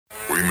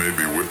we may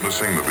be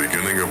witnessing the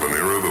beginning of an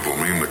era that will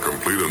mean the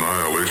complete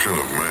annihilation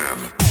of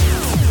man.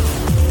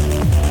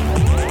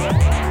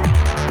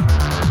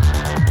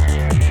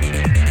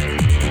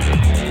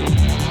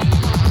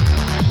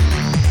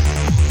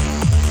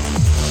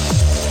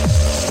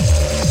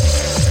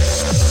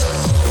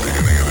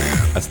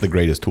 That's the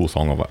greatest Tool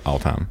song of all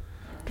time.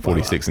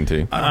 46 and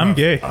 2. I'm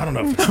gay. I don't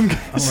know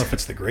if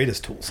it's the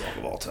greatest Tool song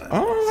of all time.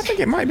 Oh, I think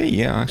it might be.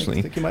 Yeah, actually.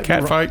 I think you might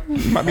Cat be fight.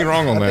 You might be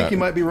wrong on that. I think you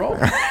might be wrong.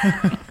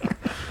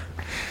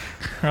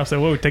 I said,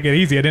 whoa, take it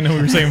easy. I didn't know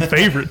we were saying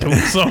favorite Tool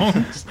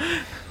songs.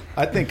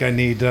 I think I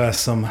need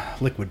some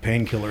liquid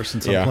painkiller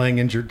since I'm playing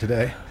injured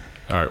today.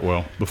 All right,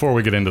 well, before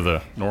we get into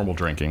the normal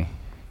drinking,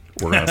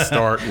 we're going to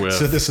start with...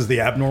 So this is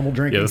the abnormal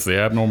drinking? Yeah, this is the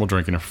abnormal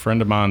drinking. A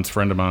friend of mine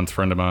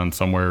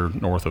somewhere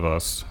north of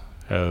us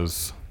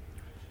has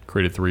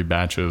created 3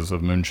 batches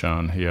of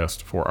moonshine. He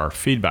asked for our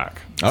feedback.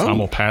 So I'm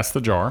going to pass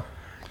the jar.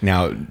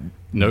 Now,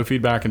 no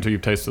feedback until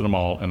you've tasted them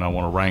all, and I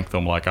want to rank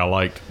them like I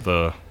liked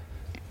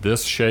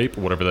this shape,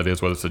 whatever that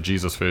is, whether it's a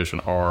Jesus fish,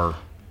 an R,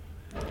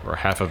 or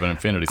half of an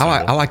infinity symbol.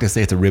 I like to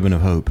say it's a ribbon of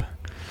hope.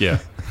 Yeah.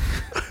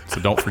 So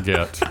don't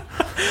forget.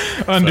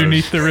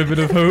 Underneath the ribbon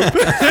of hope.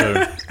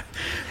 So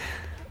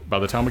by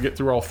the time we get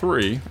through all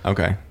 3,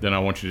 Okay. then I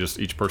want you to just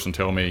each person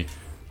tell me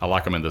I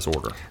like them in this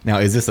order. Now,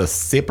 is this a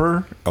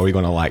sipper? Or are we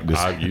going to like this?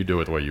 You do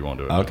it the way you want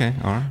to do it. Okay,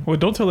 all right. Well,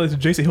 don't tell that to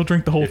Jason. He'll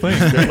drink the whole thing.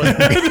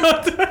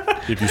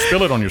 If you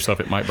spill it on yourself,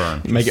 it might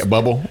burn. Make it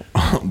bubble.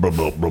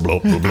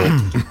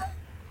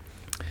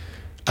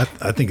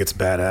 I think it's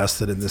badass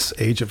that in this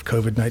age of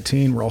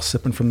COVID-19, we're all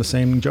sipping from the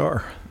same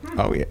jar.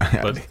 Oh, yeah.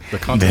 But the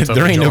contents of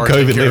There the ain't no jar take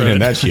COVID care of living in it.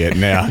 that shit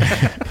now.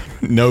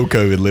 No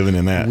COVID living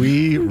in that.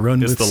 We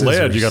run It's with the scissors.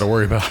 lead you got to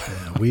worry about.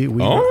 Yeah, we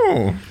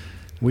Oh.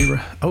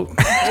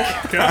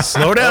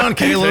 Slow down,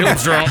 Caleb.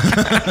 Caleb's drunk.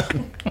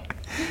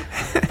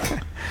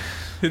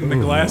 Hitting the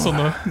glass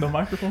on the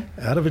microphone.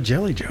 Out of a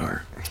jelly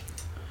jar.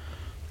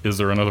 Is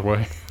there another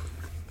way?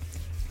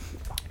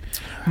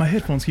 My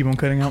headphones keep on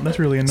cutting out. That's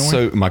really annoying.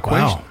 So my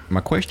Wow.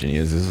 question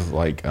is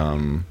like, are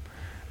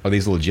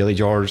these little jelly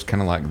jars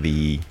kind of like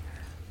the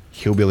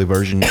hillbilly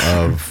version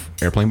of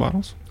airplane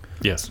bottles?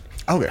 Yes.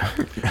 Okay.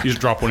 You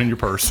just drop one in your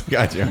purse.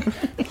 Gotcha.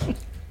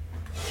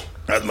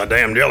 That's my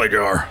damn jelly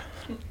jar.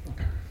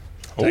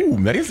 Oh,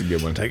 that is a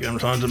good one. Take them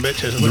sons of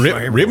bitches.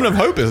 Ribbon of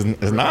Hope is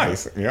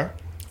nice. Yeah.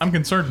 I'm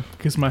concerned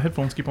because my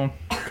headphones keep on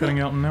cutting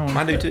out and now.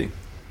 I do too.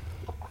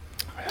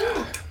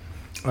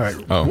 All right.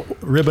 Oh.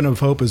 Ribbon of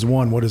Hope is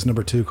 1. What is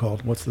number 2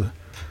 called? What's the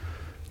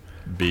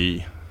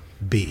B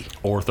B?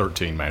 or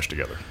 13 mashed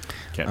together.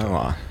 Can't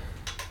tell.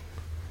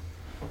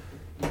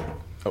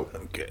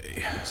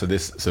 Okay.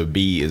 So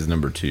B is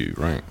number 2,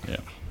 right? Yeah.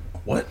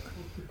 What?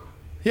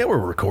 Yeah, we're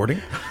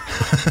recording.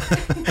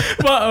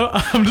 Well,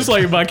 I'm just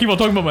like, I keep on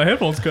talking about my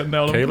headphones cutting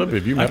out. Caleb,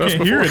 have you met I us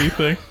can't hear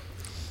before? anything.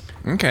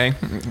 Okay.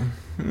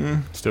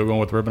 Still going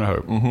with Ribbon of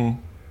Hope. Mm-hmm.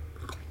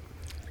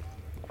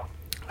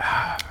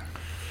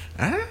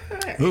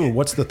 Ooh,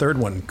 what's the third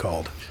one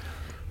called?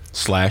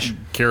 Slash.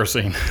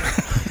 Kerosene.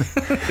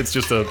 It's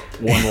just a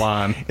one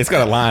line. It's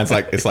got a line.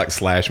 It's like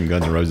Slash from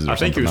Guns N' Roses. Or I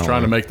think he was something.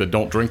 trying to make the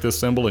don't drink this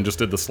symbol and just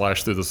did the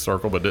slash through the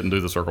circle, but didn't do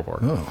the circle part.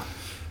 Oh,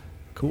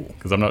 cool.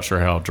 Because I'm not sure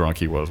how drunk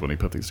he was when he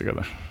put these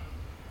together.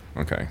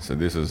 Okay, so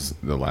this is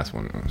the last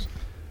one.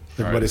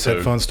 Everybody's so-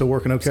 headphones still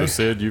working okay? So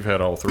Sid, you've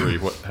had all 3.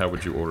 How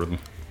would you order them?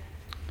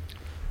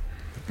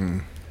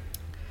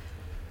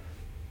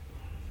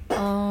 Which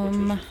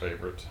was your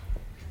favorite?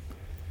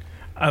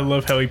 I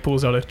love how he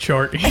pulls out a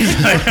chart.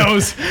 He's like,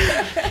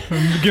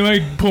 can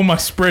I pull my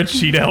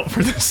spreadsheet out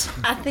for this?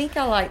 I think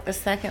I like the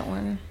second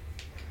one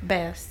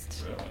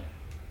best. Really?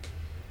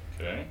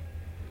 Okay.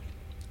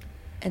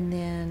 And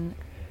then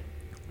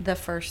the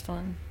first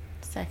one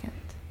second.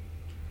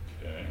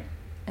 Okay.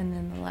 And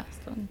then the last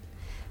one.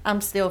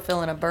 I'm still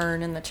feeling a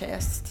burn in the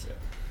chest.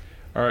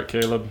 All right,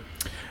 Caleb.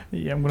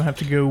 Yeah, I'm going to have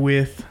to go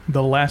with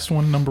the last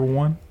one, number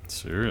 1.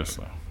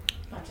 Seriously.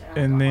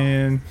 And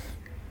then...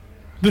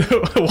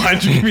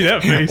 Why'd you give me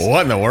that face?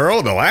 What in the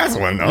world? The last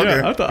one? Okay.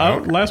 Yeah, I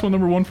thought last one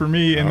number 1 for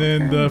me, and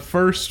then the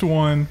first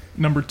one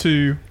number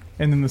 2,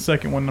 and then the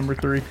second one number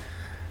 3.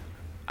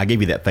 I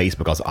gave you that face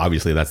because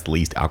obviously that's the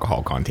least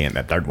alcohol content,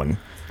 that third one.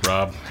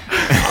 Rob.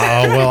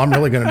 Oh, well, I'm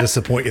really going to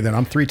disappoint you then.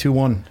 I'm 3, 2,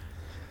 1.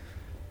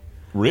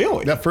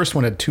 Really? That first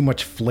one had too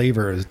much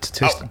flavor. It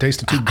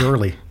tasted too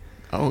girly.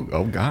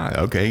 Oh God.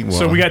 Okay. Well,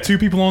 So we got 2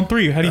 people on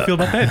 3. How do you feel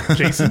about that,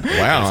 Jason?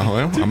 Wow.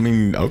 Well, I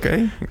mean,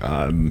 okay.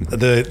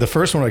 The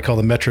first one I call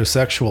the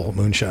metrosexual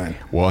moonshine.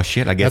 Well,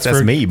 shit. I guess That's that's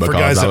for- me for because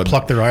guys I that would-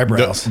 pluck their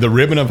eyebrows. The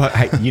ribbon of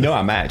hey,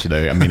 I match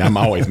though. I mean, I'm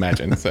always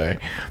matching. So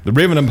the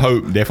ribbon of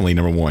hope definitely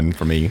number 1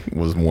 for me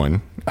was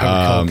 1.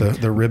 I would call it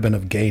the ribbon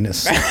of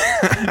gayness.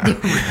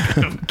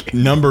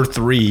 Number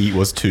 3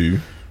 was 2.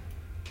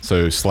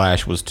 So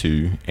Slash was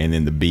 2, and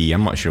then the B.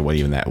 I'm not sure what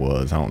even that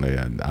was. I don't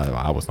know.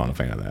 I was not a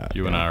fan of that.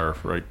 You and I are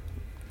right.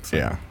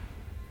 Yeah.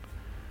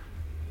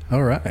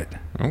 All right.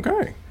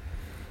 Okay.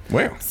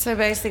 Well. So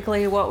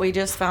basically what we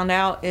just found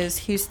out is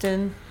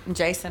Houston and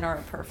Jason are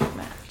a perfect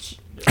match.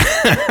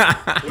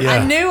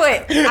 I knew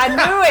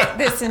it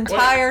this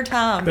entire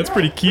time. That's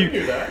pretty cute.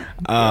 You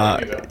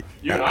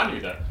and I knew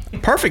that.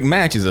 Perfect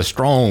match is a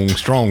strong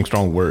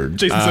word.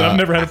 Jason said, "I've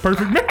never had a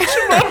perfect match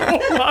in my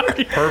whole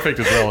life." Perfect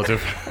is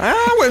relative.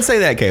 I wouldn't say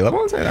that, Caleb. I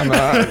wouldn't say that. I'm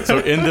not. So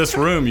in this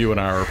room, you and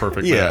I are a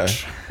perfect Yeah.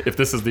 match. If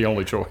this is the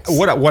only choice.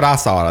 What I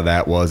saw out of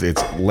that was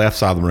it's left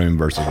side of the room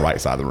versus right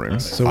side of the room.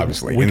 So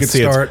obviously, we And could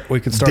Sid's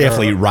start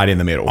definitely our right in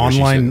the middle. where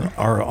she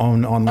our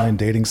own online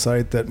dating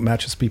site that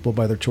matches people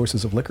by their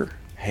choices of liquor. said,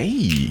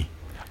 Hey.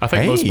 I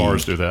think most Hey.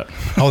 bars do that.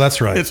 Oh, that's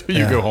right. It's who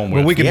you go home with.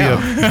 Well, we could Yeah.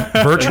 be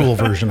a virtual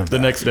version of The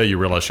that. next day, you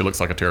realize she looks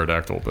like a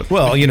pterodactyl. But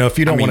Well, if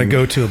you don't want to mean-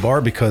 go to a bar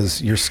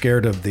because you're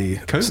scared of the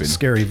COVID.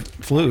 scary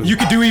flu, You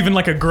could do even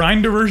like a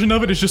grinder version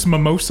of it. It's just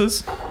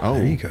mimosas. Oh,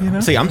 There you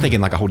go. See, I'm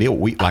thinking like a whole deal.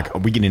 We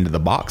get into the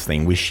box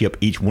thing. We ship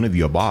each one of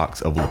you a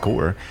box of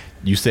liqueur.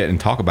 You sit and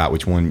talk about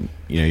which one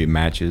it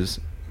matches.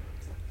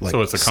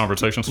 so it's a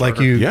conversation starter. like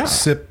you Yeah.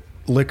 sip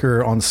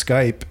liquor on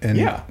Skype and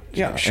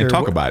and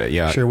talk about it.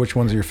 Yeah, share which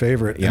one's your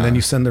favorite, Yeah. and then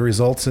you send the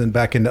results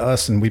back into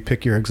us, and we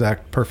pick your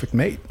exact perfect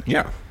mate.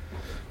 yeah.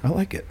 I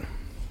like it.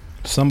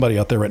 Somebody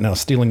out there right now is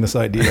stealing this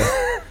idea.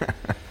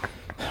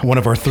 One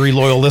of our 3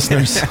 loyal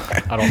listeners.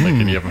 I don't think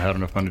any of them had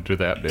enough money to do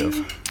that,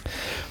 Biv.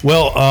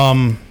 Well,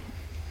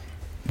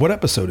 what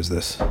episode is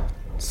this?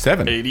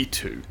 7.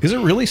 82. Is it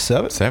really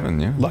 7? 7.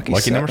 Yeah. Lucky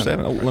number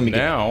 7. 7. Oh, let me get.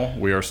 Now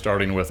we are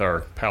starting with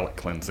our palate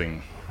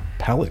cleansing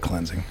Palate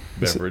cleansing.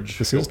 beverage.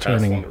 This Go is pass one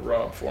turning. to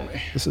Rob for me.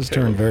 This is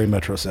Caleb. turned very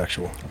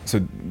metrosexual. So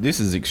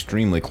this is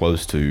extremely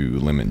close to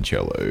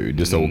limoncello,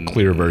 just a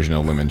clear version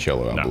of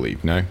limoncello, I No.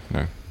 believe. No.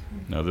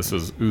 No, this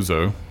is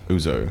ouzo,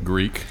 Ouzo.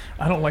 Greek,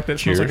 I don't like that. It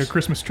smells like a Cheers.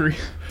 Christmas tree.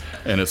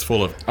 and it's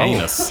full of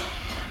anus.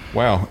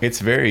 Wow, it's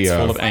very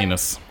Full of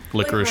anus,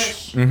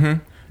 licorice. yeah.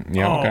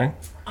 Oh. Okay.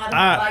 I don't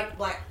I- like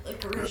black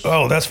licorice.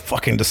 Oh, that's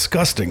fucking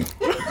disgusting.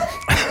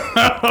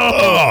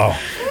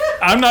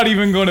 I'm not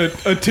even going to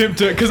attempt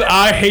to, because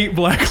I hate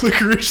black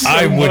licorice so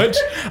I would- much.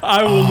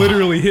 I will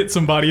literally hit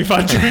somebody if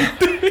I drink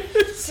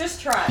this.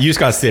 Just try it. You just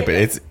gotta sip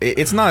it.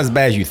 It's not as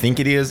bad as you think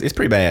it is. It's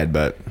pretty bad,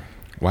 but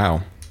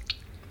wow.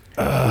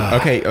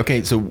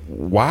 Okay. So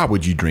why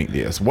would you drink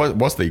this?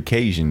 What's the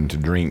occasion to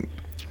drink?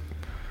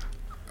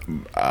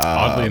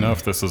 Oddly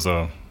enough, this is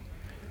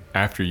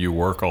after you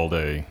work all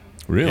day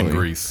Really? in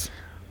Greece.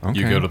 You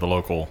Okay. go to the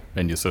local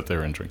and you sit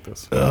there and drink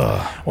this.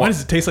 Why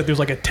does it taste like there's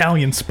like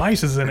Italian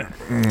spices in it?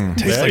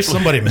 Tastes like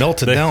somebody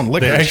melted down They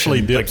licorice. actually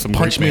and, dip some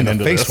punch Greek me in man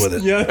the into face this.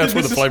 with it. Yeah, That's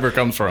where the this is- flavor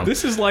comes from.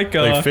 This is like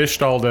They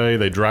fished all day.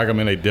 They drag them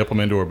in. They dip them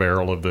into a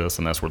barrel of this,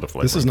 and that's where the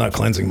flavor. This is not comes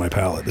cleansing my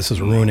palate. This is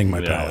ruining my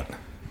Yeah.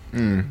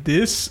 palate.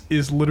 This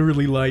is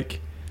literally like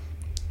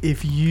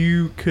if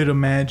you could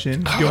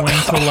imagine going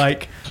to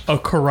like a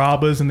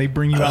Carrabba's and they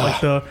bring you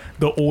out like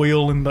the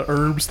oil and the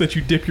herbs that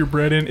you dip your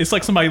bread in. It's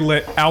like somebody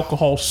let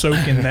alcohol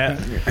soak in that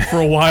for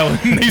a while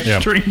and they Yeah.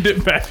 strained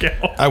it back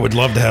out. I would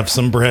love to have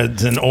some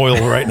bread and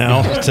oil right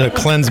now to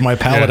cleanse my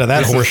palate of that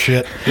this is- horse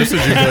shit. This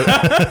is you.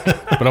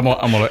 But I'm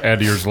gonna add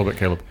to yours a little bit,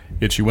 Caleb.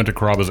 It's you went to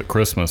Carrabba's at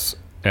Christmas.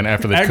 And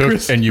after they At cooked,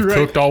 Christmas, and you've right.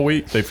 cooked all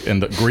week,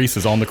 and the grease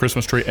is on the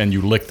Christmas tree, and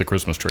you lick the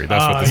Christmas tree.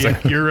 That's what this Yeah,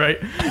 thing. you're right.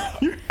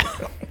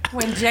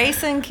 When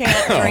Jason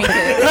can't drink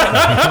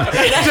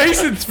it,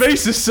 Jason's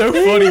face is so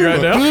funny right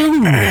now.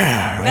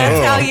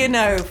 that's how you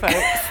know, folks.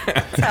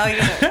 That's how you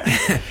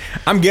know.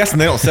 I'm guessing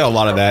they don't sell a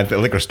lot of that at the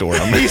liquor store.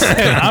 He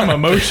said, I'm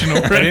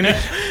emotional right now.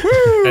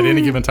 At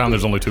any given time,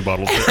 there's only 2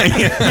 bottles.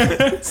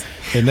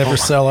 They never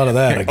sell out of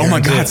that. I Oh my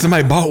guarantee God! it.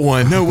 Somebody bought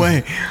one. No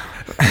way.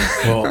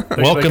 Well,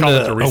 they welcome call it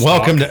the to restock.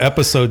 welcome to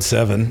episode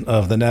 7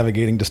 of the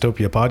Navigating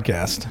Dystopia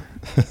podcast.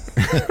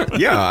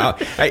 Yeah.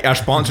 Hey, our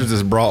sponsors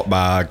is brought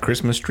by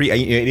Christmas Tree.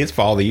 It is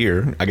fall of the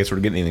year. I guess we're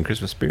getting in the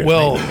Christmas spirit.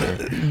 Well,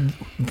 maybe.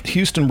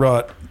 Houston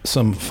brought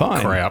some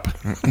fine Crap.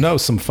 No,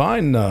 some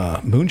fine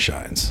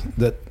moonshines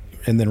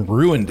and then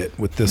ruined it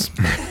with this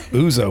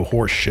ouzo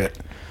horse shit.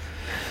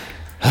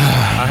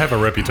 I have a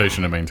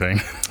reputation to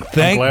maintain.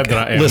 I'm glad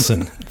that I am.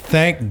 Listen,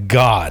 thank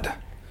God,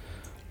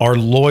 our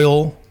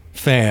loyal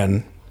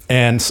fan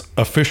and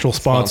official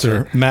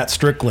sponsor, Matt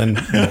Strickland,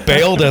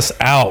 bailed us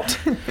out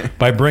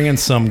by bringing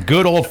some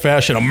good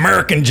old-fashioned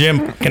American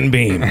Jim and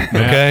Beam.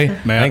 Okay,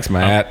 Matt, Thanks,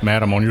 Matt.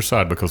 Matt, I'm on your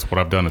side because what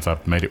I've done is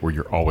I've made it where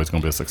you're always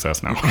going to be a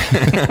success now.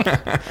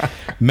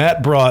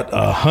 Matt brought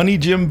honey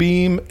Jim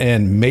Beam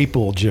and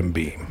maple Jim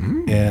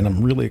Beam, and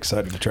I'm really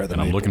excited to try that.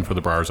 And I'm looking for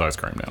the Breyers ice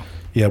cream now.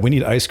 Yeah, we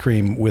need ice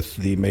cream with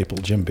the maple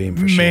Jim Beam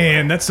for sure.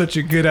 Man, that's such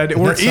a good idea.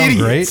 Doesn't We're that sound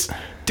idiots. great?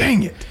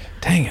 Dang it.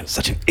 Dang it,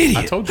 such an idiot.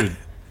 I told you,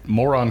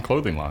 moron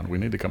clothing line. We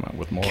need to come out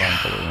with moron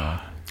clothing line.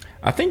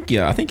 I think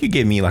you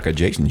gave me like a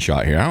Jason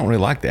shot here. I don't really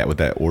like that with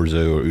that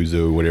orzo or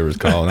ouzo, whatever it's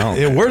called. I don't,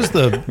 Yeah, where's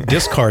the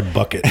discard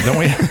bucket? Don't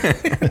we?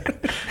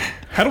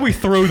 How do we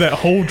throw that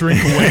whole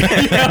drink away?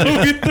 How do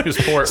we Just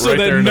pour it so right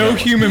that there. in no the-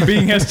 human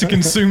being has to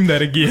consume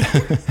that again.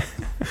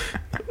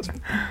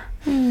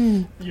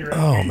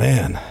 Oh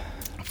man.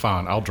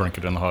 Fine, I'll drink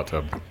it in the hot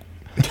tub.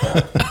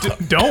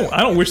 Don't. I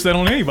don't wish that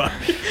on anybody.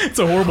 It's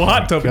a horrible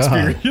hot tub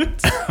God.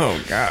 experience.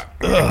 oh God.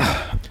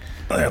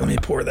 Let me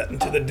pour that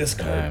into the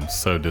Discord. I'm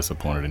so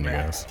disappointed in you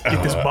guys.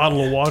 Get this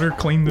bottle of water,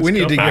 clean this We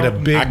need cup to get a out. I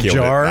big killed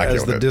jar it. I as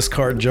killed the it.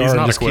 discard jar He's and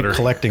not a just keep quitter.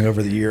 collecting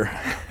over the year.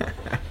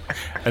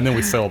 And then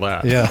we sell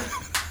that. Yeah.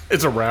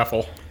 It's a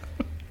raffle.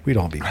 We'd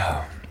all be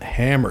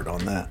hammered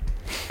on that.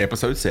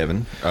 Episode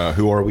 7.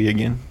 Who are we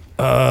again?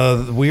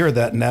 We are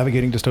that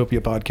Navigating Dystopia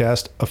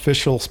podcast.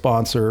 Official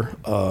sponsor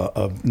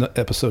of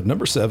episode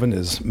number 7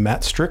 is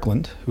Matt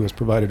Strickland, who has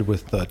provided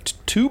with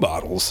 2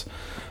 bottles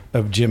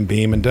of Jim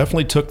Beam and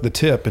definitely took the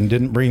tip and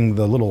didn't bring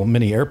the little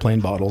mini airplane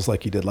bottles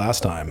like he did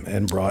last time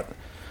and brought,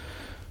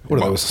 what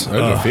are those?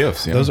 Those are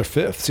fifths. Yeah. Those are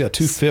fifths. Yeah,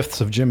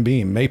 2/5 of Jim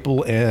Beam,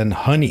 maple and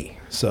honey.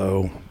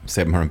 So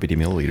 750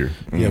 milliliter.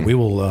 yeah, we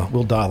will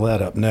we'll dial that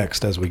up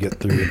next as we get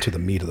through into the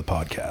meat of the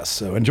podcast.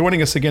 So, and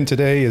joining us again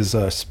today is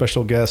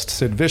special guest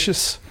Sid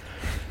Vicious,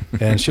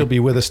 and she'll be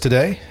with us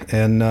today.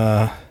 And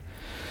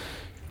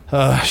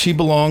she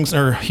belongs,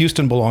 or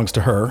Houston belongs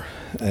to her.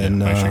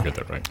 And I should get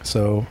that right.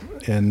 so,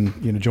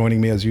 and joining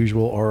me as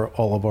usual are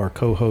all of our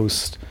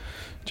co-hosts,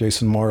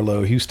 Jason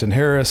Marlowe, Houston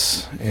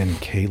Harris,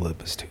 and Caleb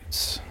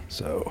Astutes.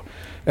 So,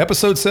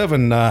 episode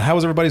 7. How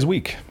was everybody's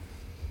week?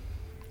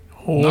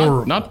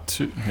 Not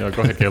too. Yeah,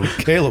 go ahead, Caleb.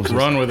 Caleb's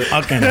Run with it.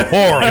 fucking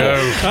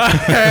horrible. I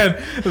had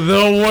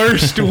the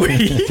worst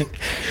week.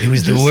 It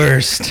was the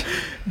worst.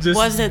 Just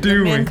Was it the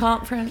doing. men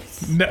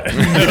conference? No,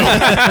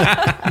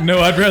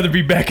 I'd rather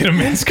be back at a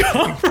men's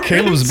conference.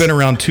 Caleb's been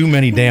around too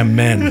many damn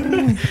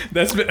men.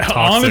 That's been,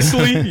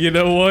 honestly, you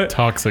know what?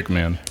 Toxic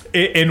men.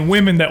 And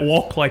women that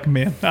walk like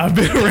men. I've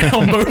been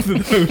around both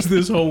of those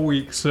this whole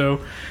week. So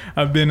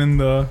I've been in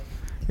the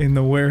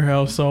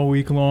warehouse all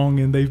week long,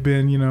 and they've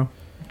been,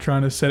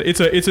 trying to set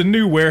it's a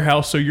new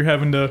warehouse, so you're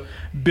having to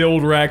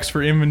build racks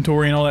for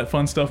inventory and all that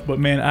fun stuff. But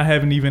man, I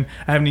haven't even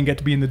got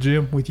to be in the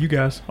gym with you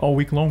guys all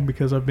week long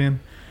because I've been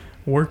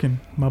working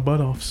my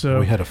butt off. So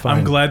We had a fine-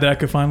 I'm glad that I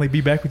could finally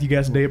be back with you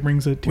guys today. It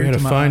brings a We tear had to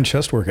a my fine eye.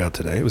 chest workout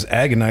today. It was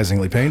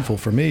agonizingly painful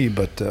for me,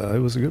 but it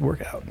was a good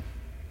workout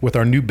with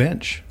our new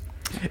bench.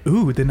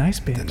 Ooh, the nice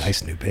bench. The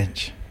nice new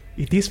bench.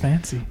 It is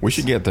fancy. We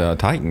should get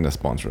Titan to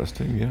sponsor us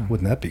too. Yeah.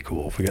 Wouldn't that be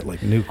cool if we got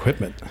like new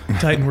equipment?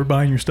 Titan, we're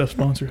buying your stuff.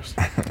 Sponsor us.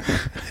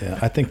 Yeah,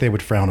 I think they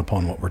would frown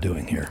upon what we're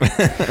doing here.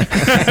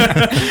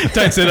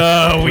 Titan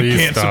said, we Please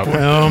can't stop.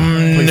 support.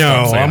 no,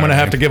 stop saying I'm going to our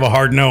have name. to give a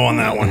hard no on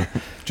that one.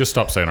 Just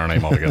stop saying our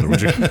name altogether,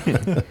 would you?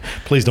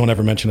 Please don't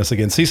ever mention us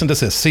again. Cease and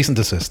desist. Cease and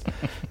desist.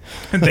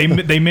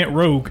 They meant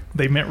rogue.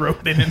 They meant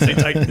rogue. They didn't say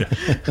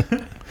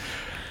Titan.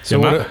 So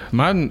Yeah,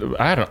 what?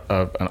 I had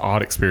an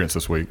odd experience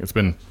this week. It's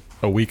been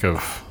a week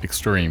of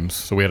extremes.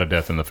 So we had a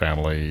death in the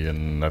family,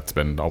 and that's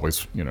been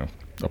always,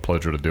 a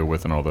pleasure to deal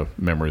with and all the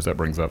memories that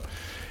brings up.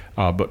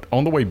 But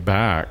on the way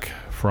back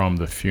from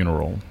the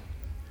funeral,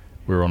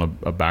 we were on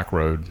a back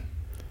road,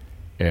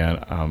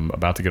 and I'm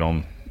about to get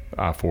on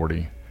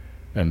I-40,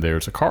 and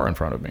there's a car in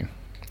front of me.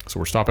 So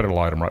we're stopping at a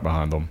light. I'm right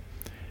behind them,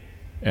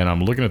 and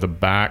I'm looking at the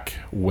back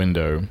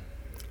window.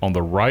 On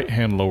the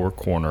right-hand lower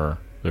corner,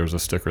 there's a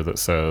sticker that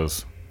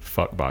says,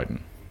 "Fuck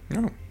Biden."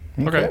 Oh.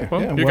 Okay,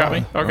 well, yeah, you got wow.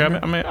 me. Okay,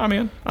 I'm in. I'm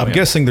in.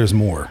 guessing there's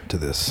more to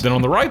this. Then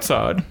on the right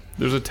side,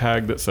 there's a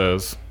tag that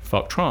says,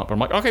 "Fuck Trump." I'm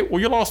like, okay,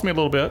 well, you lost me a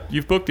little bit.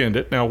 You've bookended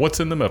it. Now, what's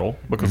in the middle?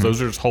 Because those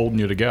are just holding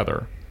you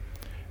together.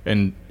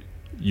 And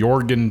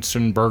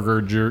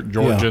Jorgensenberger,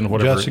 Georgian, Yeah,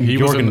 whatever. Justin He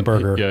was in the,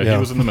 Jorgenberger, yeah, yeah. he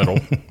was in the middle.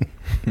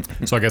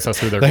 So I guess that's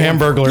who they're The going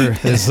for.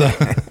 Hamburglar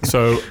is.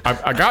 So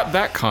I got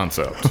that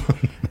concept.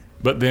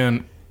 But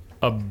then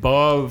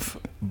above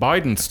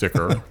Biden's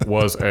sticker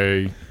was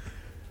a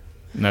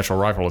National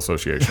Rifle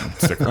Association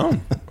sticker.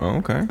 Oh,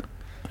 okay.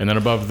 And then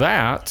above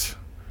that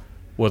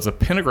was a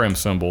pentagram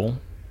symbol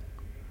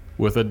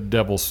with a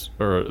devil's,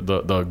 or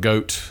the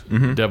goat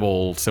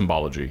devil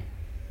symbology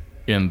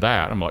in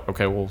that. I'm like,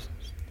 okay, well,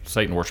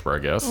 Satan worshiper, I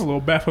guess. A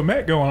little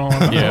Baphomet going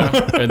on.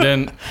 Yeah. And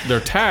then their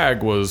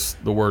tag was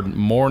the word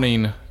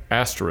morning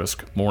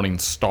asterisk, morning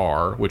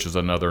star, which is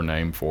another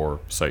name for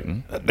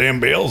Satan. Damn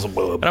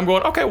Beelzebub. And I'm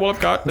going, okay, well, I've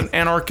got an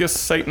anarchist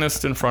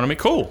Satanist in front of me.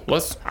 Cool.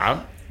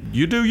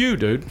 You do you,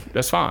 dude.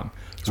 That's fine.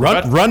 So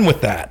Run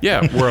with that.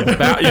 Yeah, we're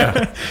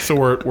about So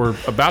we're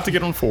about to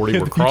get on 40.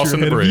 We're the crossing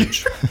the future ahead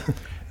of bridge,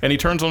 and he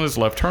turns on his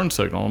left turn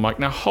signal. I'm like,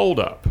 now hold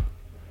up.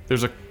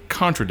 There's a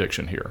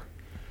contradiction here.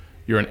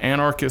 You're an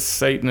anarchist,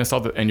 Satanist,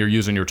 and you're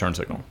using your turn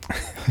signal.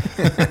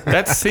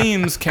 That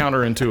seems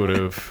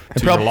counterintuitive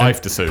to your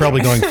life decision.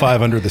 Probably going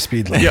 5 under the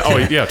speed limit. Yeah. Oh,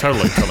 yeah.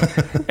 Totally.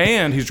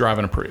 And he's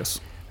driving a Prius.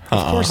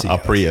 Of course he a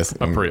is. Prius.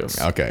 A Prius.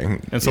 Okay.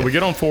 And so we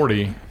get on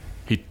 40.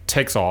 He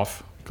takes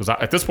off. Because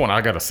at this point,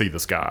 I got to see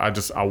this guy.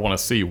 I want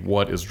to see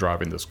what is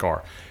driving this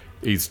car.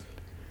 He's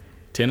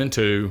 10 and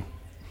 2.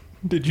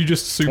 Did you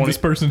just assume 20 this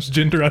person's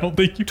gender? I don't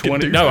think you can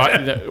 20. do No,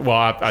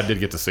 that. I did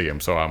get to see him,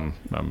 so I'm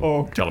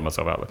Oh. telling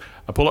myself out. But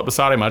I pull up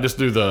beside him. I just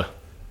do the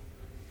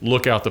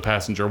look out the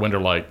passenger window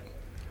like,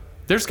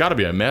 there's got to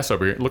be a mess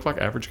over here. Looked like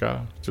average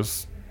guy,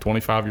 just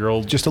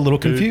 25-year-old. Just a little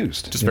dude.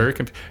 confused. Just Yeah. very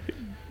confused.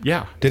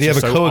 Yeah. Did he have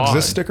It's a so coexist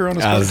odd. sticker on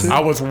his car too? I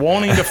was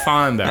wanting to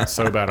find that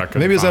so bad I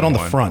couldn't. Maybe is that find on the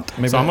one. front?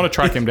 Maybe so I'm going to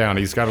track him down.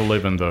 He's got to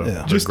live in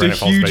the Just a Granite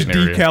Falls huge Basin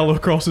area. decal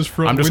across his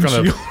front I'm just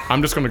windshield.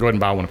 gonna go ahead and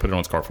buy one and put it on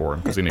his car for him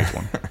because he needs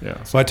one.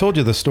 Yeah. So I told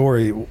you the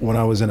story when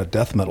I was in a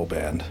death metal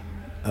band.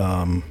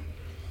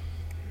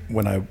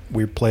 When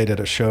we played at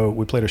a show,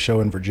 we played a show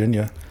in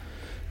Virginia,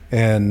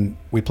 and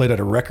we played at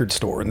a record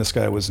store. And this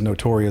guy was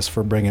notorious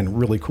for bringing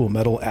really cool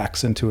metal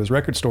acts into his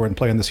record store and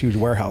playing this huge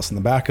warehouse in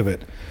the back of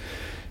it.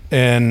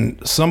 And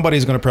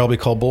somebody's going to probably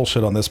call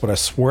bullshit on this, but I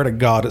swear to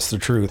God, it's the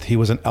truth. He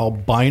was an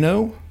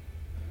albino,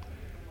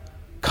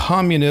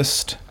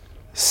 communist,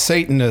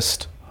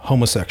 Satanist,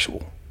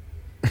 homosexual.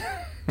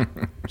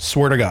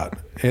 Swear to God.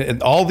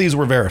 And all these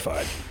were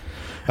verified.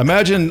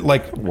 Imagine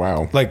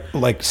Wow.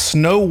 like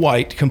Snow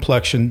White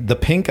complexion, the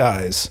pink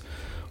eyes,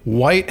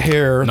 white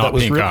hair. Not that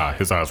was pink eye.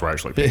 His eyes were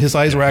actually pink. His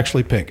eyes were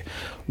actually pink.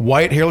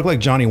 White hair looked like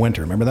Johnny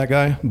Winter. Remember that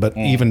guy? But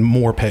even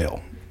more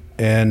pale.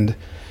 And,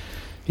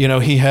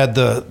 he had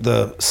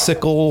the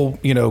sickle,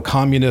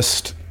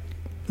 communist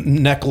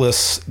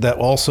necklace that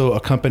also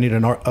accompanied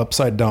an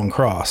upside down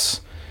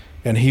cross.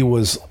 And he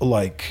was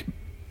like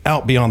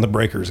out beyond the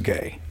breakers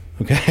gay.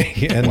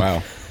 Okay. And,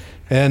 Wow.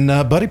 And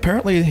but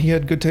apparently he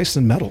had good taste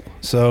in metal.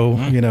 So,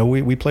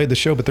 we played the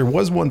show. But there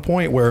was one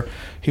point where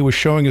he was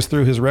showing us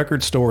through his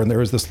record store, and there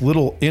was this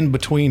little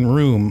in-between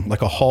room,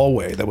 like a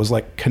hallway that was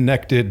like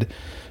connected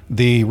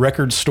the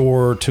record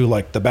store to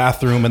like the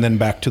bathroom and then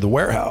back to the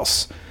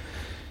warehouse.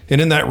 And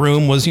in that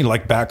room was,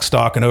 like back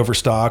stock and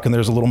overstock, and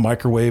there's a little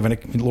microwave and a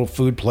little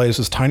food place,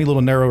 this tiny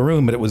little narrow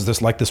room, but it was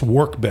this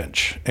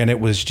workbench, and it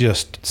was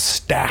just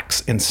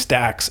stacks and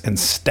stacks and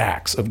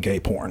stacks of gay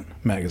porn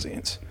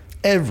magazines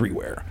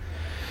everywhere.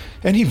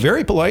 And he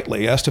very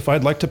politely asked if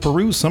I'd like to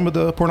peruse some of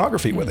the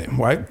pornography with him.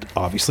 Well, I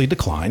obviously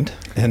declined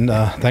and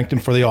thanked him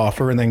for the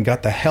offer, and then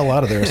got the hell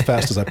out of there as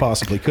fast as I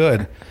possibly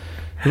could.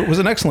 It was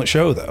an excellent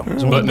show, though. It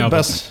was one of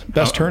the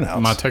best turnouts.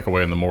 My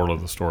takeaway and the moral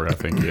of the story, I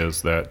think,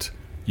 is that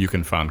you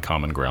can find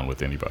common ground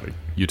with anybody.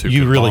 You two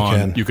You could really bond,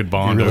 can. You could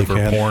bond You really over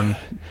can. porn.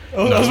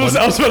 I was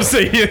about to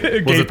say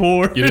gay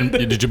porn.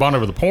 Did you bond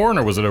over the porn,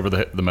 or was it over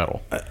the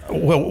metal?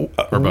 Well,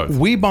 Or both.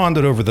 we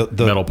bonded over the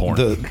Metal porn.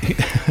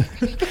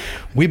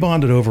 We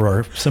bonded over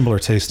our similar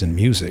taste in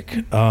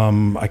music.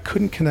 I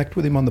couldn't connect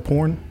with him on the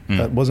porn.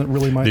 That wasn't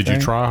really my thing. Did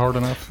you try hard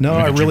enough? No,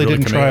 I I mean, did you really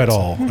didn't try at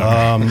commit?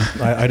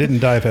 all. I didn't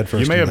dive head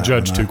first. You may in have that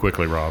judged one. too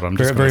quickly, Rob. I'm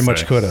just Very gonna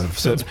much say. could have.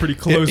 So, That's pretty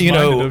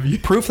close-minded of you.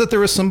 Proof that there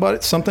was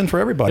something for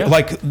everybody. Yeah.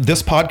 Like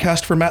this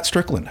podcast for Matt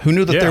Strickland. Who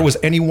knew that Yeah. there was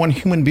any one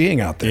human being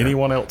out there?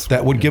 Anyone else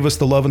that would give us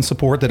the love and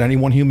support that any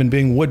one human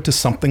being would to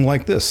something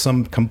like this,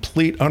 some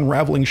complete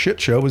unraveling shit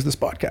show is this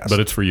podcast. But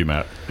it's for you,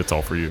 Matt. It's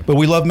all for you. But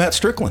we love Matt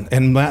Strickland,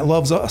 and Matt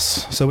loves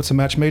us. So it's a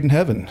match made in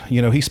heaven.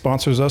 He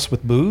sponsors us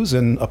with booze,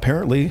 and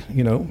apparently,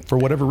 for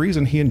whatever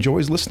reason, he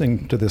enjoys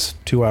listening to this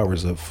 2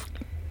 hours of.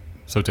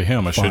 So to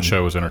him, a Fun. shit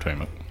show is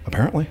entertainment.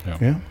 Apparently, Yeah.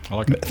 yeah. I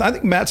like it. I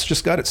think Matt's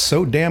just got it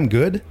so damn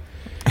good.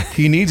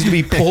 He needs to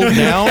be pulled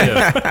down.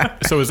 Yeah.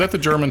 So is that the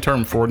German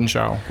term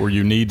Freudenschau, where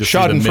you need to see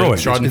the Schadenfreude.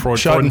 Schadenfreude.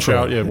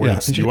 Schadenfreude. Yeah. Where Yeah.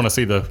 you want to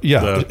see the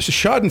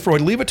Schadenfreude.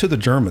 Leave it to the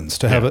Germans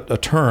to have a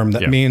term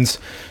that Yeah. means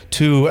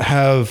to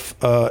have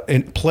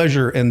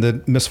pleasure in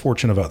the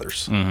misfortune of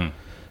others. Mm-hmm.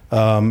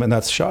 And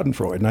that's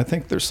Schadenfreude. And I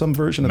think there's some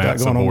version of Matt's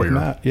that going a on with voyeur.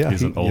 Matt. Yeah,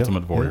 He's an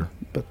ultimate voyeur.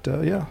 Yeah.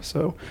 But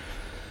so.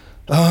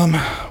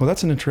 Well,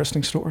 that's an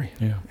interesting story.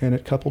 Yeah. And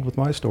it coupled with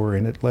my story,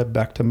 and it led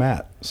back to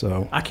Matt.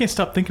 So I can't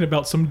stop thinking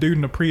about some dude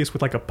in a Prius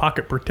with like a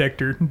pocket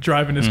protector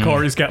driving his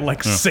car. He's got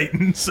like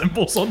Satan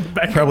symbols on the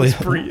back probably of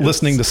his Prius.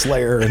 listening to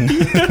Slayer, and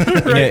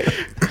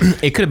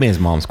It could have been his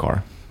mom's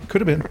car.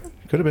 could have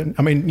been.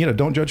 I mean,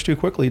 don't judge too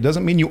quickly. It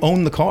doesn't mean you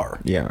own the car.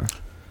 Yeah.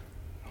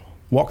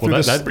 Walk Well,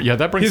 through that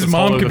this. brings His this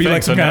whole mom other could be thing.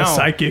 like some kind of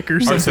psychic or All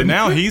right, so something.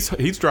 now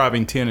he's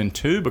driving 10 and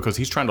 2 because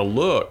he's trying to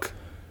look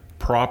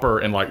proper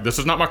and like, this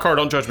is not my car.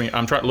 Don't judge me.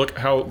 I'm trying to look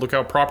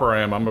how proper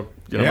I am. I'm a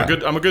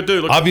good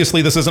dude. Look,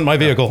 Obviously, this isn't my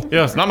vehicle.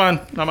 yeah, it's not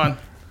mine.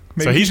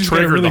 Maybe So he's he's got a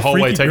triggered really the whole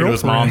way freaky taking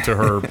his mom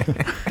girlfriend.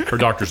 to her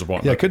doctor's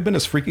appointment. Yeah, it could have been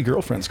his freaky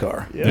girlfriend's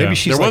car. Yeah. Maybe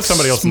she's There was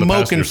somebody else in the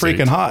smoking passenger freaking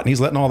seat. hot, and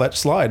he's letting all that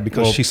slide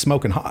because Well, she's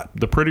smoking hot.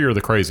 The prettier the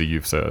crazy,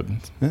 you've said.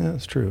 Yeah,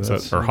 that's true.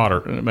 That's- Or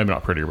hotter, maybe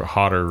not prettier, but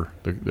hotter.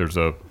 There's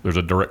a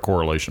direct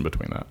correlation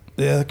between that.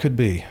 yeah, it could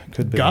be.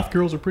 Could be. Goth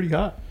girls are pretty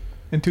hot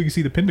until you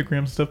see the pentagrams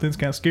and stuff. Then it's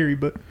kind of scary.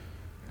 But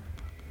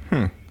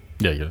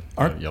Yeah, you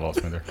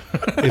lost me there.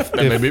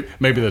 If,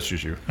 maybe that's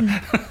just you.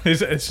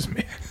 it's just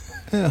me.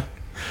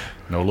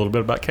 Know a little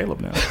bit about Caleb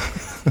now.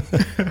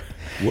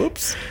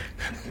 Whoops.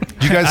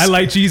 you guys, I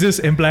like Jesus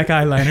and black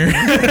eyeliner.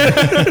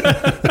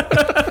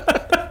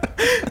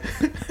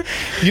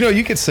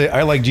 you could say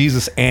I like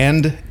Jesus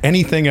and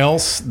anything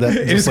else that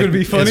It's gonna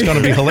be funny. It's going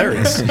to be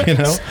hilarious.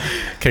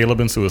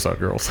 Caleb and Suicide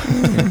Girls.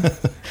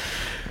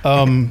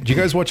 Do you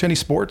guys watch any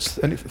sports?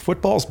 Any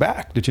football's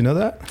back? Did you know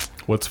that?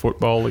 What's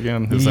football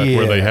again? Is that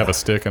where they Yeah. have a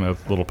stick and a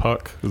little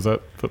puck? Is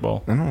that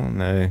football? I don't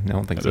know. I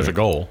don't think There's so. a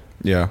goal.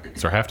 Yeah.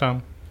 Is there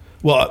halftime?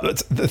 Well,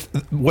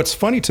 what's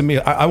funny to me,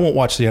 I won't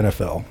watch the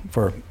NFL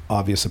for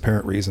obvious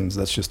apparent reasons.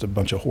 That's just a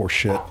bunch of horse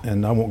shit.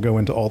 And I won't go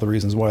into all the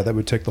reasons why. That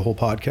would take the whole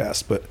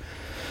podcast. But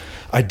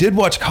I did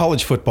watch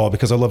college football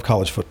because I love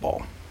college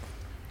football.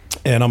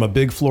 And I'm a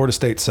big Florida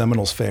State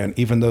Seminoles fan,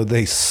 even though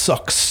they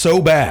suck so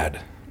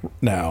bad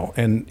now.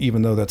 And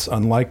even though that's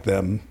unlike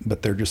them,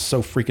 but they're just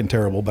so freaking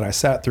terrible. But I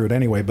sat through it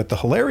anyway. But the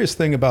hilarious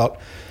thing about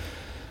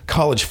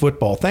college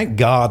football, thank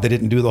God they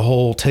didn't do the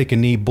whole take a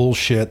knee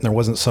bullshit and there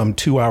wasn't some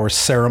 2-hour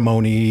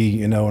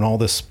ceremony, and all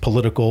this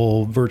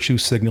political virtue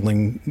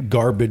signaling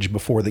garbage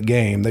before the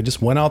game. They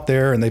just went out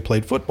there and they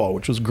played football,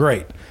 which was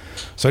great.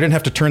 So I didn't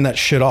have to turn that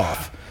shit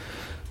off.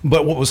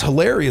 But what was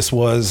hilarious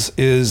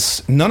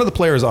is none of the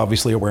players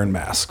obviously are wearing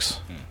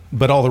masks,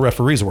 but all the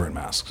referees are wearing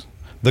masks.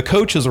 The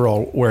coaches are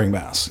all wearing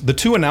masks. The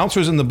 2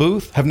 announcers in the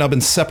booth have now been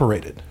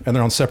separated, and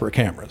they're on separate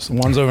cameras.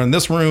 One's over in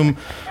this room,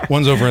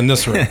 one's over in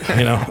this room,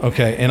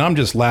 okay. And I'm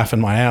just laughing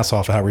my ass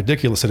off at how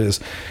ridiculous it is.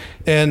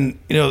 And,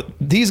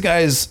 these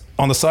guys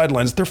on the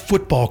sidelines, they're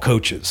football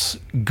coaches.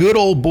 Good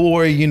old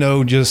boy,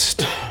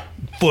 just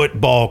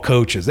football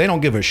coaches. They don't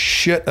give a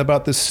shit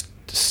about this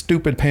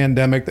stupid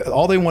pandemic.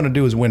 All they want to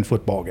do is win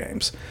football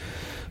games.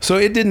 So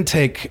it didn't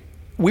take,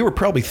 we were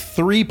probably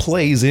 3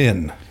 plays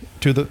in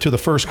to the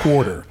first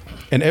quarter.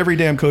 And every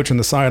damn coach on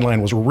the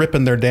sideline was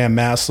ripping their damn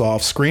masks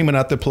off, screaming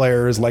at the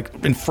players, like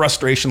in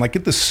frustration, like,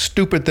 get this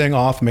stupid thing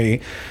off me.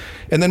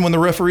 And then when the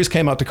referees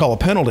came out to call a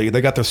penalty,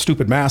 they got their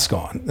stupid mask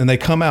on. And they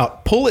come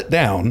out, pull it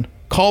down,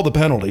 call the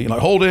penalty,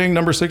 like holding,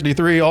 number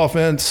 63,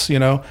 offense,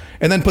 and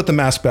then put the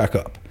mask back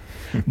up.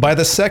 By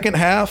the second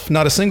half,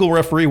 not a single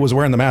referee was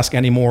wearing the mask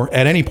anymore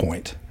at any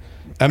point.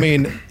 I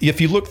mean, if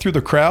you look through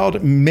the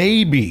crowd,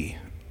 maybe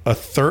a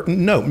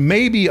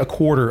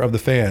quarter of the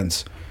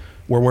fans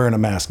were wearing a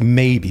mask,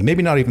 maybe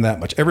not even that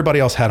much. Everybody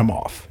else had them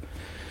off.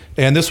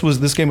 And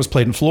this game was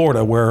played in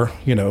Florida, where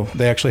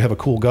they actually have a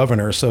cool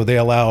governor, so they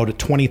allowed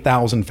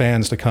 20,000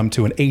 fans to come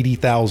to an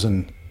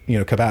 80,000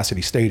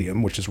 capacity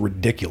stadium, which is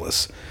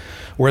ridiculous.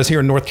 Whereas here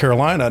in North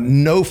Carolina,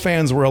 no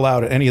fans were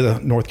allowed at any of the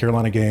North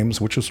Carolina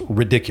games, which was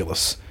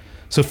ridiculous.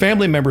 So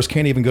family members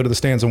can't even go to the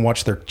stands and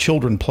watch their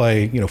children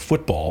play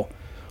football,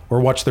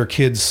 or watch their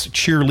kids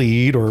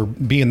cheerlead, or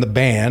be in the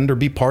band, or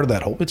be part of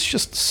that whole. It's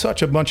just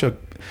such a bunch of.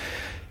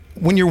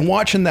 When you're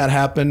watching that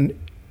happen,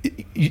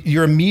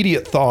 your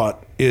immediate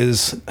thought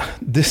is,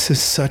 this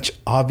is such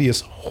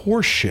obvious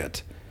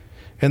horseshit.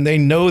 And they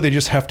know they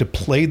just have to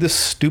play this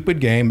stupid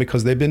game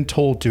because they've been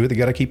told to. They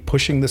got to keep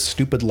pushing this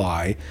stupid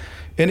lie.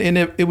 And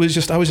it was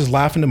just, I was just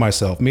laughing to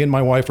myself. Me and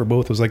my wife were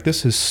both, was like,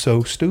 this is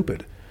so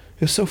stupid.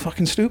 It's so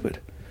fucking stupid.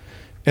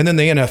 And then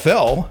the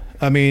NFL,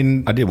 I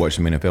mean. I did watch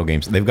some NFL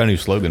games. They've got a new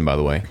slogan, by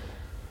the way.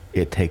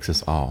 It takes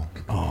us all.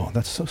 Oh,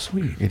 that's so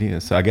sweet. It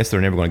is. So I guess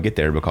they're never going to get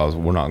there because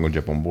we're not going to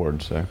jump on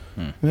board. So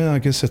yeah, I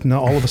guess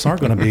all of us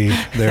aren't going to be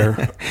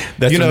there.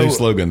 That's the new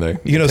slogan, though.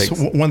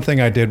 One thing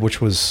I did,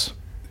 which was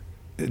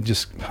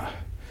just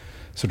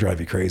so drive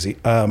you crazy.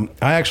 I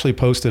actually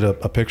posted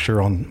a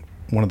picture on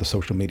one of the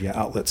social media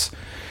outlets.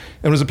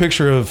 It was a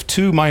picture of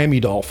 2 Miami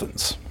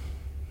Dolphins.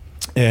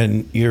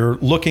 And you're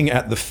looking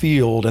at the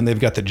field, and they've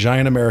got the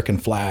giant American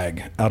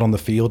flag out on the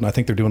field. And I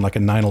think they're doing like a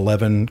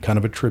 9/11 kind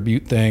of a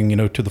tribute thing,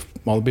 to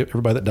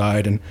everybody that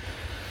died.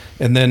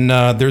 And then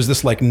there's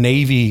this like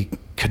Navy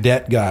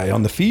cadet guy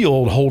on the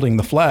field holding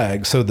the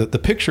flag. So the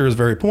picture is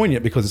very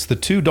poignant because it's the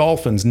 2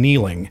 Dolphins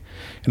kneeling,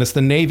 and it's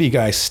the Navy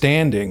guy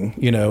standing,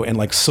 and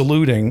like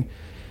saluting.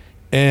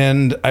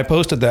 And I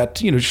posted that,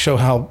 to show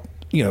how,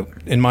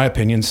 in my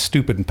opinion,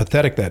 stupid and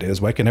pathetic that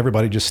is. Why can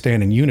everybody just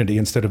stand in unity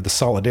instead of the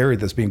solidarity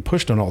that's being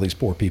pushed on all these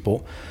poor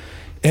people?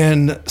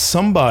 And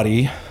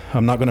somebody,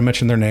 I'm not going to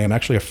mention their name,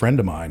 actually a friend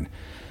of mine,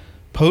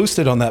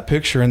 posted on that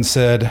picture and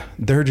said,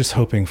 they're just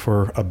hoping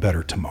for a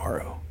better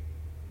tomorrow.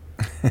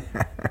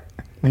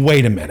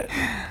 Wait a minute.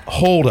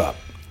 Hold up.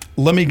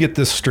 Let me get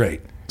this straight.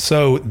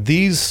 So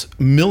these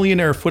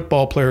millionaire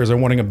football players are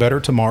wanting a better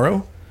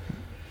tomorrow?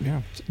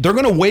 Yeah. They're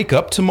going to wake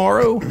up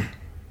tomorrow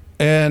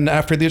and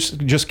after this,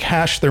 just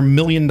cash their $1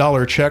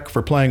 million check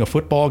for playing a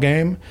football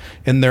game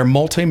in their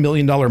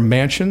multi-million-dollar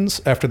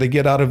mansions after they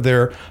get out of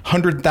their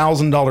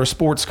 $100,000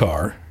 sports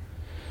car.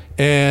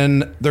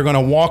 And they're going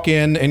to walk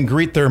in and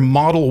greet their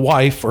model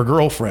wife or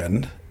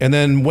girlfriend. And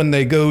then when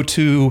they go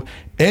to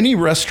any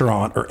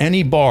restaurant or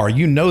any bar,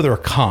 they're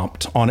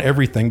comped on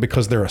everything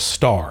because they're a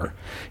star.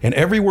 And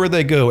everywhere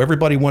they go,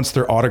 everybody wants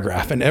their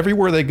autograph. And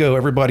everywhere they go,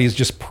 everybody's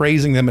just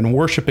praising them and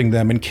worshiping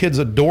them. And kids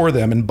adore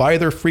them and buy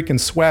their freaking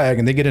swag.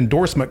 And they get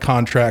endorsement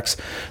contracts.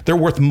 They're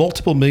worth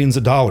multiple millions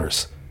of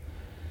dollars.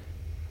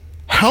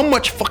 How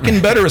much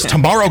fucking better is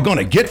tomorrow going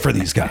to get for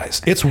these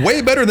guys? It's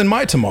way better than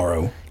my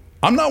tomorrow.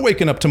 I'm not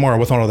waking up tomorrow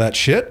with all of that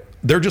shit.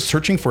 They're just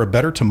searching for a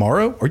better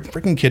tomorrow? Are you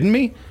freaking kidding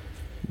me?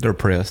 They're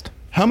oppressed.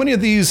 How many of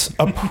these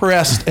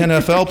oppressed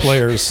NFL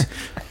players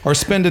are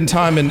spending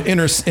time in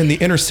the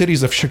inner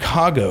cities of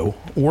Chicago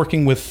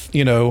working with,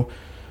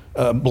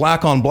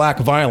 black on black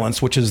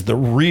violence, which is the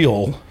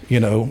real,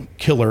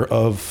 killer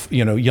of,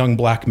 young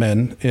black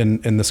men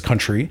in this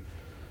country?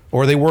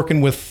 Or are they working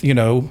with,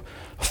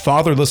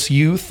 fatherless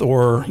youth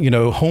or,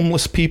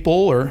 homeless people,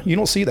 or you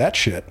don't see that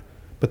shit.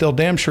 But they'll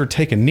damn sure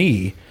take a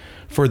knee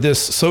for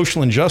this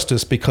social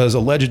injustice because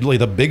allegedly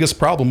the biggest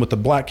problem with the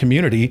black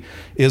community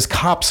is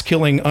cops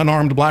killing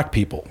unarmed black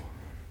people.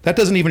 That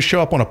doesn't even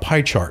show up on a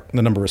pie chart.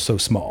 The number is so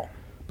small.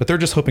 But they're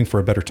just hoping for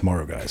a better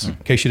tomorrow, guys, in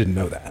case you didn't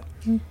know that.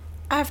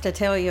 I have to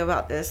tell you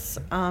about this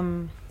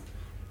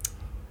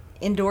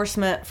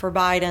endorsement for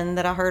Biden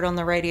that I heard on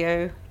the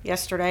radio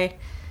yesterday,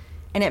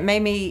 and it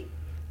made me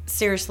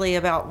seriously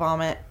about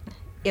vomit.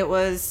 It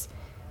was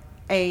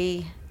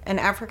an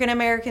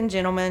African-American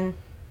gentleman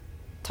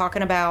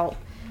talking about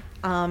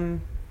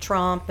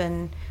Trump,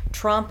 and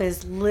Trump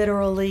is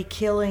literally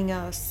killing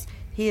us.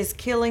 He is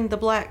killing the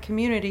black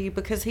community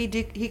because he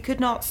could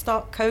not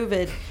stop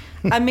COVID.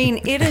 I mean,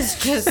 it is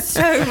just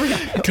so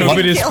ridiculous.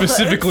 COVID is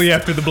specifically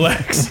after the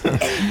blacks.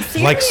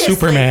 Seriously, Like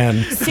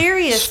Superman.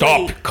 Seriously.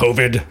 Stop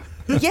COVID.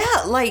 Yeah,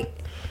 like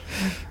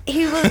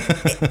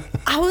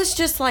I was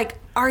just like,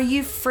 are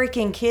you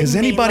freaking kidding me? Is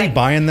anybody Like,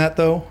 buying that,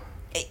 though?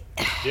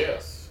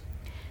 Yes.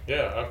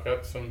 Yeah, I've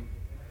got some.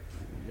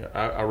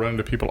 I run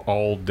into people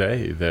all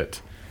day that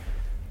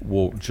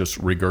will just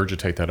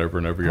regurgitate that over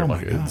and over again. Oh my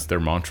Like God. it's their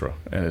mantra.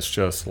 And it's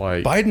just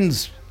like,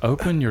 Biden's.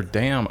 open your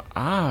damn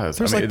eyes.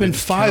 There's been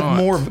 5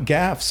 more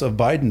gaffes of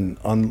Biden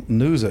on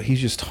news. He's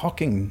just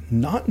talking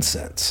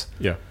nonsense.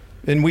 Yeah.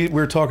 And we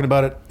were talking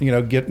about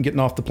it, getting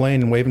off the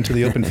plane and waving to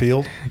the open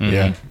field.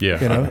 Yeah. Yeah.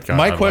 God,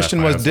 My I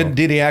question laughed was, my ass off.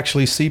 did he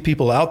actually see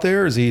people out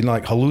there? Is he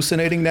like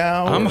hallucinating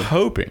now? I'm or-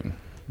 hoping,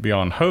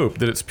 beyond hope,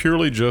 that it's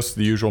purely just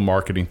the usual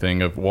marketing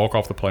thing of walk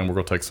off the plane, we're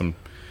going to take some,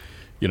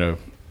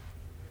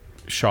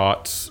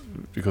 shots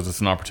because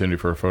it's an opportunity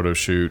for a photo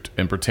shoot,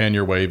 and pretend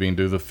you're waving,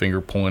 do the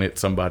finger point at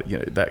somebody,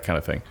 that kind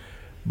of thing.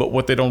 But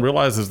what they don't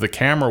realize is the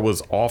camera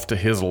was off to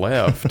his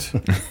left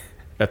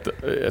at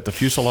the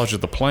fuselage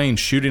of the plane,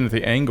 shooting at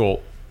the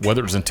angle.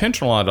 Whether it was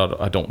intentional, I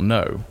don't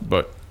know.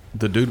 But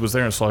the dude was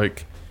there, and it's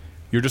like,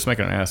 you're just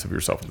making an ass of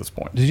yourself at this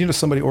point. Did you know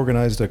somebody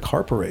organized a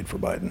car parade for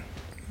Biden?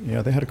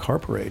 Yeah, they had a car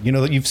parade.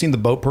 You've seen the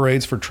boat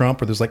parades for Trump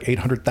where there's like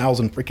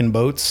 800,000 freaking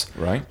boats.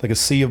 Right. Like a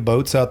sea of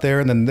boats out there.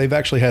 And then they've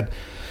actually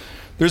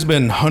there's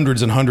been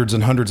hundreds and hundreds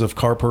and hundreds of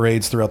car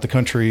parades throughout the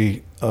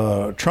country,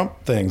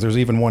 Trump things. There's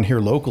even one here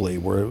locally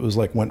where it was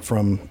like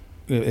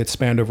it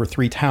spanned over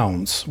 3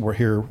 towns. We're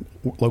here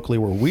locally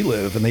where we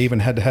live. And they even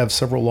had to have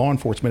several law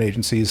enforcement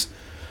agencies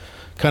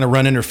kind of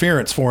run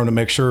interference for them to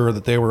make sure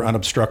that they were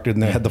unobstructed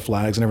and they had the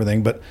flags and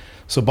everything. But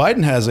so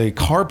Biden has a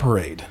car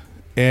parade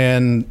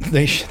and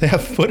they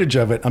have footage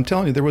of it. I'm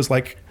telling you, there was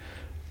like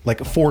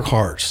 4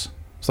 cars.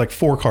 It's like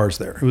 4 cars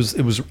there. It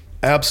was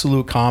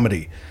absolute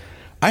comedy.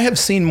 I have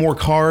seen more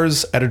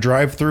cars at a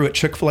drive-through at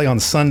Chick-fil-A on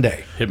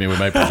Sunday Hit me with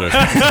maple syrup.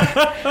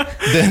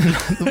 than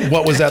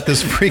what was at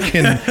this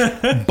freaking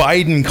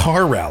Biden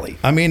car rally.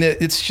 I mean,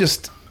 it's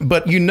just,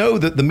 but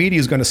that the media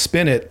is going to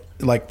spin it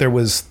like there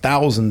was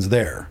thousands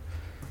there.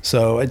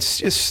 So it's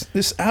just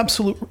this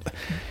absolute,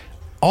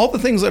 all the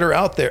things that are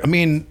out there. I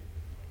mean,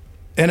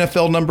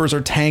 NFL numbers are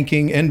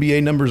tanking,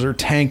 NBA numbers are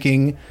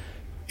tanking.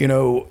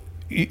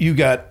 You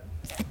got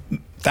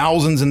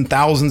thousands and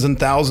thousands and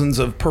thousands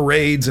of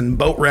parades and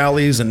boat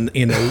rallies, and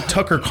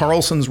Tucker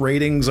Carlson's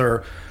ratings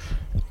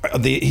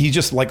he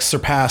just like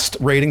surpassed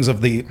ratings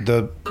of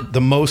the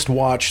most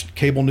watched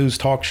cable news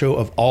talk show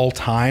of all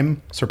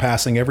time,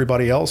 surpassing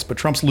everybody else. But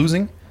Trump's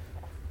losing.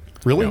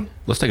 Really? Yeah.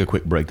 Let's take a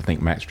quick break to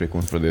thank Matt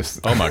Strickland for this.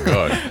 Oh my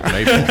God.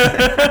 Maple.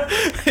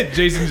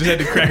 Jason just had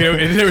to crack it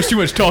open. There was too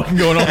much talking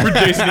going on for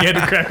Jason. He had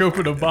to crack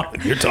open a bottle.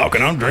 You're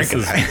talking, I'm drinking.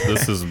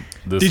 This is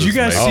Did you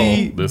guys maple.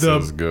 see This the-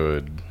 is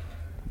good.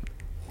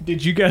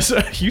 Did you guys?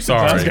 Houston's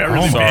Sorry. eyes got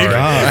really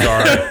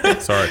sorry.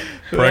 big. Sorry.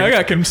 I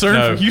got concerned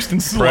No. for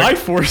Houston's life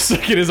for a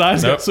second. His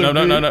eyes got so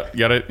big. No. You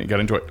gotta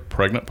enjoy it.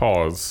 Pregnant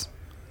pause.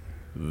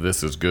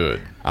 This is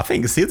good. I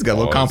think Sid's got a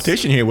little Pause.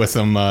 competition here with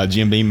some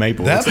Jim Beam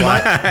maple. This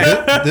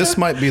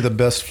might be the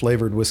best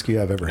flavored whiskey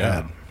I've ever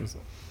had.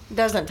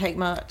 Doesn't take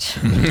much.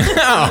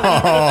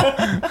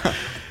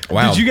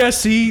 Wow. Did you guys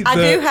see? I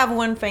do have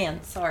one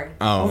fan. Sorry.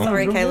 Oh.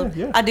 Sorry, Go Caleb. ahead,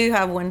 yeah. I do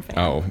have one fan.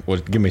 Oh, well,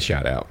 give me a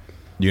shout out.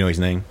 Do you know his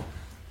name?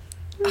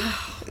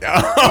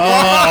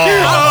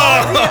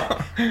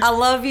 I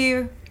love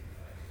you.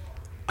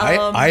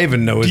 I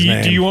even know his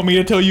name. Do you want me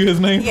to tell you his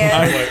name?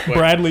 Yeah. Wait.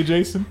 Bradley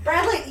Jason.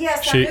 Bradley,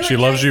 yes. She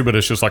loves you, but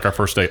it's just like our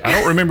first date. I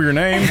don't remember your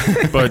name,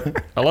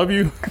 but I love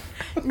you.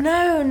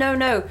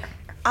 No.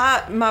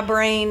 My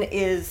brain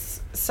is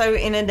so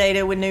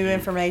inundated with new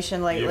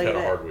information lately. You've had a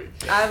that hard week.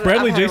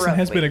 Bradley I've had a Jason rough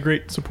has been a week.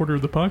 great supporter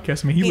of the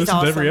podcast. I mean, he He's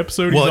listens to every awesome.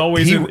 episode. Well,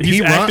 he's always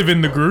he's active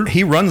in the group.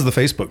 He runs the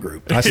Facebook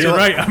group. You're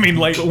right. I mean,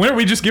 like, when are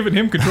we just giving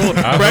him control? hope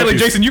Bradley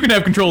he's- Jason, you can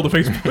have control of the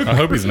Facebook. I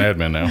hope he's an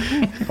admin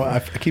now. I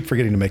keep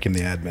forgetting to make him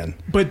the admin.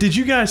 But did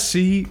you guys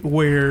see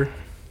where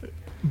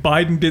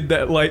Biden did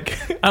that? Like,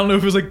 I don't know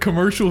if it was like a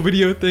commercial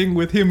video thing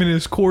with him and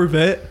his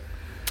Corvette.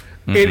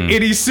 And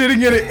he's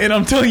sitting in it, and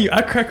I'm telling you,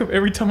 I crack up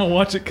every time I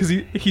watch it because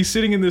he's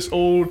sitting in this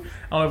old, I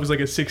don't know if it's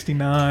like a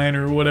 '69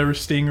 or whatever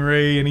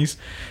Stingray, and he's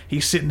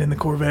sitting in the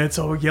Corvette, it's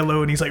all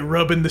yellow, and he's like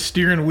rubbing the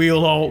steering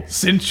wheel all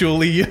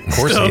sensually. Of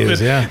course he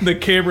is, yeah. The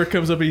camera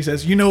comes up and he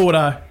says, "You know what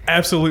I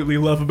absolutely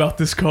love about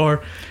this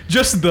car?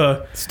 Just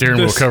the Steering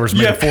wheel covers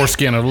me the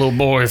foreskin of little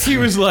boys." He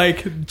was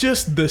like,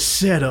 just the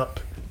setup.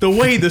 The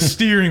way the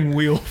steering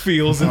wheel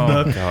feels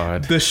and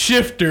the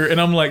shifter, and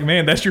I'm like,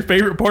 man, that's your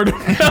favorite part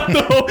about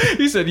the whole.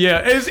 He said,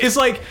 yeah, it's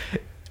like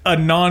a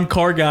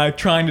non-car guy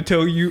trying to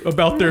tell you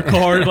about their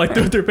car, like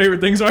what their favorite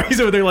things are. He's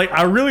over there like,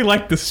 I really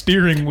like the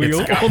steering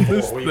wheel on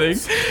this thing,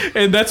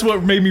 and that's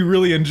what made me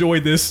really enjoy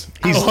this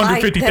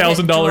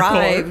 $150,000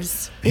 car.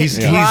 He's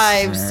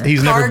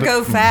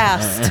cargo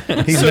fast.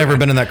 He's never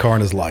been in that car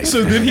in his life.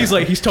 So then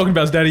he's talking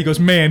about his dad. He goes,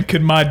 "Man,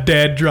 could my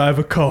dad drive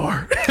a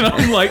car?" And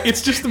I'm like,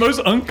 it's just the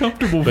most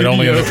uncomfortable video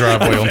only in the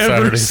driveway on I've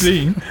ever Saturdays.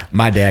 seen.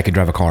 My dad could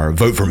drive a car.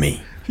 Vote for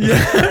me.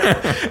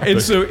 Yeah.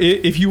 And so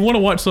if you want to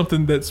watch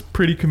something that's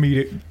pretty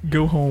comedic,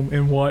 go home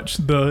and watch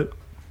the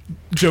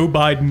Joe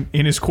Biden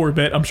in his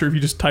Corvette. I'm sure if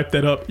you just type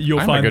that up, you'll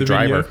find the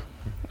driver. video.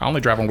 I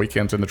only drive on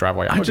weekends in the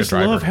driveway. I just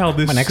love how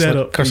this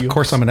setup feels. Of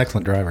course, I'm an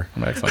excellent driver.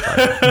 I'm an excellent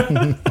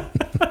driver.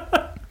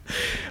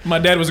 My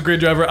dad was a great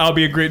driver. I'll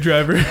be a great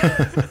driver.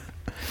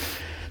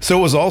 So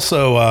it was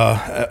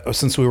also,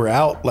 since we were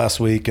out last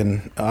week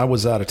and I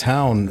was out of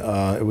town,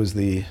 it was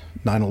the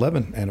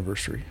 9/11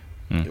 anniversary.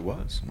 It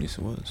was. Yes,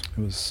 it was.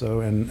 It was so,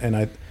 and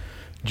I,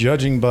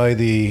 judging by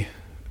the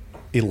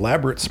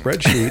elaborate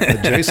spreadsheet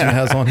that Jason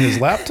has on his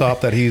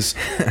laptop that he's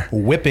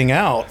whipping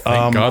out.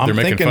 Thank God they're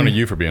making fun of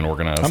you for being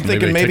organized. I'm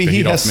thinking maybe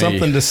he has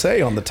something to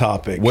say on the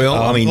topic.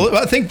 Well, I mean,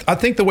 I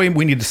think the way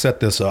we need to set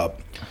this up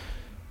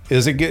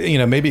is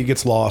maybe it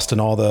gets lost in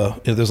all the.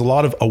 There's a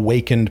lot of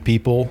awakened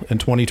people in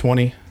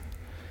 2020.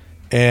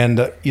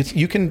 And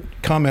you can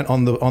comment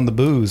on the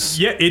booze.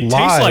 Yeah, it live.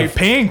 tastes like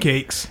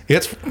pancakes.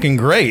 It's fucking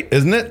great,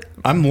 isn't it?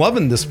 I'm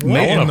loving this.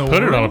 I want to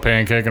put it on a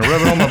pancake and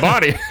rub it on my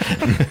body.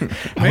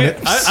 Man,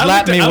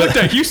 I looked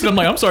at Houston. I'm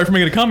like, I'm sorry for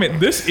making a comment.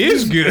 This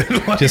is good.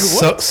 Like, just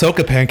soak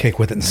a pancake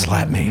with it and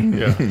slap me.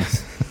 Yeah.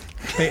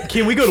 Hey,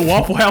 can we go to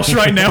Waffle House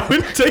right now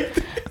and take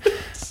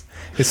this?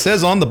 It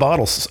says on the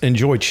bottle,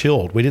 enjoy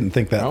chilled. We didn't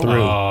think that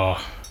through. Oh,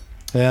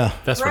 yeah.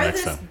 that's for Throw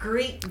next this time.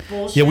 Greek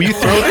bullshit. Yeah, will you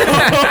throw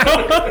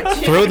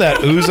that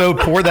ouzo,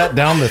 pour that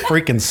down the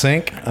freaking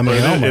sink? I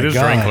mean, oh my It is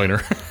God. drain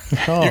cleaner.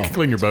 Oh, You can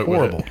clean your boat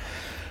horrible. with it.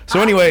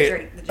 So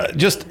anyway,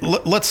 just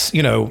let's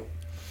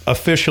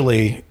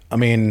officially. I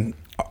mean,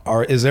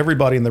 is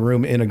everybody in the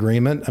room in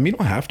agreement? I mean, you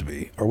don't have to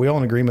be. Are we all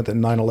in agreement that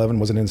 9/11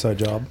 was an inside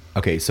job?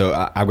 Okay, so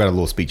I've got a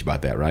little speech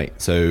about that, right?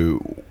 So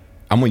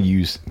I'm going to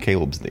use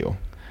Caleb's deal.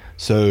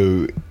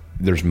 So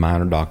there's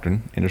minor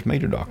doctrine and there's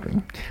major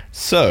doctrine.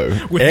 So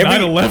With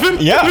 9/11?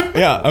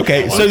 Yeah.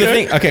 Okay. So the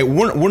thing. Okay,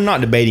 we're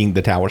not debating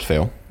the towers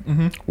fell.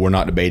 Mm-hmm. We're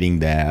not debating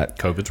that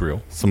COVID's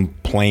real. some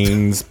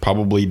planes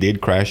probably did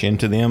crash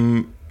into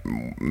them.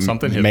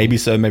 Something hit Maybe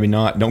them. so, maybe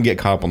not. Don't get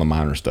caught up on the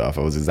minor stuff.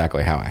 It was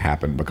exactly how it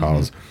happened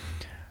because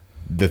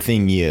the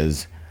thing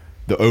is,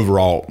 the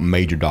overall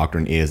major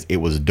doctrine is it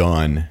was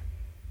done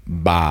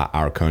by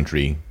our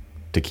country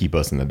to keep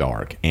us in the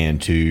dark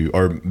and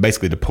or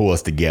basically to pull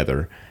us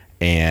together.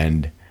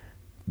 And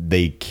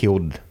they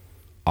killed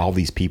all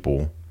these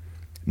people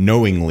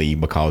knowingly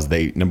because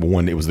number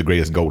one, it was the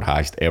greatest gold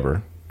heist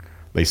ever.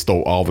 They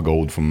stole all the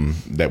gold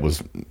that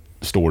was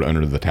stored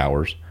under the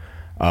towers.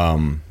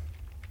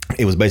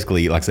 It was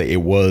basically, like I say,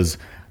 it was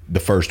the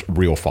first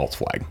real false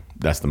flag.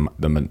 That's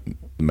the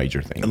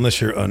major thing.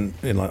 Unless you're in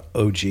like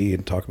OG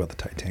and talk about the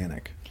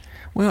Titanic.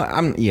 Well,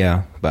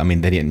 but I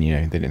mean, they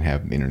didn't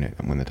have the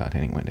internet when the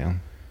Titanic went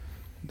down.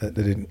 They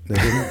didn't.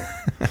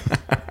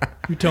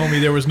 You telling me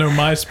there was no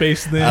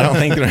MySpace then? I don't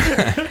think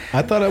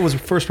I thought it was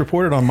first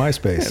reported on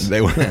MySpace.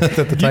 they were.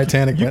 that the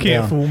Titanic You went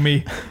can't down. fool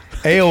me.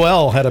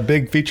 AOL had a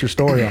big feature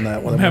story on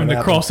that one. I'm having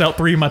to cross out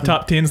 3 of my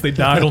top 10s. They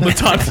died on the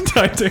top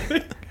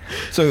Titanic.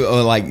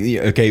 So,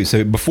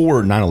 so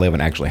before 9/11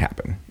 actually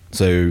happened,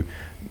 so,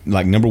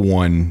 like, number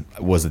one,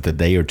 was it the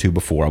day or two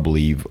before, I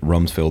believe,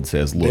 Rumsfeld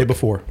says, look. Day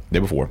before.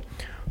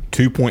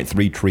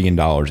 $2.3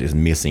 trillion is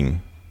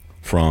missing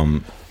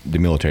from the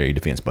military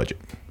defense budget.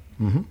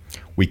 Mm-hmm.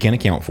 We can't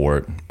account for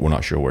it. We're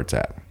not sure where it's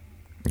at.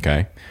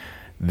 Okay?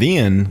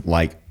 Then,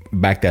 like,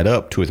 back that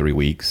up 2 or 3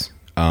 weeks,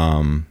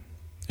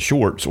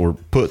 shorts or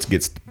puts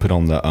gets put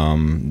on the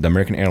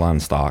American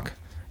Airlines stock,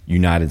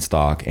 United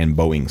stock, and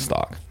Boeing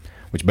stock,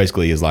 which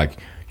basically is like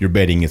you're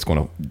betting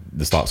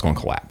the stock's going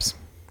to collapse,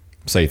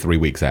 say 3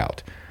 weeks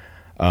out.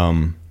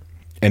 And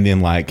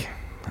then like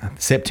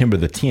September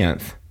the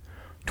 10th,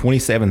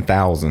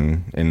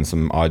 27,000 and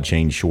some odd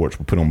change shorts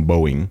were put on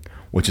Boeing,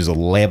 which is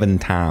 11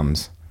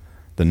 times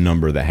the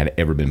number that had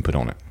ever been put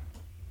on it.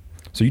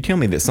 So you tell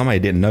me that somebody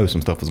didn't know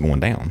some stuff was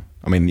going down.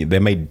 I mean, they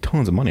made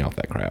tons of money off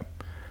that crap.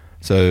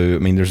 So, I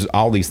mean, there's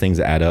all these things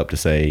that add up to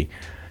say,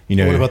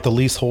 What about the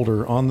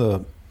leaseholder on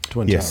the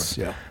Twin yes.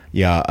 Towers?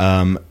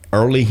 Yeah.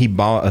 Early he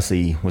bought,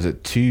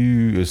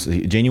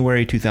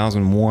 January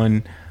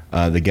 2001,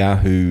 the guy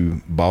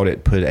who bought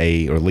it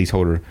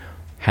leaseholder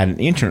had an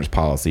insurance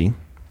policy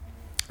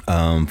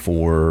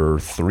for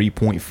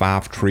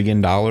 $3.5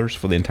 trillion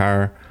for the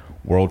entire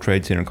World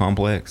Trade Center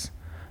complex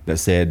that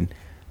said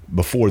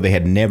before they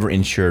had never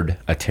insured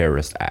a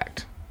terrorist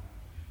act.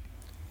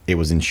 It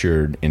was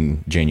insured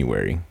in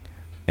January,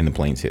 and the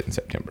planes hit in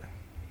September.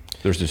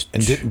 There's just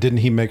And didn't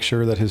he make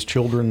sure that his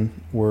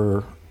children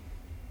were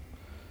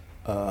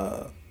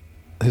a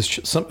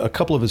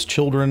couple of his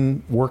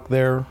children worked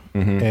there,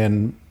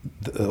 and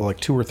like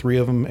 2 or 3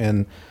 of them,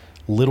 and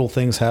little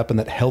things happened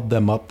that held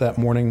them up that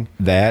morning.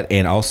 that,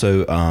 and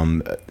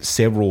also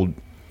several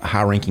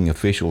high-ranking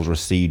officials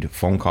received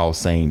phone calls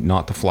saying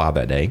not to fly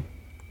that day.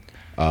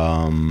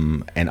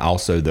 And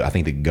also, I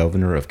think the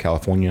governor of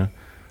California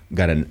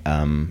got a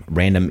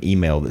random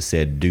email that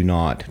said, "Do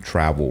not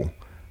travel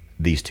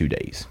these 2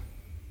 days."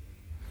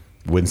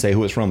 Wouldn't say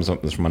who it's from.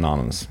 It's from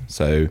anonymous.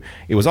 So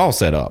it was all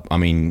set up. I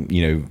mean,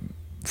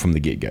 from the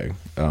get-go.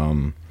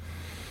 Not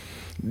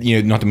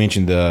to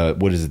mention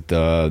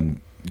the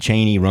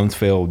Cheney,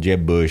 Rumsfeld,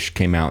 Jeb Bush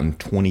came out in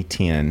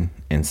 2010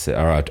 and said,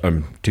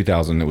 or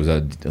 2000. It was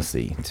let's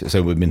see. So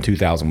it would have been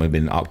 2000. Would have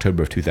been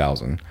October of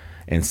 2000,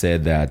 and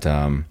said that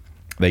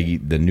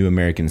the new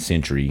American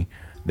century,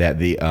 that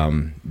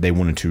they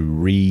wanted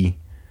to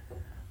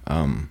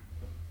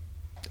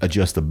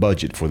adjust the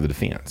budget for the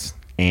defense,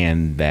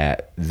 and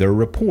that their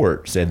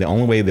report said the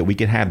only way that we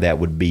could have that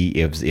would be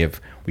if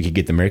we could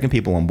get the American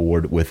people on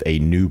board with a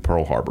new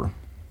Pearl Harbor,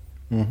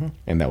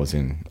 and that was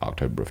in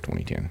October of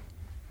 2010.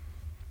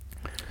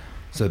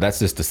 So that's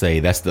just to say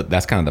that's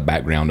kind of the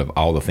background of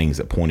all the things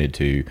that pointed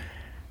to,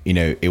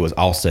 it was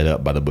all set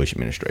up by the Bush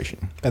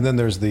administration. And then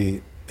there's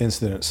the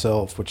incident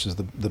itself, which is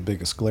the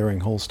biggest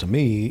glaring holes to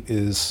me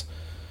is,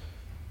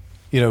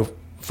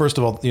 first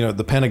of all,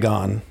 the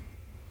Pentagon,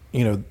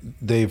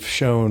 they've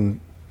shown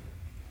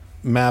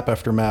map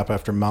after map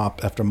after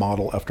map after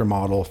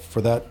model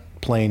for that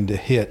plane to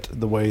hit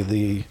the way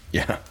the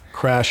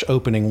crash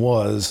opening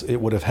was. It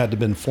would have had to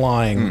been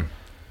flying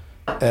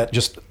at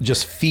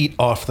just feet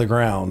off the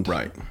ground,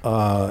 right,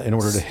 in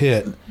order to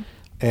hit.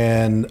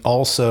 And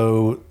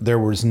also, there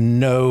was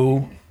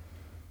no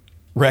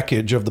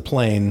wreckage of the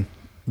plane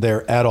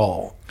there at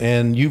all.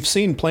 And you've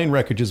seen plane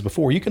wreckages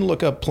before. You can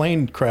look up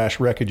plane crash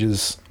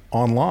wreckages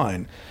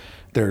online.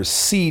 There's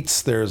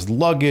seats, there's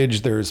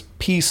luggage, there's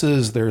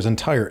pieces, there's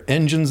entire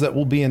engines that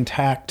will be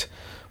intact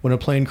when a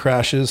plane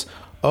crashes.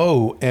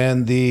 Oh,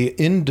 and the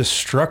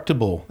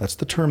indestructible, that's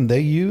the term they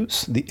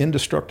use, the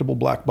indestructible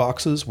black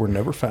boxes were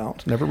never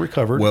found, never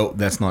recovered. Well,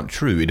 that's not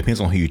true. It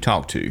depends on who you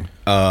talk to.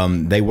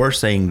 They were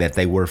saying that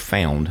they were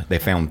found. They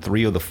found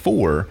 3 of the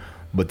 4,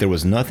 but there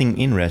was nothing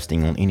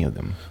interesting on any of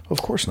them.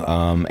 Of course not.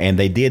 And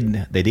they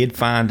did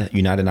find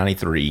United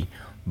 93,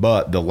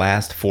 but the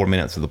last 4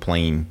 minutes of the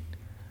plane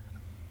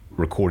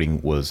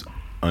recording was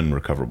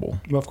unrecoverable.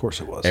 Well, of course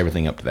it was.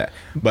 Everything up to that.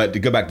 But to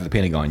go back to the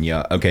Pentagon,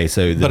 okay,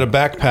 so... But a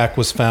backpack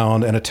was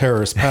found and a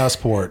terrorist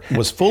passport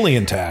was fully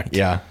intact.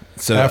 Yeah.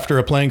 So after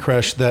a plane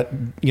crash that,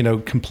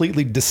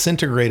 completely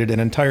disintegrated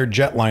an entire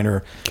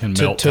jetliner Can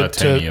melt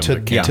titanium,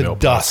 but can't to melt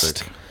dust.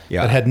 plastic.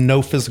 Yeah. That had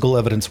no physical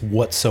evidence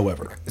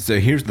whatsoever. So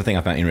here's the thing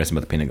I found interesting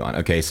about the Pentagon.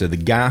 Okay, so the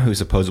guy who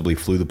supposedly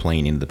flew the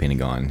plane into the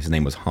Pentagon, his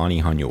name was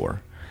Hani Hanyour.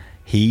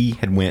 He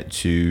had went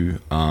to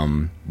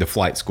the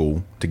flight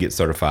school to get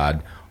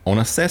certified on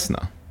a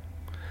Cessna.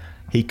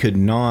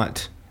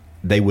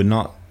 They would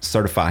not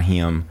certify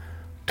him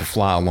to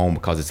fly alone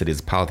because they said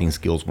his piloting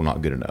skills were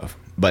not good enough.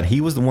 But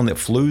he was the one that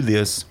flew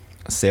this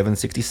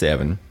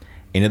 767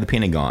 into the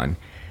Pentagon.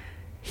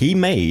 He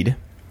made,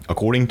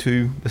 according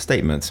to the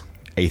statements,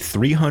 a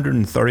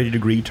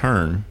 330-degree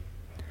turn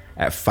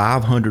at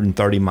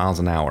 530 miles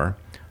an hour,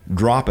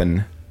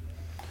 dropping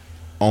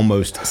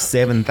almost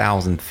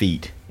 7,000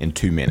 feet in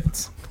 2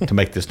 minutes to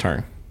make this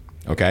turn.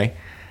 Okay?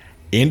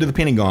 Into the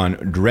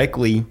Pentagon,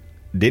 directly,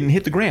 didn't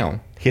hit the ground,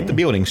 hit the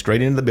building,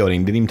 straight into the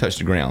building, didn't even touch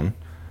the ground,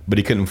 but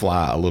he couldn't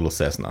fly a little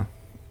Cessna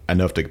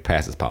enough to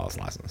pass his pilot's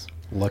license.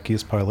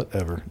 Luckiest pilot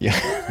ever.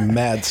 Yeah.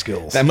 Mad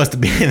skills. That must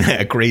have been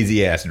a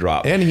crazy-ass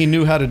drop. And he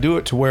knew how to do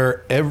it to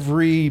where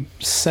every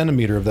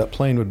centimeter of that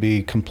plane would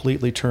be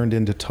completely turned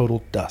into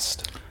total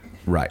dust.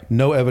 Right.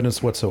 No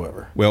evidence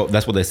whatsoever. Well,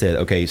 that's what they said.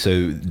 Okay,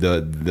 so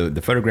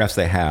the photographs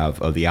they have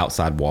of the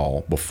outside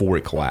wall before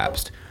it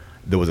collapsed,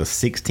 there was a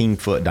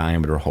 16-foot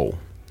diameter hole.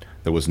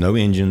 There was no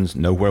engines,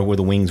 nowhere where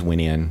the wings went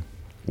in,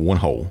 one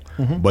hole.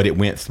 But it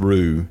went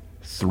through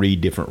 3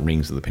 different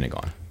rings of the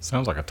Pentagon.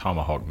 Sounds like a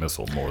Tomahawk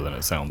missile more than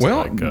it sounds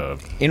Well,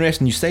 like...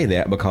 interesting you say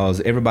that because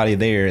everybody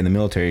there in the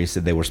military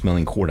said they were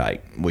smelling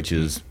cordite, which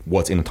is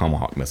what's in a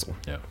Tomahawk missile,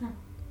 yeah.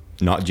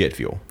 not jet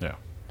fuel. Yeah.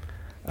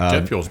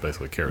 Jet fuel is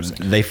basically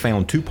kerosene. They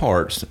found 2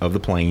 parts of the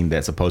plane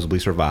that supposedly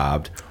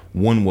survived.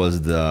 One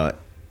was the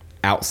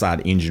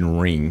outside engine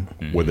ring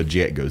where the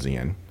jet goes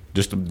in,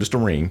 just a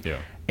ring, Yeah.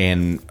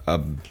 and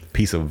a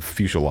piece of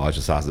fuselage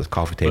the size of this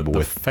coffee table But the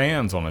with.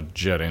 fans on a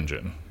jet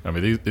engine, I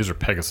mean, these are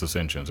Pegasus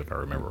engines, if I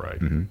remember right,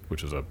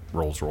 which is a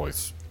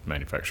Rolls-Royce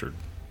manufactured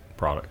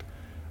product,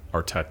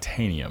 are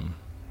titanium,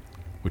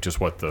 which is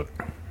what the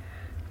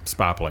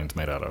spy plane's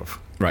made out of,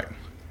 Right.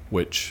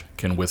 which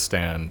can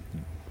withstand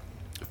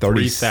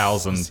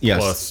 3,000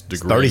 plus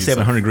degrees.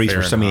 3,700 degrees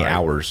for so many Fahrenheit.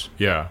 hours.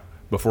 Yeah,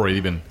 before it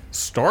even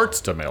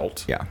starts to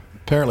melt. Yeah.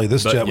 Apparently,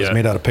 this jet was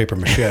made out of paper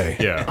mache.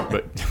 Yeah,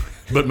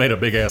 but made a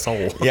big ass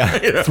hole.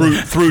 Yeah.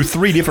 through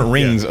 3 different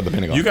rings of the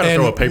Pentagon. You got to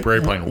And throw a paper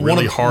airplane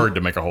really hard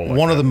to make a hole. Like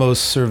One that. of the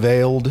most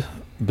surveilled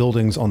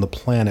buildings on the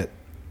planet.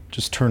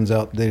 Just turns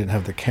out they didn't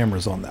have the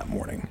cameras on that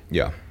morning.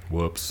 Yeah.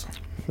 Whoops.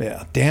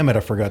 Yeah, damn it, I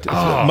forgot to. It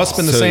must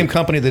have been the same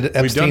company that We've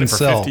done Epstein it for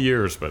cell. 50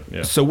 years, but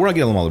yeah. So where I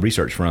get all the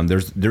research from,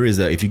 there is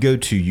if you go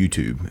to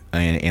YouTube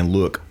and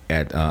look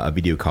at a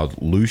video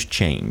called Loose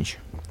Change,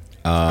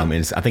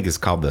 I think it's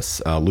called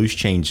this Loose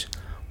Change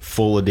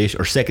full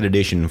edition or second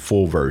edition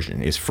full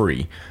version. It's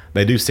free.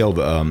 They do sell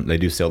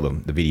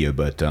the video,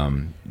 but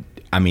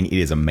I mean it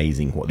is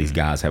amazing what these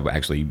guys have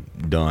actually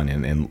done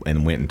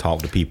and went and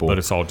talked to people. But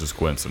it's all just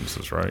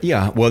coincidences, right?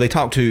 Yeah, well, they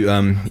talked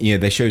to,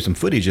 they showed some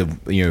footage of,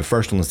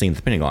 first on the scene at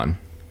the Pentagon.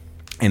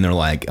 And they're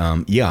like,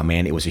 yeah,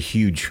 man, it was a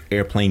huge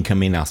airplane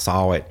come in. I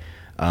saw it.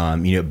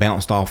 It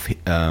bounced off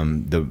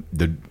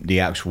the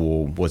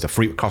actual,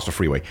 across the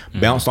freeway.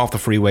 Bounced off the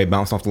freeway,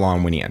 bounced off the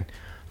lawn, went in.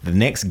 The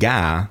next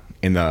guy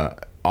in the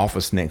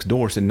office next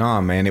door said, nah,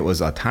 man, it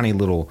was a tiny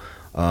little,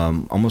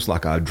 almost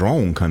like a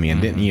drone come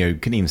in.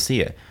 Couldn't even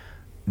see it.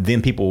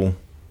 Then people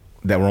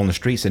that were on the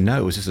street said, no,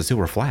 it was just a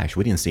silver flash.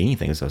 We didn't see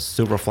anything. It's a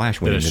silver flash.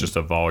 Then it's just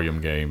a volume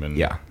game and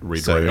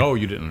read. So, oh,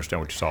 you didn't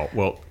understand what you saw.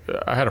 Well,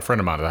 I had a friend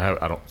of mine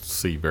that I don't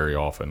see very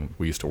often.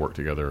 We used to work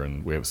together,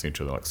 and we haven't seen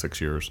each other in like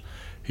 6 years.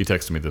 He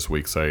texted me this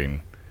week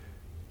saying,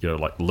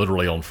 like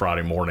literally on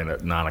Friday morning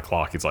at 9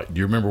 o'clock, he's like, do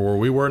you remember where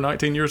we were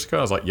 19 years ago?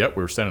 I was like, yep,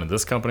 we were standing in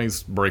this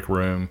company's break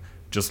room,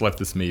 just left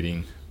this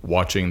meeting,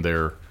 watching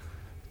their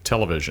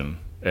television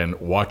and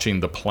watching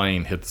the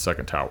plane hit the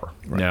second tower.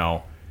 Right.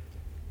 Now,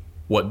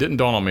 what didn't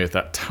dawn on me at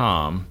that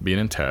time, being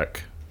in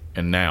tech,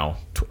 and now,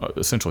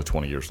 essentially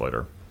 20 years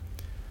later,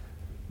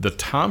 the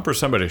time for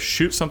somebody to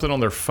shoot something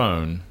on their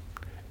phone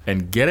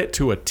and get it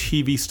to a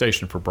TV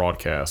station for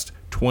broadcast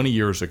 20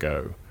 years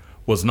ago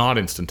was not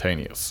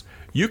instantaneous.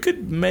 You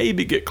could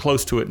maybe get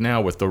close to it now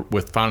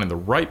with finding the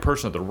right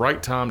person at the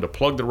right time to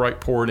plug the right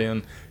port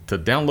in, to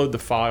download the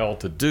file,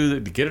 to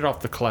get it off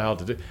the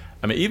cloud.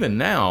 Even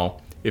now,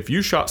 if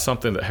you shot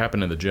something that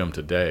happened in the gym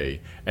today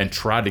and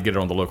tried to get it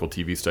on the local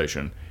TV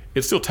station,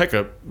 it'd still take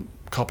a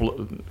couple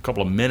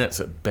of minutes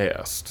at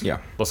best. Yeah.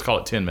 Let's call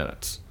it 10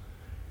 minutes.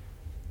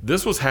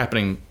 This was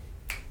happening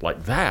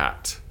like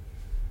that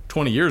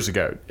 20 years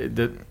ago.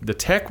 The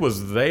tech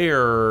was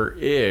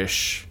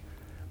there-ish,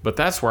 but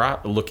that's where I,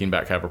 looking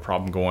back, have a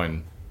problem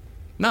going,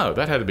 no,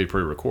 that had to be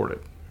pre-recorded.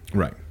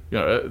 Right.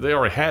 They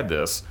already had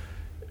this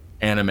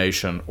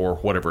animation or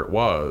whatever it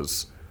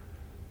was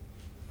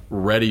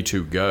ready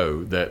to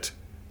go, that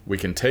we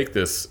can take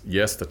this,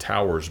 yes, the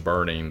tower's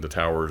burning, the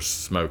tower's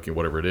smoking,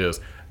 whatever it is.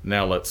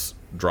 Now let's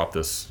drop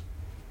this,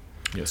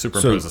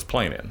 superimpose this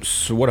plane in.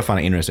 So what I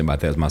find interesting about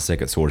that is my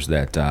second source,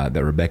 that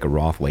Rebecca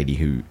Roth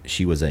lady,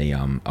 she was a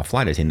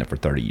flight attendant for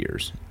 30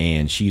 years,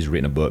 and she's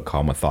written a book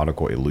called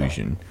Methodical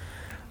Illusion.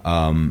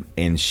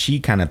 And she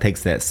kind of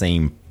takes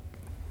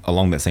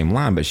along that same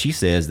line, but she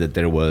says that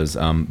there was,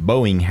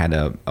 Boeing had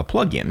a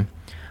plug-in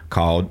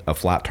called a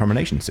flight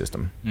termination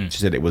system. She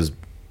said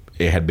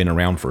it had been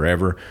around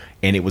forever,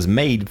 and it was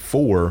made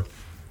for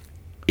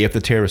if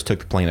the terrorists took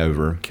the plane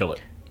over, kill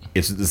it.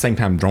 It's at the same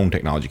time drone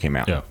technology came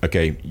out. Yeah.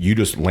 Okay, you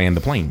just land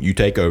the plane. You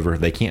take over.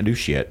 They can't do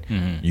shit.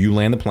 Mm-hmm. You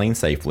land the plane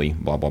safely,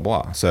 blah, blah,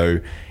 blah. So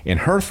in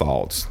her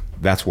thoughts,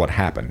 that's what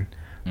happened.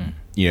 Mm.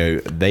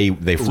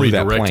 They flew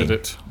that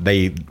plane.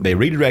 They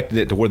redirected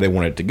it to where they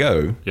wanted it to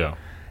go. Yeah.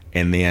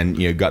 And then,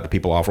 got the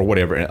people off or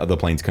whatever, and other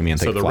planes come in and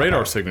take so the radar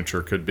radar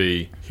signature could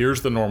be,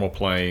 here's the normal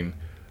plane,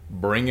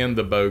 bring in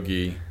the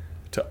bogey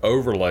to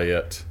overlay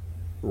it,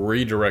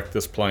 redirect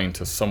this plane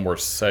to somewhere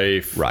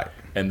safe. Right.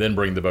 And then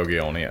bring the bogey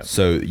on in.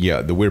 So,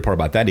 the weird part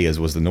about that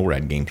was the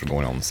NORAD games were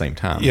going on at the same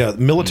time. Yeah,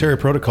 military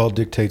protocol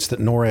dictates that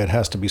NORAD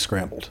has to be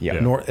scrambled. Yeah.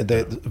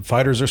 The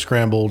fighters are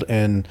scrambled,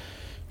 and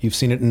you've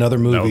seen it in other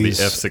movies.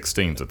 That would be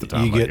F-16s at the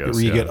time,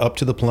 You get up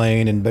to the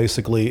plane, and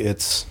basically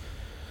it's,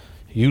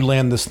 you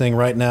land this thing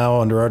right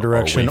now under our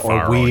direction,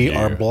 or we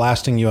are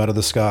blasting you out of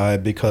the sky,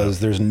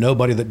 because there's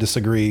nobody that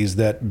disagrees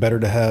that better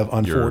to have,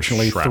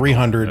 unfortunately,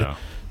 300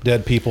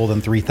 dead people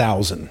than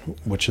 3,000,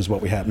 which is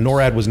what we have.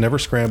 NORAD was never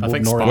scrambled. I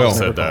think NORAD Spock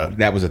said that.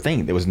 That was the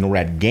thing. There was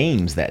NORAD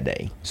games that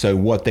day. So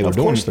what they were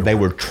doing, they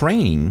were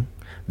training.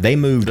 They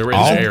moved. They were in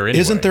the air anyway.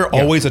 Isn't there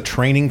always a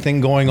training thing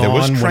going on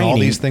when all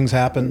these things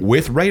happen?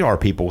 With radar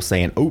people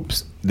saying,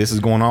 oops, this is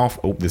going off.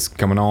 Oh, this is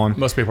coming on.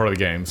 Must be part of the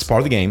games. It's part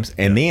of the games.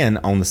 And then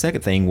on the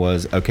second thing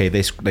was, okay,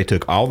 they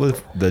took all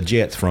the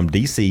jets from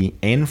D.C.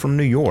 and from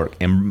New York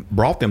and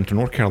brought them to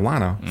North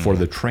Carolina for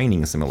the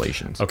training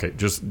simulations. Okay,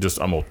 just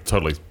I'm going to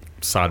totally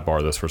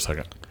sidebar this for a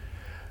second.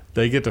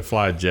 They get to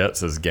fly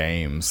jets as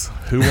games.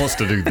 Who wants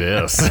to do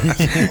this?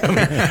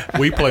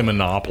 We play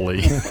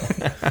Monopoly.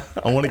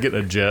 I want to get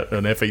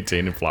an F-18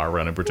 and fly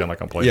around and pretend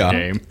like I'm playing a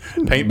game.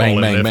 Paintball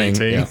in an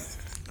F-18. Yeah.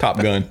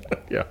 Top Gun.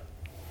 Yeah.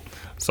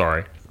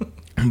 Sorry.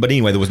 But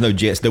anyway, there was no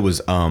jets. There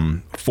was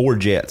 4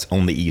 jets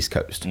on the East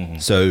Coast. Mm-hmm.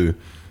 So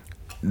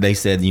they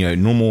said,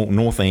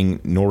 normal thing,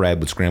 NORAD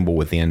would scramble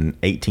within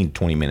 18 to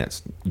 20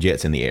 minutes,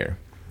 jets in the air.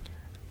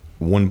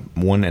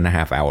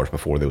 1.5 hours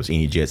before there was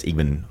any jets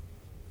even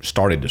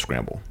started to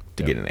scramble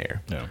to get in the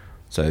air. Yeah.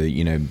 So,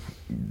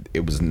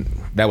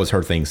 that was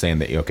her thing, saying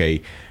that,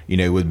 okay,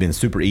 it would have been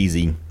super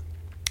easy.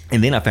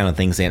 And then I found a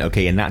thing saying,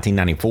 okay, in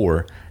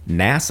 1994,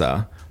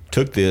 NASA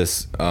took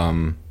this,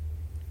 what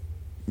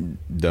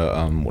do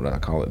I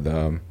call it?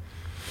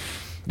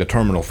 The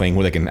terminal thing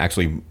where they can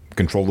actually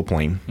control the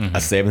plane,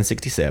 a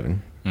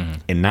 767, in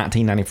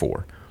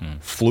 1994,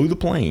 flew the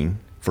plane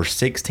for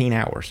 16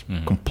 hours,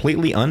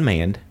 completely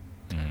unmanned.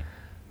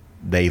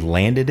 They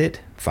landed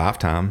it 5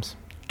 times,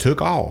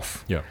 took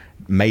off,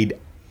 made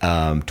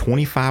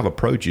 25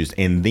 approaches,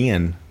 and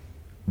then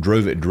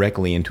drove it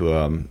directly into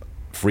a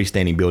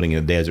freestanding building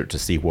in the desert to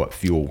see what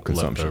fuel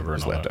consumption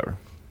was left over.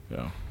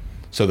 Yeah.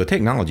 So the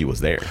technology was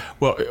there.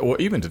 Well,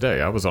 even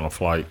today, I was on a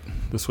flight.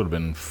 This would have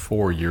been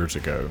 4 years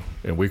ago,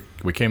 and we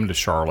came into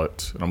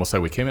Charlotte. And I'm gonna say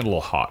we came in a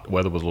little hot.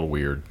 Weather was a little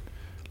weird,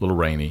 a little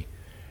rainy.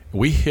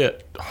 We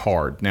hit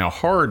hard. Now,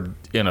 hard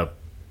in a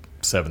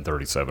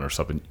 737 or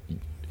something.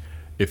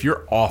 If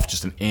you're off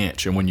just an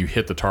inch, and when you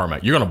hit the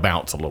tarmac, you're gonna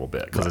bounce a little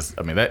bit because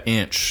that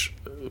inch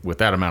with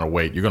that amount of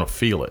weight, you're gonna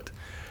feel it.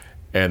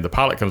 And the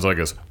pilot comes on and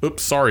goes,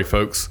 "Oops, sorry,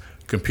 folks.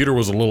 Computer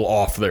was a little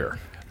off there."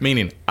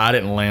 Meaning, I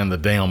didn't land the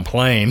damn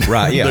plane.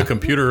 Right, yeah. The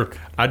computer,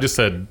 I just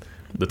said,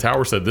 the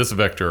tower said this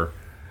vector.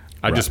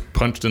 I just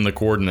punched in the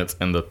coordinates,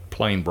 and the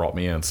plane brought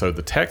me in. So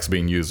the tech's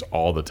being used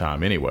all the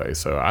time anyway.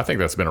 So I think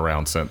that's been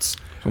around since,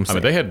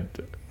 they had,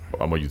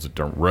 I'm going to use the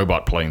term,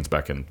 robot planes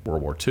back in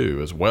World War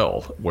II as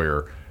well,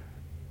 where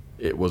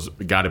it was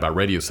guided by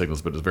radio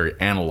signals, but it was very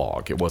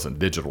analog. It wasn't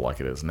digital like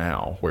it is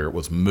now, where it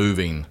was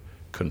moving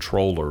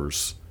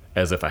controllers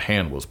as if a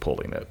hand was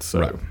pulling it. So.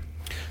 Right.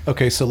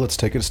 Okay, so let's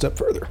take it a step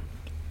further.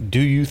 Do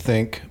you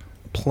think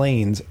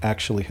planes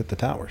actually hit the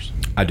towers?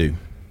 I do.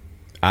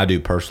 I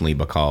do personally,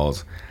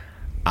 because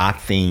I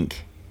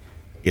think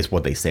it's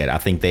what they said. I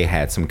think they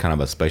had some kind of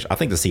a special. I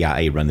think the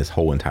CIA run this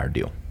whole entire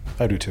deal.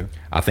 I do too.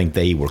 I think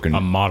they were A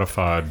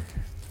modified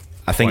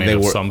I think plane they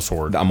of were some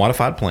sort. a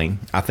modified plane.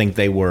 I think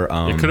they were.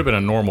 It could have been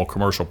a normal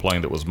commercial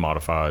plane that was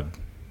modified.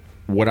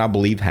 What I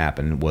believe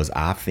happened was,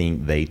 I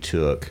think they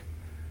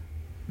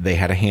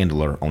had a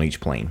handler on each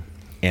plane,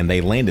 and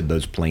they landed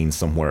those planes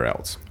somewhere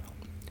else.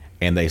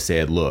 And they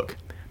said, "Look,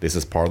 this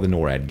is part of the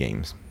NORAD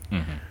games.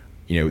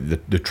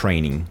 The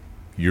training.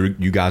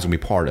 You guys will be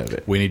part of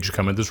it. We need you to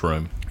come in this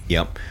room.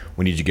 Yep.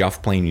 We need you to get off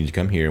the plane. We need you to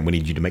come here, and we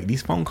need you to make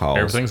these phone calls.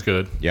 Everything's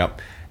good.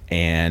 Yep.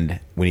 And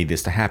we need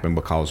this to happen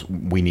because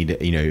we need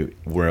to.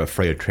 We're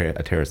afraid a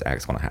terrorist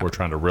act's going to happen. We're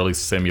trying to really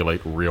simulate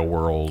real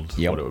world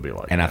what it would be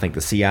like. And I think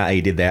the CIA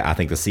did that. I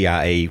think the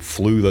CIA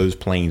flew those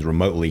planes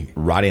remotely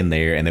right in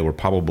there, and they were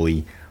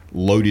probably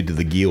loaded to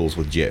the gills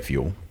with jet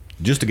fuel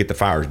just to get the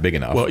fires big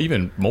enough. Well,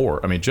 even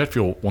more. I mean, jet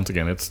fuel, once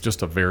again, it's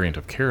just a variant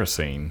of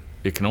kerosene.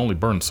 It can only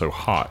burn so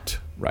hot.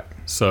 Right.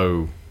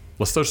 So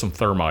let's throw some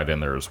thermite in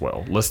there as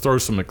well. Let's throw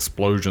some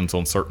explosions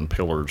on certain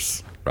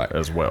pillars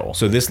as well.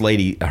 So this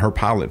lady, her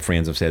pilot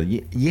friends have said,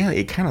 yeah,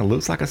 it kind of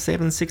looks like a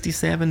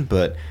 767,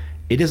 but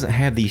it doesn't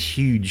have these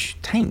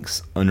huge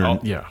tanks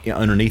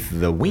underneath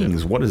the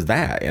wings. What is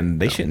that? And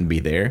they shouldn't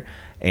be there.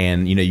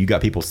 And, you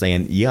got people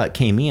saying, yeah, it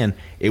came in.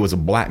 It was a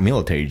black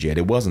military jet.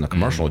 It wasn't a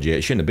commercial jet.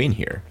 It shouldn't have been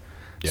here.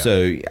 Yeah.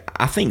 So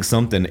I think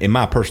something, in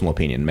my personal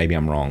opinion, maybe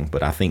I'm wrong,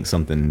 but I think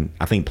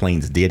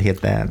planes did hit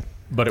that.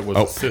 But it was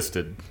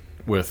assisted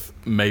with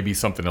maybe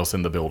something else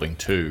in the building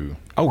too.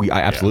 Oh, yeah,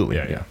 absolutely.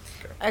 Yeah.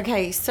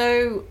 Okay,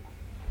 so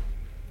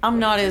I'm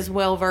not as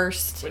well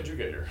versed. When'd you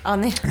get here?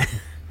 On the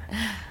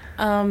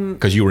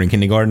because you were in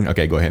kindergarten?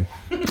 Okay, go ahead.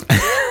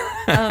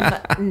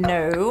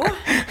 No.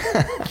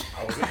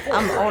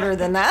 I'm older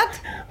than that.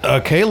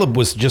 Caleb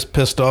was just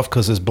pissed off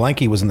because his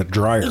blankie was in the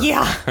dryer.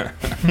 Yeah.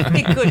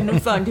 He couldn't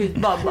find his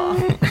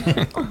baba.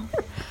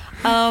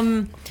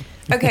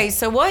 Okay,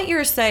 so what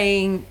you're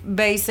saying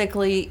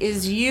basically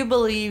is you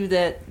believe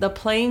that the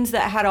planes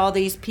that had all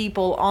these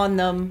people on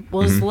them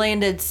was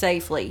landed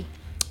safely.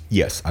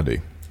 Yes, I do.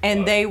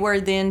 And they were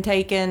then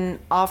taken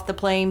off the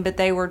plane, but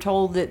they were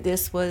told that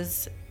this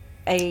was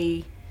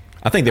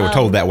I think they were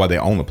told that while they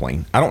were on the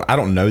plane. I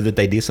don't know that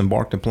they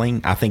disembarked the plane.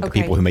 I think the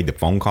people who made the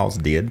phone calls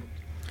did.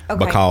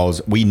 Okay.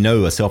 Because we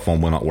know a cell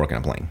phone will not work in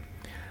a plane.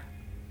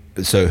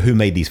 So who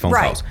made these phone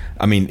calls?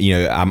 I mean,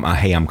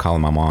 I'm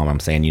calling my mom. I'm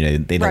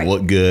saying, they don't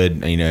look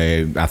good.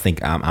 I think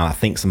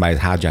somebody's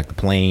hijacked the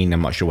plane.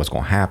 I'm not sure what's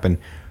going to happen.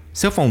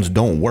 Cell phones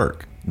don't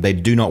work. They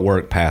do not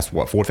work past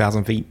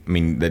 4,000 feet. I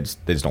mean, they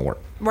just don't work.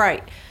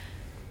 Right.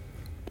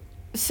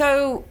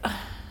 So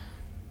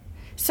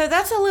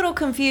that's a little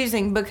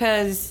confusing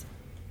because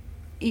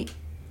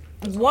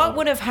what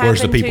would have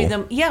happened to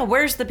them? Yeah,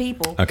 where's the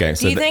people? Okay,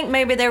 so do you think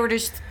maybe they were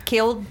just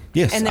killed?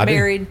 Yes, and then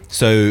buried?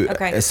 So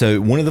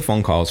one of the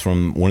phone calls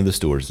from one of the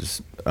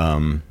stewardesses,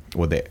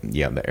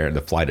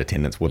 the flight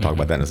attendants. We'll talk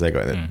about that in a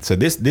second. So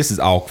this is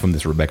all from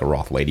this Rebecca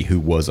Roth lady who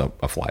was a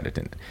flight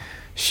attendant.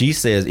 She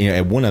says,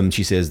 at one of them,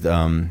 she says,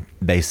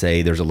 they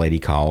say there's a lady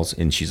calls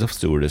and she's a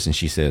stewardess and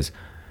she says,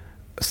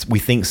 we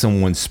think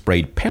someone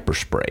sprayed pepper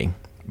spray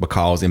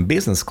because in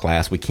business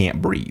class we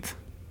can't breathe.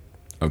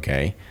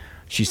 Okay.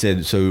 She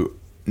said, so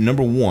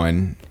number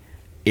one,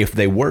 if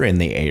they were in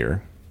the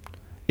air,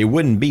 it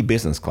wouldn't be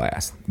business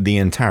class. The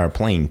entire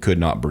plane could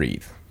not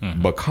breathe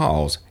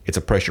because it's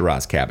a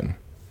pressurized cabin.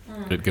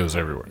 It goes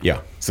everywhere.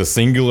 Yeah. It's a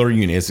singular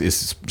unit.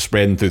 It's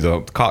spreading through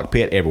the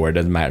cockpit everywhere. It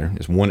doesn't matter.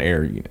 It's one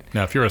air unit.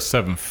 Now, if you're a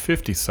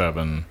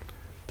 757,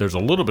 there's a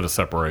little bit of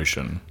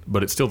separation,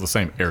 but it's still the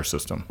same air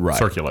system,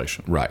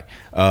 circulation. Right.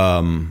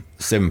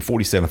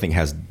 747, I think,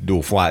 has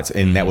dual flights,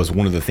 and that was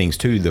one of the things,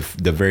 too.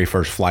 The very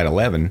first Flight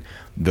 11,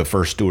 the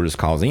first stewardess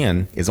calls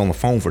in, is on the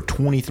phone for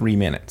 23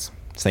 minutes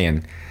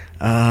saying,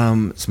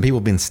 some people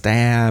have been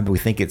stabbed. We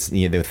think it's,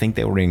 they think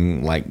they were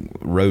in, like,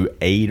 row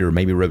 8 or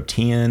maybe row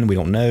 10. We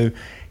don't know.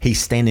 He's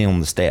standing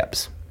on the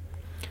steps.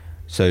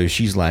 So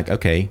she's like,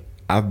 okay,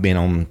 I've been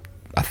on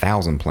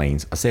 1,000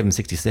 planes. A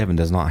 767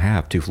 does not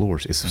have 2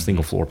 floors. It's a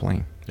single floor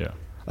plane. Yeah.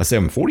 A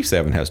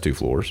 747 has 2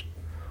 floors.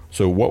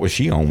 So what was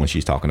she on when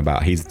she's talking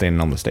about he's standing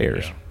on the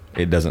stairs?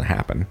 Yeah. It doesn't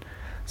happen.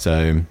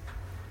 So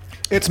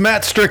it's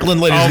Matt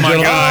Strickland, ladies and my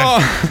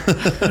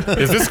gentlemen. God.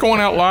 Is this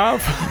going out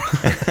live?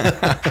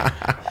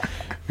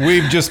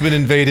 We've just been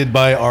invaded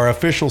by our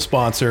official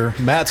sponsor,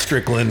 Matt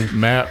Strickland.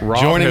 Matt, Rob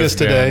joining us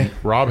today.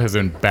 Rob has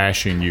been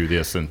bashing you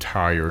this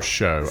entire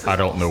show. I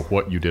don't know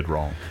what you did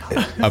wrong.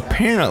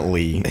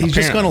 Apparently, he's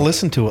just going to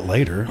listen to it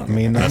later. I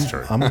mean, that's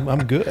true.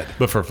 I'm good.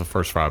 But for the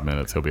first 5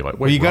 minutes, he'll be like, "Wait,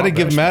 well, you got to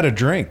give Matt a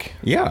drink."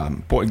 Yeah,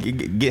 boy,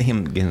 get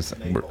him.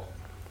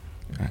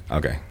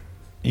 Okay.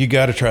 You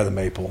got to try the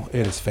maple.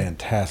 It is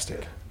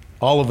fantastic.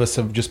 All of us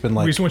have just been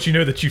like... We just want you to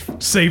know that you've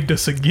saved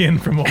us again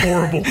from a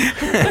horrible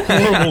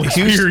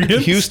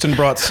experience. Houston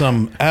brought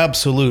some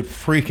absolute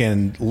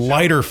freaking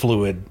lighter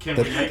fluid. Can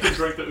we make him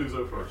drink the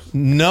Ouzo first?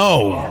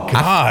 No.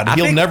 God,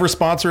 he'll never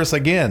sponsor us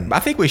again. I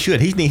think we should.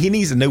 He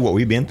needs to know what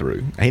we've been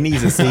through. He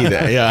needs to see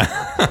that.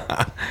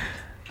 Yeah.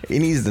 He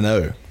needs to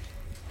know.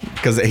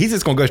 Because he's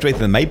just going to go straight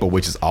to the maple,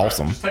 which is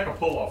awesome. Just take a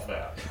pull off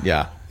that.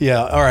 Yeah.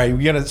 Yeah, all right. You're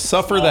going to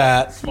suffer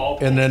that.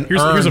 And then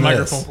here's a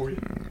microphone for you.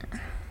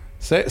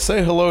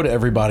 Say hello to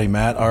everybody,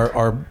 Matt.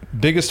 Our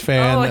biggest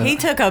fan. Oh, he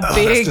took a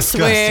big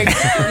swig.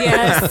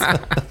 Yes.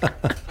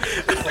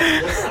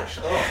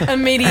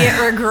 Immediate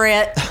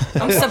regret.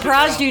 I'm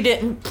surprised you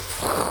didn't.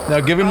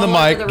 Now give him the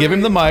mic. Give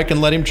him the mic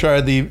and let him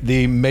try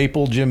the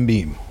maple Jim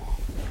Beam.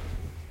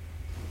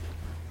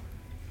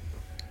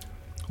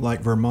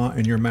 Like Vermont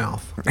in your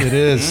mouth. It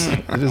is.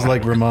 It is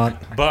like Vermont.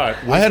 But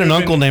I had an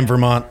uncle named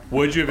Vermont.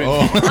 Would you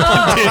have?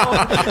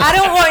 I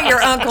don't want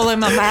your uncle in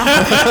my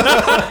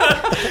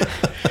mouth.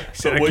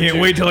 So I can't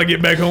wait till I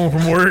get back home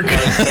from work.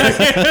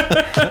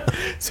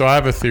 So I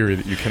have a theory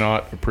that you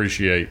cannot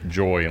appreciate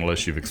joy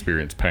unless you've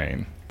experienced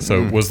pain.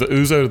 So was the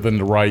Ouzo then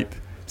the right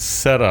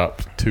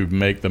setup to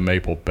make the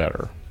maple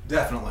better?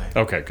 Definitely.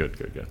 Okay,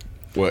 good.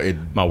 Well,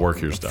 my work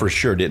here's done. For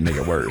sure didn't make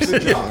it worse.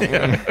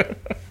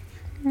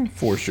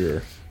 For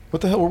sure.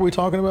 What the hell were we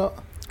talking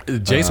about?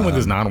 Jason with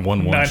his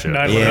 911 shit.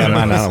 Yeah,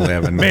 my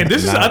 911. Man,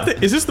 this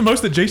is this the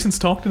most that Jason's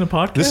talked in a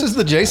podcast? This is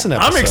the Jason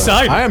episode. I'm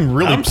excited. I am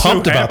really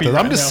pumped about this.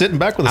 I'm just now. sitting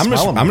back with a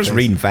smile on my I'm just face.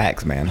 reading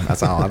facts, man.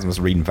 That's all. I'm just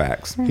reading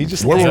facts. He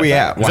just Where were we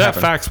at? Is What that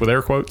happened? facts with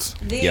air quotes?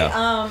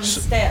 The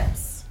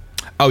steps.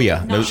 Oh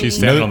yeah. No, She's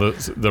standing on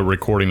the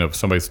recording of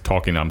somebody's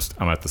talking. I'm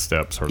at the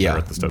steps, or they're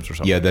at the steps, or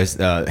something. Yeah, there's,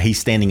 he's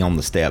standing on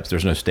the steps.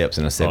 There's no steps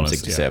in a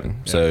 767. Yeah.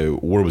 So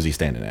where was he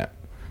standing at?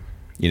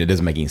 It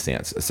doesn't make any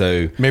sense.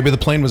 So maybe the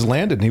plane was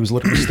landed and he was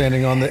literally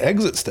standing on the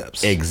exit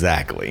steps.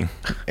 Exactly.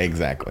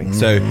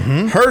 So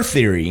her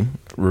theory,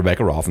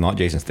 Rebecca Roth, not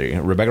Jason's theory,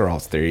 Rebecca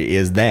Roth's theory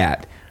is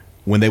that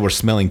when they were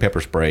smelling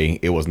pepper spray,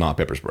 it was not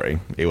pepper spray.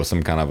 It was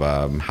some kind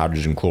of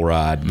hydrogen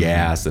chloride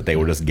gas that they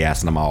were just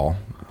gassing them all.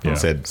 Yeah, and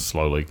said,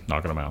 slowly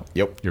knocking them out.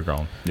 Yep. You're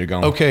gone.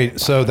 Okay,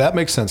 so that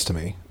makes sense to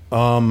me.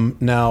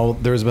 Now,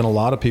 there's been a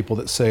lot of people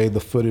that say the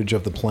footage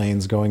of the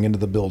planes going into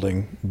the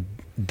building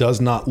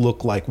does not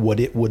look like what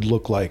it would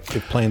look like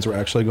if planes were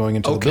actually going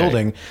into the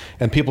building.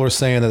 And people are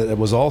saying that it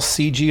was all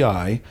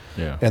CGI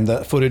and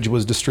that footage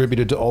was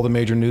distributed to all the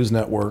major news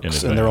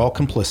networks and they're all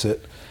complicit.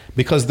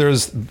 Because there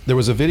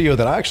was a video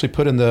that I actually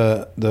put in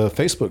the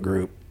Facebook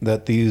group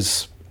that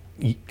these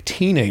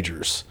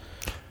teenagers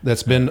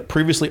that's been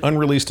previously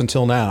unreleased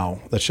until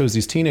now that shows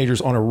these teenagers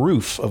on a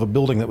roof of a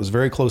building that was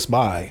very close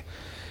by.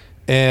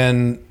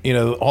 And,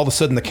 all of a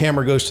sudden the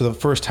camera goes to the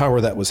first tower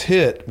that was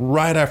hit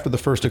right after the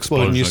first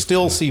explosion. You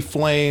still see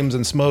flames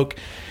and smoke.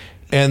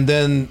 And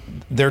then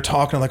they're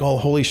talking like, oh,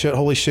 holy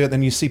shit.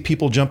 Then you see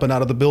people jumping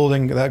out of the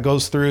building that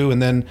goes through.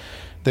 And then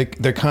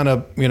they're kind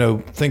of,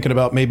 thinking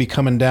about maybe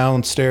coming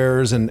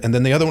downstairs. And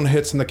then the other one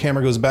hits and the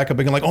camera goes back up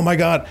again like, oh, my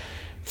God.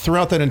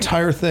 Throughout that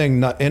entire thing,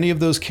 not any of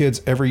those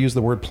kids ever used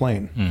the word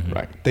plane. Mm-hmm.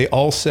 Right. They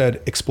all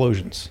said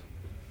explosions.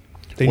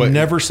 They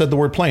never said the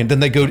word plane. Then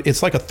they go,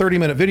 it's like a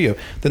 30-minute video.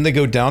 Then they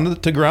go down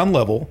to ground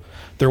level.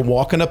 They're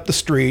walking up the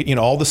street,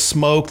 all the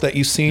smoke that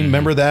you've seen.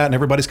 Remember that? And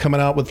everybody's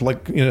coming out with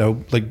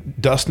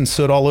like dust and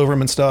soot all over them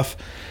and stuff.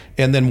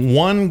 And then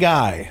one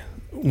guy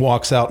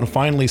walks out and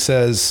finally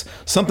says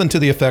something to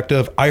the effect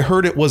of, "I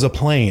heard it was a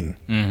plane,"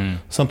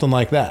 something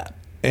like that.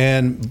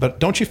 But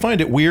don't you find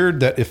it weird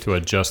that if to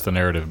adjust the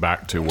narrative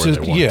back to where they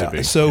want it to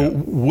be? So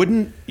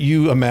wouldn't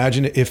you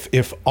imagine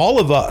if all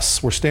of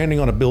us were standing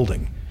on a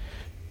building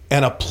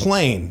and a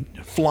plane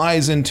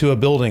flies into a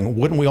building,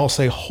 wouldn't we all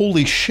say,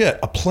 "Holy shit,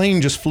 a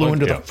plane just flew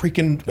into the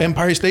freaking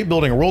Empire State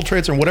Building or World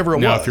Trade Center," whatever it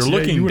was? Now, if you're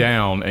looking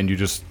down and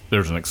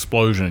there's an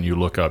explosion and you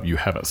look up, you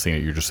haven't seen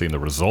it, you're just seeing the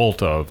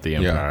result of the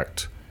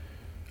impact.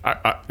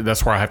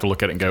 That's where I have to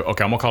look at it and go,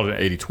 okay, I'm going to call it an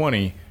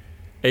 80-20.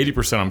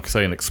 80% I'm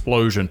saying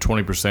explosion,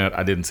 20%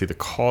 I didn't see the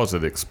cause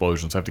of the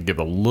explosion, so I have to give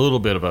a little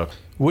bit of a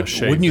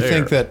shade. Wouldn't you there.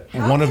 think that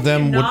one of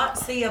them would not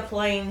see a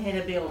plane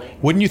hit a building?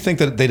 Wouldn't you think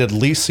that they'd at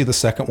least see the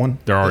second one?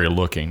 They're already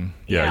looking.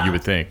 Yeah. You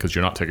would think, because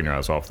you're not taking your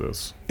eyes off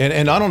this.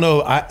 And I don't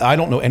know, I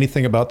don't know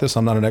anything about this.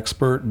 I'm not an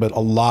expert, but a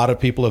lot of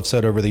people have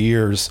said over the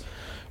years,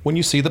 when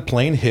you see the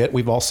plane hit,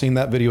 we've all seen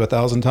that video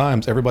 1,000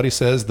 times. Everybody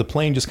says the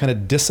plane just kind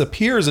of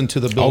disappears into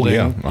the building.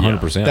 Oh, yeah,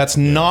 100%. That's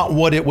not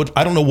what it would.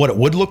 I don't know what it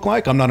would look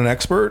like. I'm not an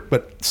expert,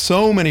 but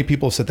so many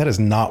people have said that is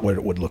not what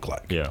it would look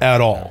like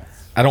at all.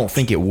 I don't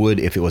think it would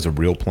if it was a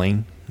real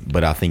plane,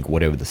 but I think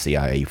whatever the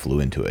CIA flew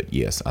into it,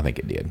 yes, I think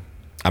it did.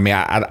 I mean,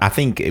 I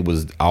think it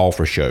was all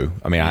for show.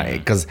 I mean,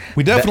 because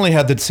we definitely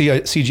had the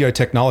CGI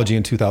technology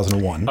in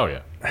 2001. Oh, yeah.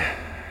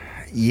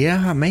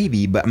 Yeah,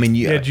 maybe, but I mean,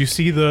 Did you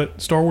see the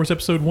Star Wars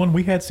Episode 1?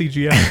 We had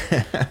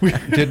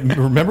CGI.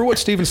 Remember what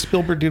Steven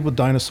Spielberg did with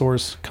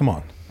dinosaurs? Come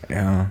on.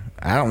 Yeah,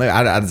 I don't know.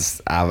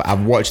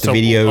 I've watched the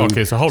video.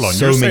 Okay, so hold on.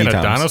 So You're saying many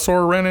a times.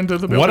 dinosaur ran into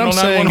the building? What I'm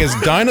saying is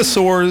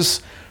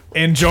dinosaurs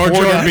And Jar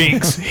Jar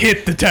Binks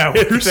hit the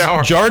towers.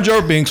 Jar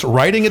Jar Binks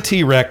riding a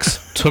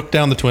T-Rex took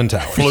down the Twin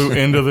Towers. Flew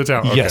into the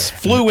tower. Okay. Yes,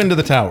 flew into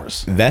the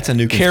towers. That's a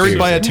new conspiracy. Carried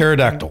by a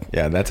pterodactyl.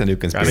 Yeah, that's a new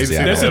conspiracy. see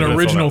That's that. an Yeah,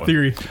 original that's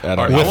on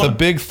that theory. With a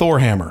big Thor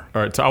hammer.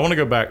 All right, so I want to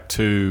go back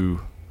to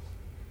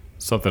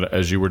something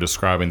as you were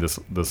describing this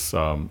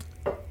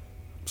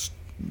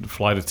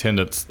flight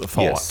attendant's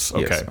thoughts.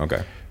 Yes,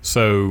 okay.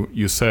 So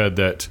you said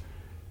that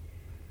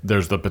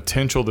there's the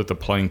potential that the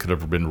plane could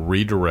have been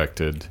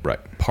redirected. Right.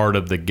 Part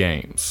of the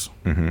games.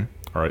 Mm-hmm.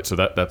 All right, so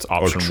that's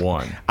option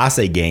one. I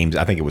say games.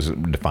 I think it was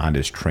defined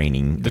as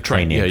training. The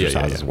training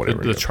exercises,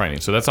 whatever. The training.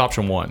 So that's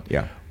option one.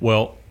 Yeah.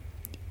 Well,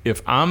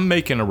 if I'm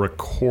making a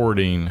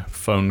recording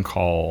phone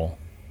call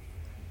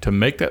to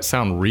make that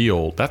sound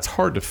real, that's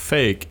hard to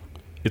fake.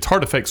 It's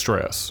hard to fake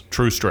stress,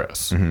 true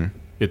stress. Mm-hmm.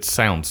 It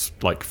sounds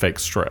like fake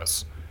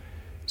stress.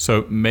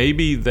 So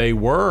maybe they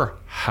were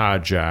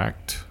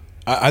hijacked.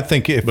 I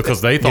think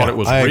because they thought it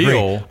was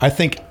real. Agree. I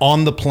think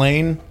on the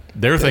plane,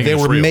 they're thinking they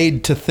it's were real.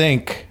 made to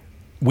think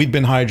we've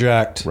been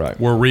hijacked. Right.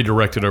 We're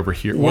redirected over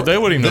here. Well, they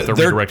wouldn't even know if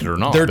they're redirected or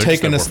not. They're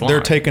taking us.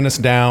 They're taking us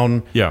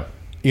down. Yeah.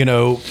 You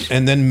know,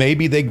 and then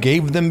maybe they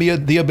gave them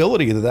the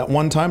ability that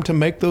one time to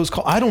make those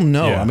calls. I don't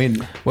know. Yeah. I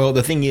mean, Well,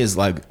 the thing is,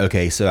 like,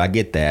 okay, so I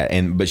get that,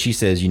 but she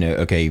says,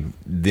 okay,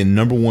 the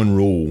number one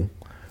rule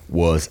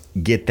was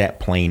get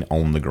that plane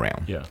on the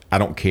ground. Yeah. I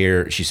don't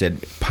care. She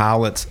said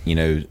pilots, flight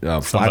Somebody get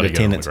on the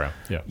attendants, ground.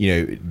 Yeah.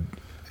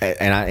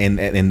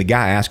 and the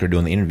guy asked her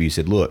during the interview,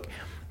 said, look,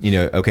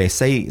 okay,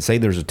 say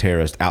there's a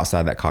terrorist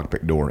outside that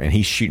cockpit door and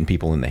he's shooting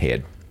people in the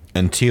head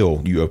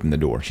until you open the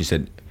door. She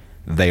said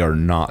they are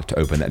not to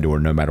open that door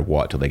no matter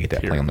what till they get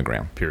that plane on the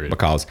ground. Period.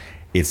 Because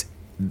it's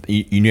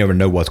you never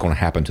know what's going to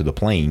happen to the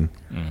plane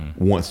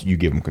once you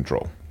give them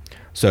control.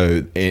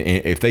 So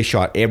if they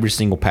shot every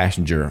single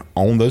passenger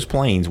on those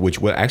planes,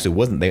 which actually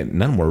wasn't,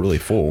 none were really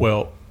full.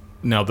 Well,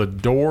 now the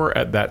door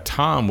at that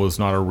time was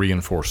not a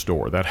reinforced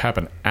door. That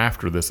happened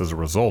after this as a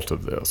result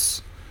of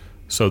this.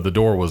 So the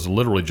door was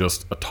literally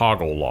just a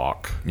toggle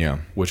lock. Yeah.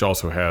 Which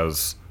also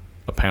has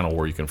a panel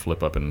where you can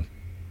flip up and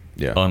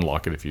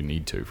unlock it if you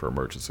need to for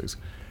emergencies.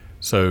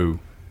 So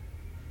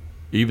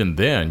even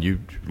then, you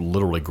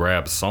literally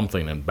grab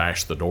something and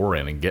bash the door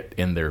in and get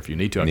in there if you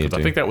need to. Because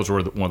I think that was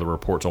where one of the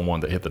reports on one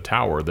that hit the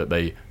tower, that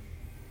they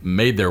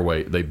made their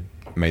way. They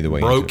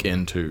broke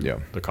into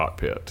the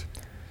cockpit.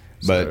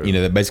 But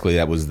basically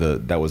that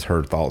was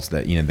her thoughts,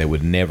 that they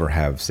would never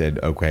have said,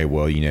 okay,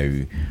 well,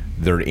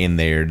 they're in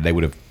there. They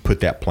would have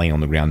put that plane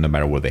on the ground no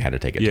matter where they had to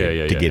take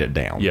it to get it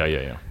down.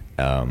 Yeah.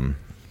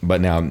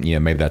 But now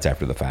maybe that's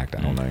after the fact.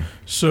 I don't know.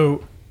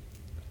 So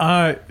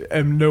I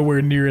am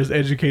nowhere near as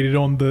educated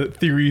on the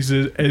theories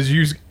as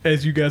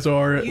you guys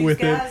are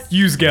with it.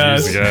 Use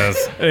guys.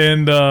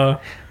 And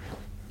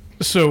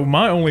so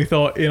my only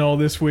thought in all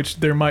this,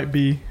 which there might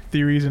be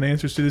theories and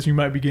answers to this, you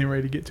might be getting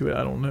ready to get to it,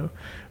 I don't know.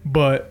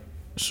 But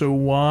so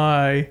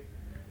why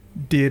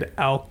did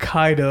Al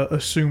Qaeda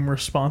assume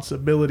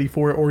responsibility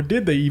for it, or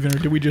did they even, or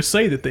did we just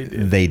say that they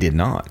did? They did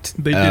not.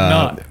 They did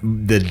not.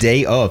 The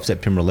day of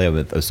September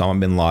 11th,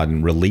 Osama bin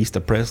Laden released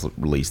a press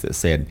release that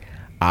said,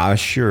 I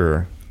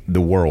assure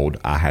the world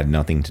I had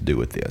nothing to do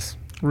with this.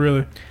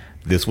 Really?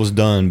 This was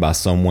done by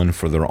someone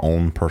for their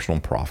own personal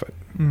profit.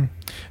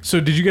 So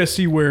did you guys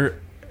see where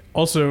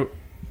also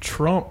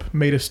Trump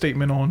made a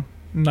statement on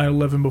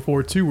 9/11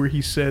 before too, where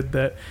he said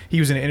that he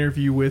was in an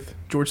interview with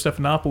George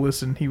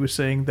Stephanopoulos and he was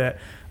saying that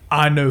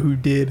I know who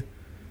did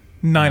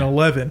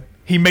 9/11.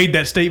 he made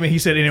that statement. He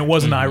said, and it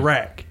wasn't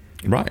Iraq.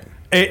 Right.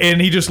 And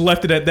he just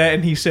left it at that.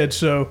 And he said,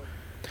 so,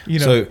 you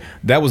know. So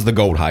that was the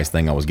gold heist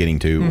thing I was getting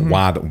to.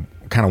 Why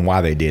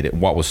they did it.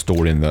 What was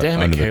stored in the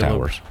under the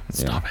towers.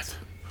 Stop it.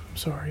 I'm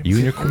sorry. You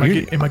and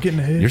your, am I getting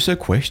ahead? You're so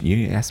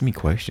You asking me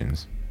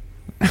questions.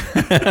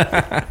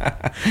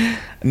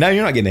 No,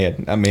 you're not getting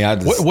ahead. I mean,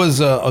 What was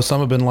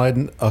Osama bin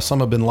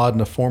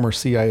Laden a former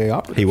CIA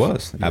operative? He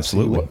was. Yes,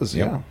 Absolutely. he was,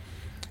 yeah.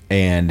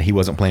 And he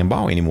wasn't playing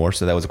ball anymore,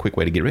 so that was a quick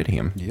way to get rid of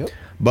him. Yep.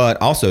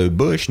 But also,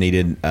 Bush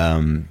needed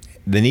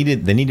they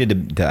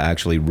needed to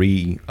actually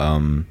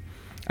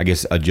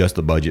adjust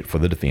the budget for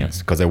the defense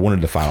because they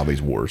wanted to fight all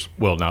these wars.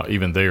 Well, now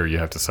even there, you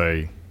have to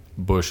say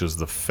Bush is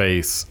the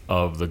face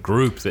of the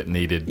group that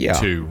needed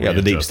to the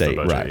deep readjust state,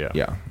 budget, right?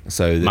 Yeah.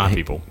 So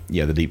people.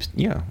 Yeah, the deep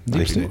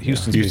state.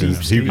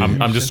 Houston's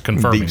I'm just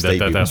confirming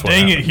that's what.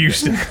 Dang happened. it,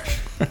 Houston.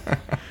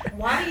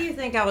 Why do you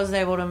think I was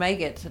able to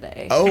make it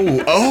today? Oh,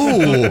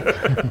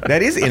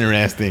 that is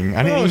interesting.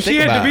 I didn't even She think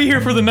had about to be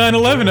here for the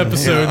 9/11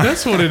 episode.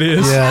 That's what it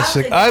is. Yeah, it's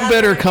like, I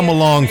better come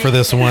along for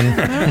this one.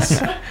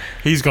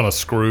 He's gonna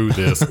screw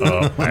this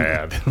up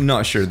bad. I'm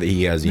not sure that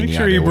he has any Make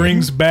sure he idea what-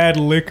 brings bad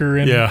liquor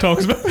and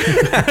talks about.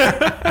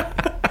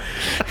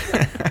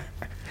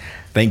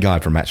 Thank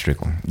God for Matt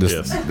Strickland.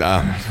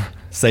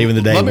 Saving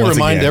the day. Let me once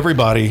remind again.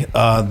 everybody,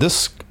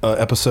 this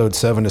episode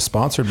 7 is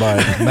sponsored by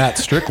Matt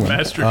Strickland.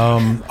 Matt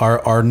Strickland.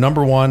 Our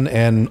number one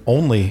and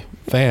only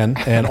fan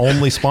and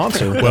only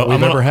sponsor that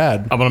we've ever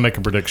had. I'm gonna make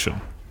a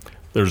prediction.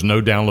 There's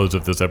no downloads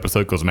of this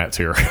episode because Matt's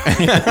here.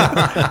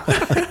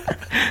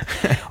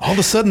 All of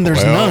a sudden,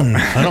 there's none.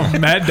 I don't.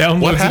 Matt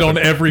downloads it on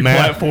every Matt,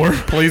 platform.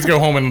 Please go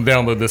home and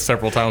download this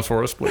several times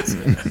for us, please.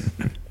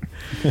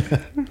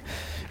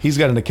 He's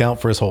got an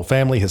account for his whole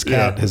family, his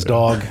cat, his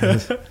dog.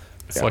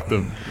 It's like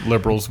the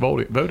liberals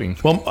voting.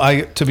 Well,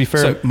 to be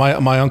fair,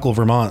 my uncle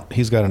Vermont,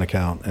 he's got an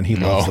account and he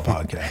loves the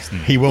podcast.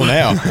 He will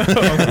now.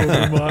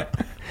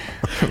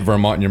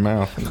 Vermont in your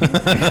mouth.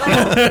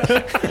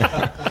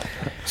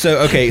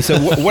 So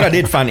what I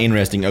did find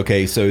interesting.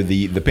 Okay, so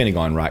the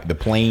Pentagon, right? The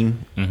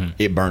plane,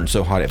 it burned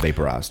so hot it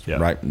vaporized. Yep.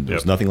 Right,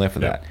 there's Yep. nothing left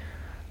of Yep.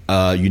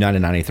 that. United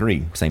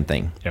 93, same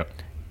thing. Yep.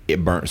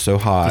 It burnt so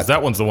hot. 'Cause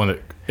that one's the one that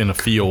in a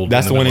field.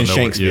 That's the one in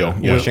nowhere. Shanksville.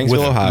 Yeah, With,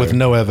 Shanksville, Ohio. with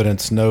no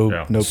evidence, no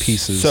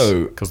pieces.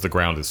 So Because the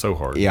ground is so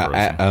hard.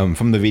 yeah,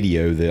 from the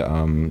video,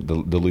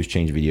 the loose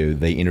change video,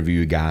 they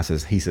interview a guy.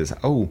 He says,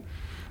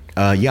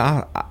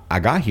 I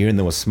got here and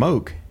there was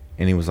smoke,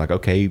 and he was like,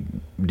 okay,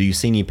 do you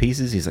see any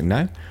pieces? He's like,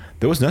 no,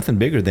 there was nothing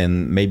bigger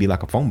than maybe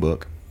like a phone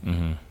book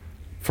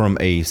from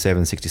a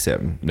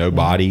 767. No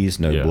bodies,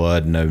 no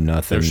blood, no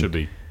nothing. There should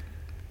be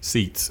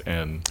seats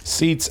and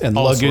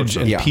all luggage sorts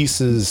of- and Yeah.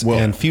 pieces Well-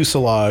 and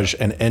fuselage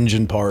and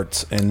engine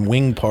parts and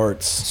wing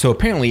parts. So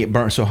apparently it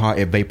burnt so hot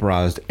it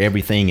vaporized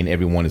everything and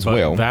everyone as But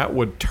well. that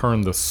would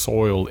turn the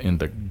soil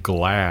into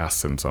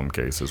glass in some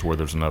cases where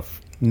there's enough.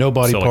 No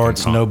body silicon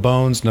parts, con- no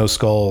bones, no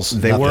skulls.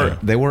 nothing.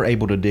 They were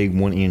able to dig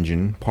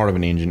part of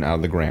an engine out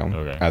of the ground,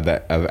 Okay.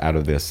 out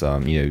of this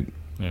Yeah.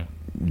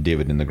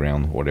 divot in the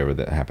ground, whatever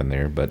that happened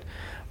there. But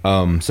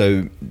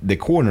so the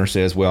coroner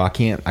says, well, I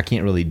can't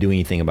really do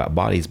anything about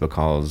bodies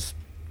because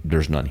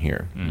there's none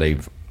here.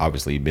 They've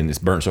obviously it's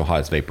burnt so hot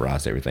it's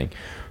vaporized everything.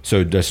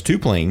 So there's 2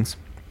 planes,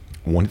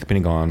 one at the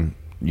Pentagon,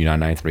 United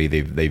 93.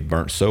 They've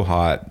burnt so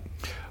hot.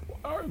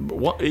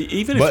 Well,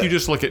 even But- if you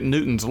just look at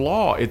Newton's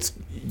law, it's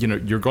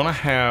you're going to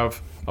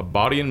have a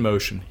body in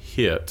motion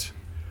hit.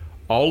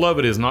 All of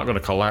it is not going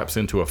to collapse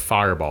into a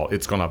fireball.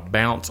 It's going to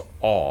bounce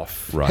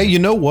off. Right. Hey, you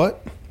know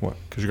what?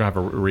 Because you're going to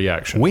have a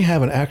reaction. We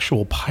have an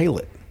actual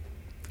pilot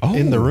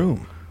in the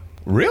room.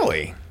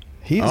 Really?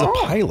 He's a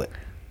pilot.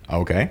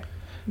 Okay.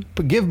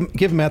 But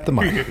give Matt the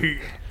mic.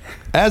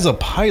 As a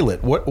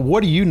pilot,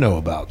 what do you know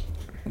about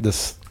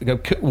this?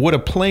 Would a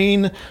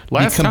plane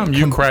Last time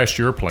you crashed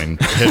your plane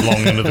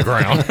headlong into the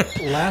ground.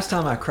 Last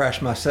time I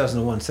crashed my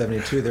Cessna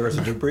 172, there was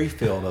a debris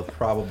field of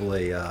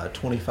probably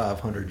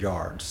 2,500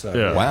 yards. So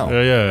Yeah. Wow.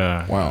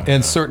 Yeah. Wow.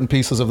 and certain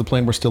pieces of the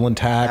plane were still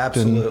intact.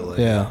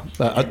 Absolutely.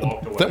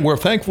 And, we're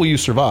thankful you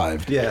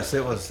survived. yes,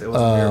 it was a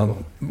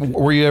miracle.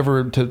 Were you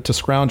ever to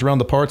scrounge around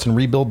the parts and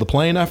rebuild the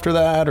plane after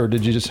that, or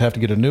did you just have to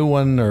get a new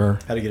one? Or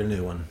Had to get a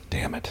new one.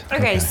 damn it.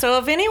 Okay, so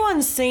if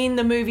anyone's seen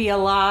the movie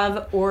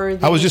Alive or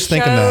the I was just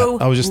thinking show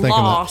that. I was just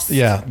thinking Lost, that.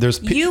 Yeah,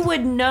 you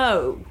would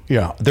know.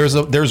 Yeah,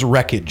 there's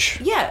wreckage.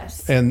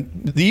 Yes. And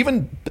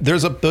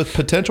there's the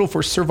potential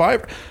for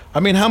survivor. I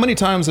mean, how many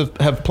times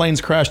have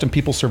planes crashed and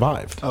people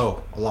survived?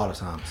 Oh, a lot of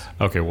times.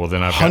 Okay, well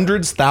then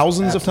Hundreds,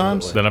 thousands of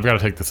Absolutely. times? Then I've got to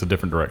take this a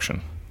different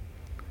direction.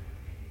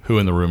 Who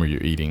in the room are you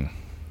eating?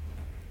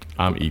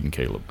 I'm eating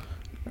Caleb.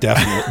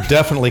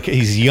 Definitely.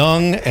 He's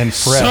young and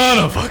fresh. Son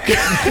of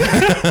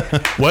a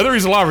Whether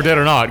he's alive or dead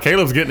or not,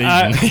 Caleb's getting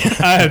eaten.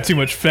 I have too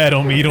much fat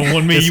on me. You don't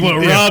want me. You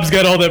want yeah. Rob's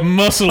got all that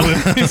muscle,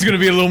 and he's going to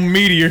be a little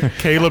meatier.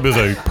 Caleb is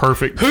a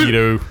perfect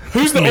keto.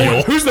 Who's the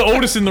meal. who's the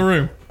oldest in the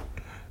room?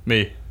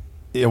 Me.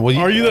 Yeah, well,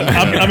 Are you?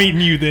 I'm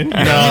eating you then. You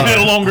had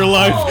a longer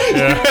life.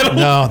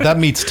 No, that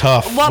meat's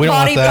tough. What we don't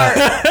body want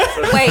that.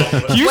 part? Wait,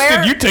 Houston,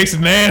 where, you taste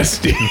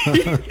nasty.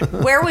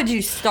 where would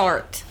you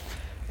start?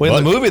 Well,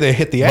 in the movie, they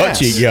hit the butt ass.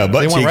 cheek, yeah,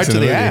 butt they went cheeks right to in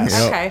the the movie. ass.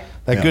 Yep. Okay.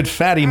 That good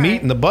fatty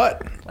meat in the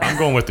butt. I'm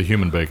going with the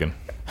human bacon.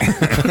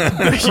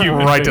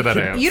 Right to that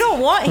ass. You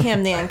don't want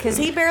him then, because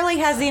he barely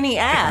has any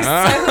ass.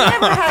 So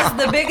whoever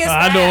has the biggest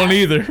I ass. don't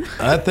either.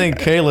 I think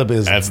Caleb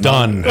is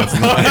done.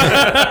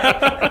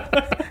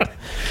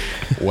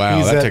 Wow,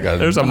 He's that at- took a.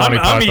 There's a Monty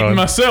I'm Python. eating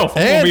myself.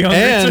 I'm gonna be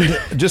hungry.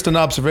 And just an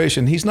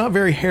observation, he's not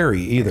very hairy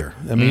either.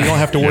 I mean, you don't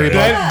have to worry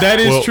about That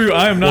is Well- true.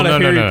 I am not well, a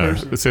no, hairy no, no.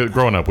 person. See,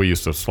 growing up, we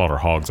used to slaughter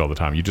hogs all the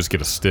time. You just get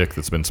a stick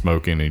that's been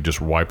smoking, and you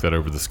just wipe that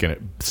over the skin.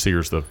 It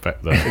sears the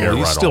hair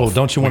you right still off.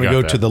 don't you want We to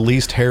got go to that. the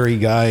least hairy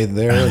guy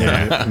there?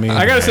 I mean,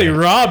 I gotta say,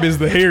 Rob is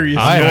the hairiest.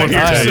 I'm going for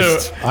guy here,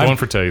 taste. so- Going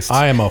for taste.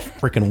 I am a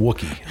freaking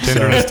Wookiee.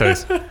 Tenderness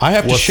taste. I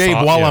have to shave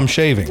Wasabi, while yeah. I'm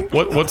shaving.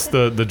 What's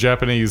the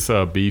Japanese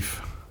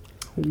beef?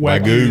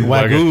 Wagyu.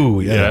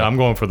 Wagyu, yeah. I'm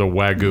going for the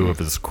Wagyu of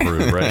this crew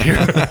right here.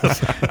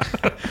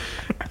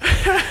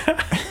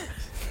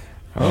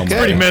 Okay.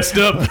 Pretty messed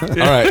up. All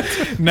right.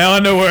 Now I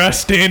know where I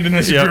stand in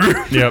this group.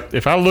 Yep. Yep.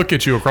 If I look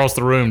at you across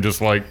the room,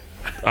 just like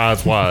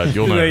eyes wide,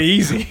 you'll know. They're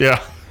easy.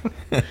 Yeah.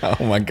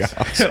 Oh my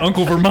gosh.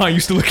 Uncle Vermont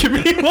used to look at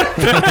me like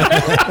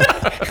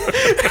that.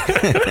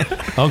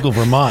 Uncle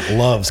Vermont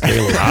loves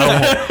Caleb.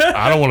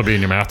 I don't want to be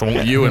in your mouth. I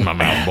want you in my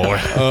mouth, boy.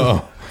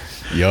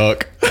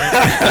 Yuck.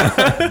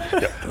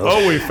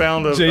 Oh, we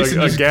found a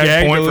Jason just gag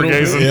gagged point a for little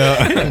bit. Gason.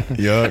 Yeah.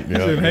 Yuck. Said,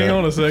 Yuck. hang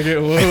on a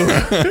second.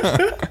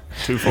 Whoa.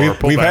 Too far.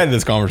 Pull We've back. had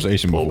this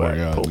conversation before. back,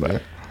 yeah. pull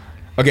back.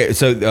 Okay,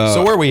 so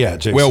So where are we at,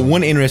 Jason? Well,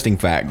 one interesting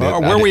fact. That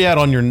where I are did- we at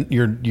on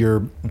your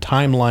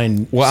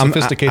timeline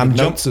sophisticated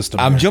note system?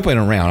 I'm here? jumping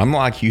around. I'm not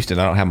like Houston.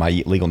 I don't have my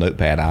legal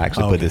notepad. I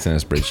actually put Okay. this in a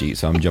spreadsheet,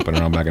 so I'm jumping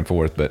around back and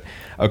forth. But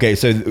okay,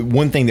 so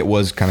one thing that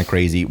was kind of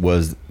crazy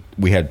was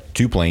we had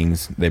two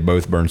planes. They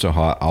both burned so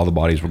hot, all the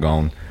bodies were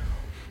gone.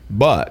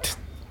 But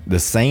the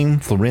same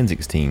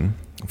forensics team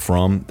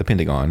from the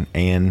Pentagon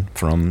and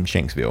from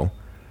Shanksville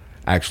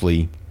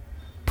actually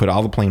put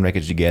all the plane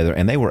wreckage together,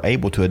 and they were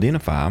able to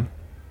identify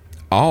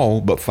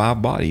all but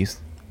 5 bodies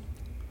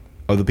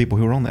of the people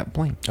who were on that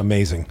plane.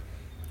 Amazing.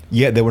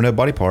 Yet there were no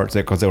body parts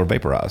there because they were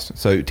vaporized.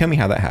 So tell me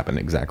how that happened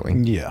exactly.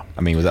 Yeah.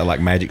 I mean, was that like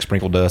magic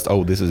sprinkle dust?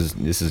 Oh, this is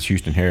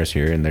Houston Harris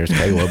here, and there's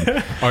Caleb.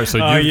 All right, so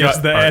you've yes,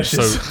 got the all right,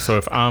 ashes. so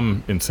if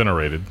I'm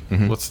incinerated,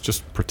 let's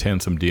just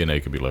pretend some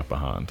DNA could be left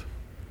behind.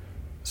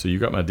 So you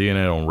got my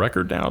DNA on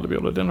record now to be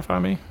able to identify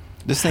me?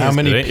 This thing How is-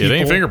 many It ain't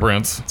people-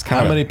 fingerprints. How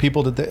kinda- many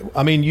people did they?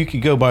 I mean, you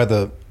could go by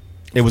the.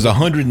 It was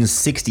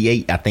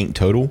 168, I think,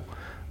 total.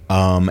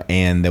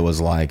 And there was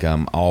like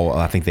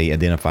I think they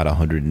identified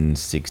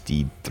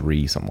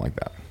 163, something like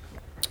that.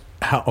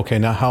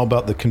 Now how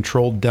about the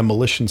controlled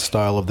demolition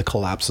style of the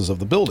collapses of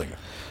the building?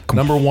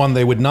 Number one,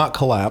 they would not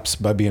collapse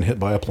by being hit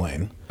by a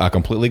plane. I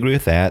completely agree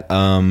with that.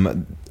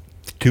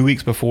 2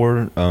 weeks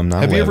before 9/11.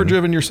 Have you ever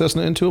driven your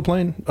Cessna into a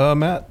plane,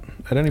 Matt?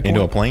 At any point?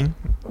 into a plane?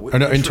 Or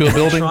no, into a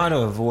building? Trying to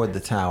avoid the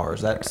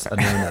towers. That's a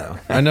no-no.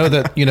 I know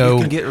that you You know.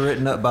 can get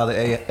written up by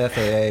the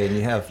FAA, and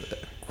you have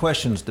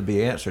questions to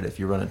be answered if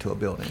you run into a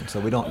building. So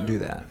we don't do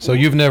that. So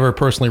you've never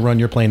personally run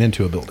your plane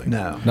into a building?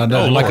 No. Not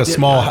No, like I a didn't-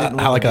 small, I didn't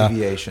want like a a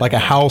deviation. like a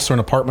house or an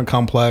apartment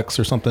complex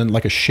or something,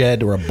 like a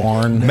shed or a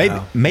barn.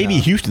 Maybe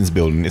Houston's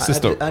building. It's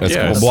just a I couple did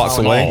a blocks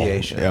solid away.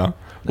 deviation. Yeah.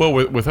 Well,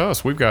 with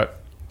us, we've got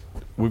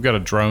a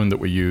drone that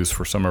we use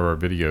for some of our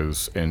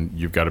videos, and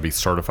you've got to be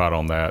certified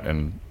on that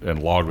and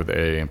logged with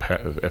the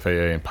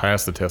FAA and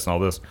pass the test and all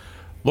this.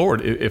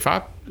 Lord, if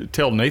I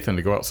tell Nathan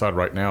to go outside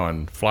right now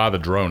and fly the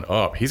drone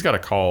up, he's got to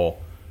call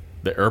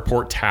the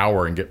airport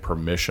tower and get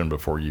permission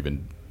before you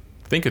even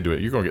think of doing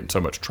it. You're going to get in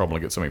so much trouble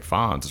and get so many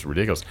fines. It's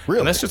ridiculous. Really?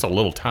 And that's just a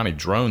little tiny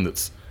drone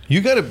that's. You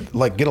got to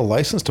like get a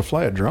license to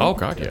fly a drone. Oh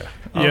God, yeah.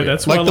 Yeah,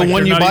 that's why, Like the one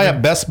they're you not buy even-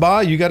 at Best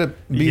Buy, you got to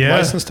be Yeah.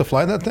 licensed to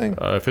fly that thing.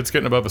 If it's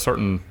getting above a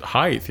certain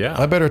height, yeah.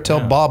 I better tell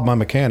Bob, my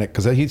mechanic,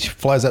 because he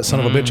flies that son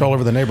of a bitch all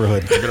over the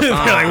neighborhood.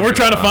 Like, we're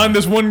trying to find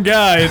this one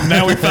guy, and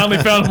now we finally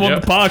found him on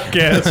Yep. the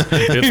podcast.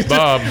 It's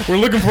Bob. We're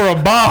looking for a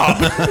Bob.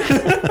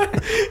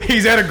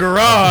 He's at a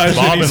garage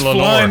Bob and he's and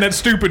Lenore. flying that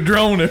stupid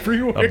drone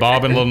everywhere.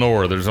 Bob and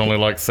Lenore. There's only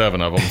like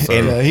 7 of them. So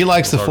And he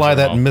likes to it's fly hard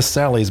that to in Miss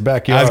Sally's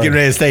backyard. I was getting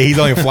ready to say he's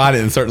only flying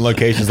it in certain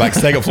locations, like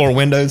second floor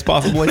windows,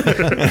 possibly.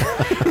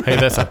 Hey,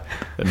 that's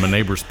my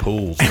neighbor's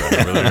pools right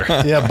over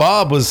there. Yeah,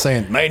 Bob was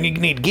saying, man, you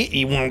need to get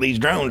you one of these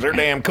drones. They're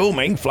damn cool,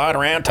 man. You can fly it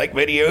around, take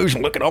videos,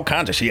 and look at all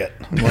kinds of shit.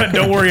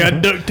 Don't worry, I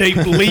duct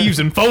taped leaves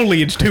and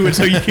foliage to it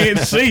so you can't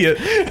see it.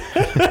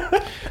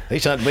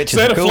 These son of bitches Is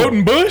that are a cool.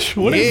 floating bush?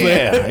 What is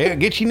that? Yeah,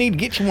 need to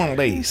get you one of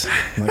these.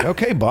 I'm like,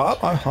 okay, Bob,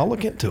 I'll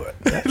look into it.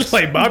 It's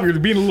like, Bob, you're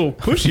being a little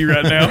pushy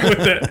right now with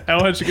that. How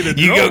much you get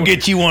a You drone? go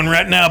get you one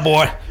right now,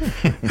 boy.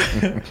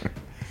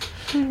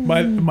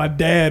 My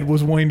dad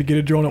was wanting to get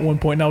a drone at one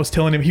point, and I was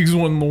telling him he was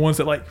one of the ones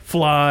that like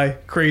fly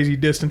crazy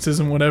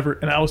distances and whatever.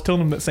 And I was telling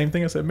him that same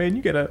thing. I said, "Man,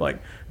 you gotta like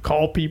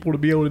call people to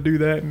be able to do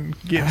that and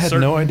get I had certain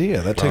no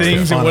idea. That takes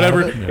things the and fun out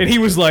whatever." of it. And he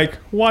was like,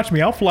 "Watch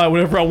me, I'll fly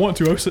whatever I want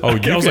to." I was, Oh, I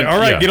you was can- like, "All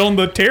right, yeah. get on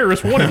the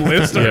terrorist wanted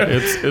list." Yeah,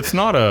 it's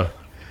not a.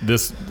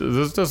 This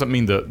doesn't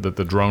mean that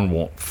the drone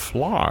won't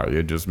fly.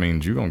 It just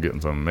means you're gonna get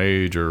in some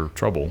major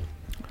trouble.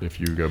 if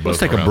you go. Let's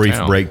take a brief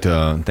break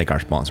to thank our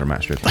sponsor,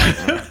 Matt Strickland.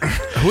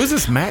 Who is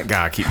this Matt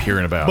guy I keep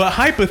hearing about? But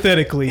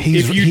hypothetically,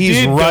 He's- if you he's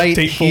did right duct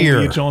tape here.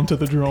 foliage onto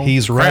the drone,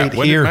 He's right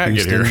when did here, Matt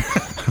get Houston.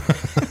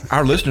 here?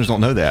 Our listeners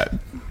don't know that.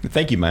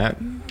 Thank you, Matt.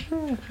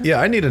 Yeah,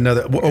 I need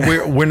another.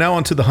 We're now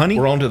on to the honey.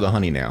 We're on to the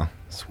honey now.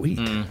 Sweet.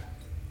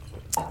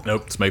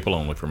 Nope, it's maple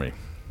only for me.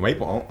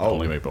 Maple. Oh,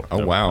 Only maple. Oh,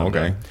 Nope, wow. I'm Okay.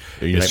 done.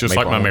 Do you It's just like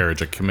maple my only?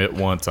 marriage. I commit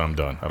once, I'm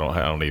done. I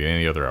don't need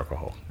any other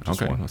alcohol.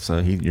 Just Okay. one. So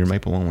you're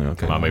maple only.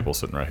 Okay. My maple's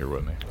sitting right here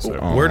with me. So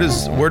Where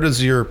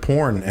does your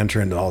porn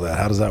enter into all that?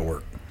 How does that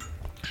work?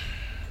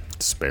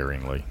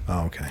 sparingly.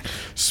 Oh, okay.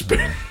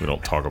 We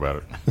don't talk about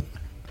it.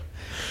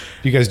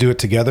 Do you guys do it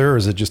together, or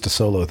is it just a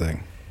solo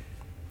thing?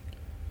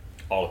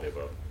 All of the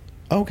above.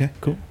 Oh, okay,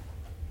 cool.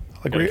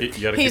 Like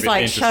He's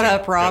like, shut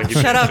up, Rob.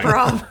 Shut up,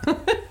 Rob.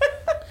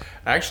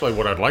 Actually,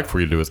 what I'd like for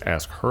you to do is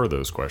ask her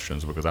those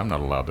questions because I'm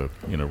not allowed to,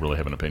 really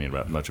have an opinion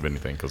about much of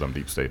anything because I'm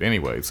deep state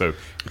anyway. So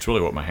it's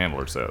really what my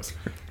handler says,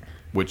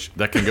 which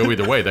that can go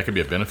either way. That could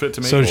be a benefit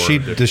to me. So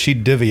or does she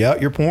divvy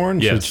out your porn?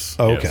 Yes.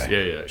 Oh, yes.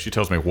 okay. Yeah. She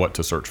tells me what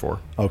to search for.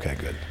 Okay,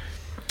 good.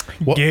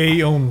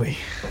 gay only.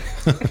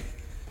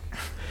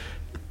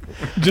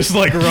 Just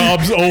like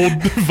Rob's old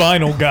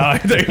vinyl guy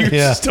that he was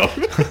just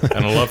talking about.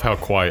 And I love how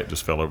quiet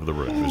just fell over the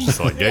room. It's just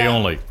like gay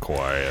only,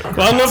 quiet.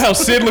 I love how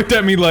Sid looked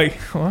at me like,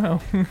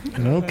 wow.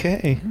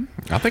 Okay.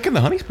 I'm thinking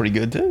the honey's pretty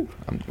good too.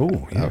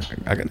 Oh, yeah.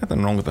 I got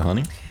nothing wrong with the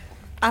honey.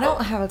 I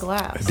don't have a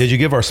glass. Did you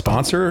give our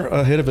sponsor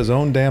a hit of his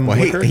own damn Well,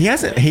 liquor? he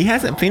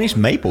hasn't finished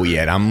maple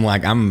yet.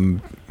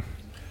 I'm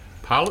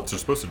Pilots are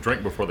supposed to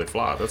drink before they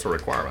fly. That's a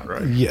requirement,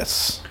 right?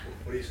 Yes.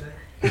 What do you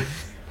say?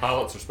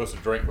 Pilots are supposed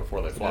to drink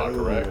before they fly,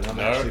 correct? I'm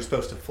No? actually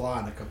supposed to fly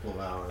in a couple of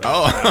hours.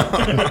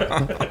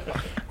 Oh.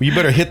 You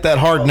better hit that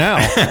hard now.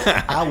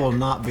 I will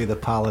not be the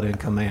pilot in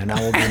command.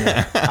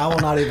 I will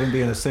not even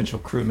be an essential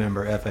crew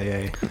member,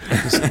 FAA.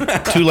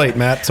 Too late,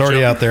 Matt. It's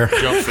already out there.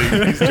 Jump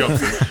seat. He's jump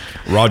seat.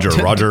 Roger.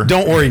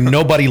 Don't worry.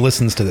 Nobody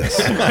listens to this.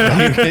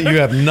 You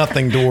have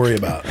nothing to worry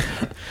about.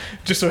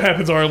 Just so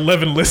happens our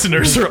 11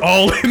 listeners are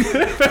all in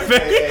the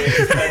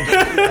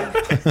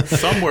FFA.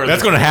 Somewhere.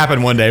 That's going to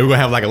happen one day. We're going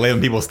to have like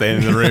 11 people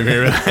standing in the room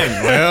here. Like,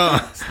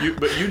 well,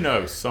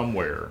 But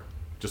somewhere,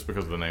 just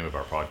because of the name of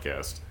our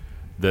podcast,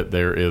 that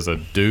there is a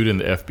dude in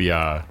the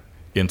FBI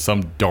in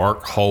some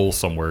dark hole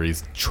somewhere.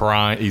 He's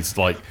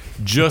like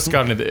just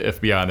got into the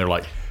FBI, and they're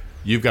like,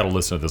 "You've got to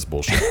listen to this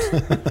bullshit."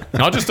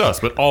 Not just us,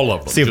 but all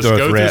of them. See if just they're a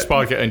go through threat. this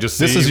podcast and just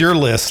This see is your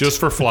list. just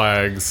for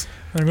flags.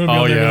 They're going to be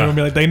on there, they're gonna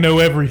be like, they know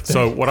everything.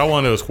 So what I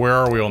want to know is where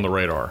are we on the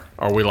radar?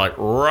 Are we like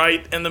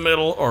right in the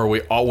middle, or are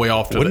we all way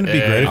off to Wouldn't the it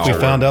be great if we edge?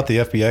 found out the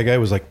FBI guy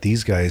was like,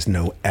 these guys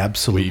know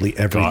absolutely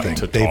We've got everything.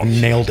 to They've talk.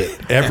 nailed it.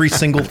 Every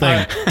single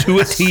thing to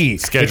a T.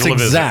 Schedule It's a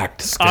visit.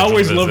 exact. Schedule I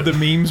always a love the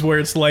visit. memes where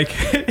it's like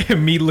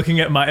me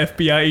looking at my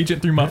FBI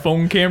agent through my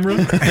phone camera.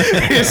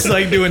 It's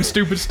like doing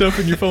stupid stuff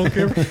in your phone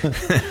camera.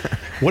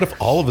 What if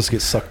all of us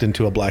get sucked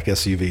into a black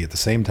SUV at the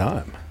same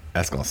time?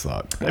 that's going to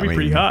suck. That'd be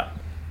pretty hot.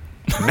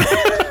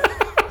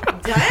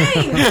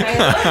 Dang,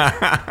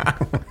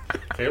 Caleb.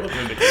 Caleb's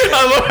into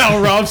I love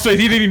how Rob's face,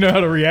 he didn't even know how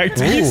to react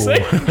to you Ooh.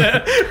 saying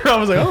that. Rob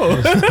was like,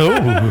 oh.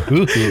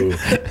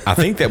 I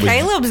think that was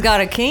Caleb's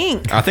got a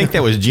kink. I think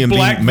that was Jim B.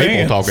 Black Maple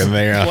Vans. talking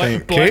there. I Black-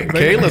 think. black Vans.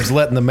 Caleb's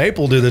letting the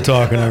maple do the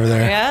talking over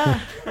there. Yeah.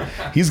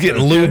 He's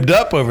getting lubed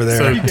up over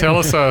there. So tell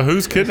us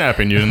who's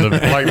kidnapping you in the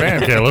black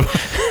van, Caleb.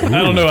 I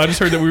don't know. I just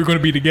heard that we were going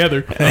to be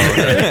together.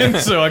 And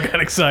so I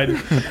got excited.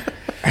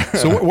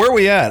 So where are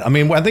we at? I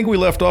mean, I think we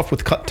left off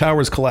with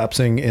towers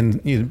collapsing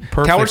in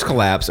perfect. Towers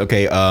collapse.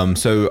 Okay,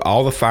 so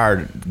all the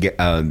fire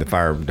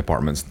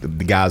departments, the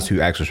guys who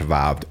actually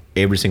survived,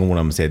 every single one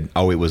of them said,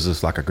 "Oh, it was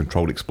just like a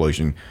controlled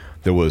explosion.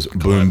 There was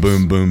boom,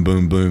 boom, boom,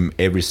 boom, boom.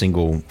 Every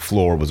single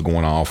floor was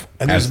going off."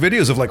 And there's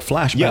videos of like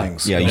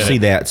flashbangs. Yeah, you see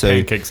that. So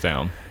Pancakes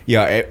down.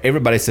 yeah,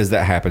 everybody says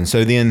that happened.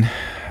 So then,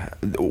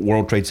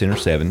 World Trade Center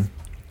 7,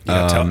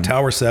 Yeah,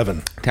 Tower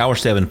 7. Tower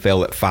 7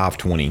 fell at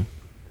 5:20.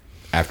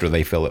 After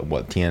they fell at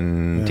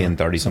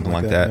 10:30, something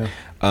like that.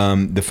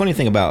 The funny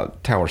thing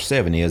about Tower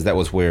 7 is that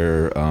was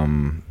where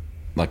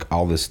like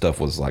all this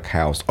stuff was like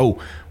housed.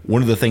 Oh,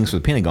 one of the things for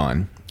the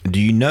Pentagon. Do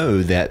you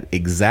know that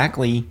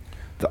exactly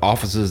the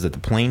offices that the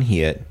plane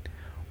hit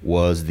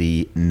was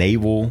the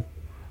Naval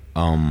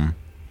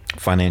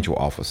Financial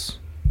Office,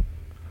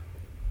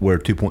 where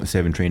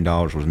 $2.7 trillion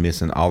was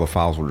missing. All the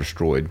files were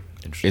destroyed.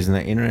 Isn't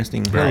that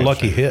interesting? What a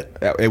lucky hit.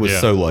 It was Yeah.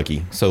 so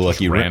lucky.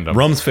 random.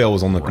 Rumsfeld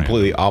was on the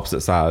completely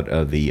opposite side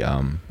of the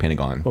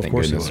Pentagon. Of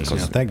course it was. 'cause-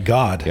 Yeah, thank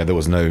God. yeah, there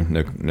was no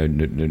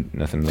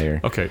nothing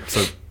there. Okay,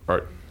 so all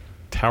right,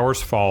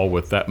 towers fall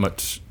with that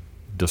much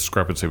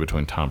discrepancy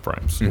between time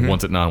frames.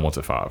 One's at 9, one's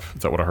at 5.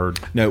 Is that what I heard?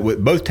 No,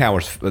 with both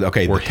towers.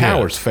 Okay, Were the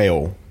towers hit.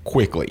 fell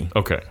quickly.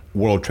 Okay.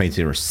 World Trade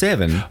Center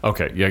 7,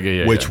 Okay.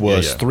 Yeah. which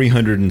was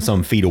 300 and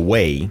some feet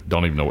away.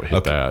 Don't even know what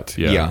hit that.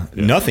 Yeah.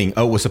 Nothing.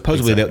 Oh, it was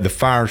supposedly the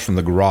fires from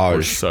the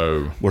garage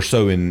Were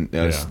so in.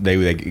 Yeah.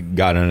 They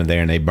got under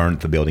there and they burnt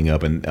the building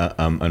up and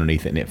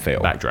underneath it, and it fell.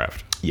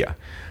 backdraft. Yeah.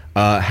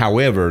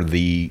 However,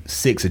 the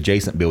 6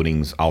 adjacent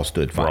buildings all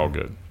stood fine. We're all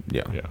good.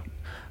 Yeah.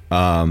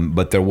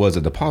 But there was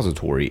a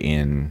depository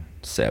in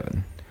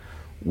 7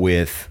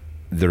 with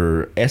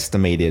their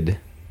estimated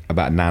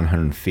about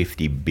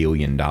 $950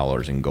 billion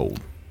in gold.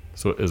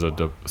 So is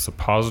a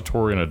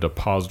suppository and a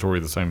depository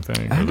the same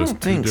thing? I Are those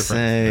don't two think so.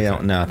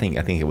 different? No, I think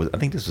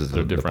this was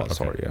a different,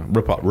 depository. okay. Yeah.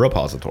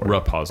 Repository.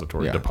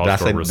 Repository. Yeah.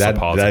 Depository was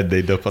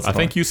suppository. I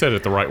think you said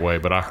it the right way,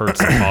 but I heard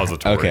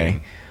suppository.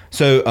 Okay.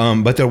 So,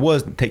 but there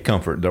was, take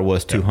comfort, there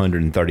was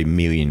 230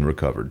 million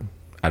recovered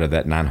out of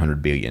that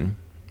 900 billion.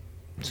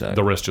 So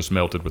The rest just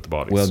melted with the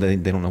bodies. well, they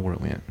don't know where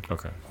it went.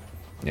 okay.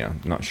 Yeah,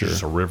 not sure.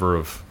 Just a river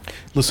of.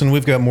 Listen,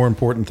 we've got more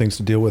important things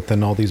to deal with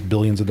than all these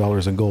billions of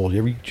dollars in gold. You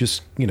ever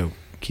just,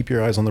 keep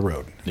your eyes on the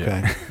road.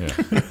 Okay.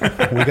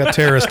 Yeah. We got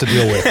terrorists to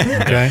deal with.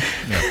 Okay.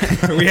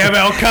 We have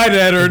Al Qaeda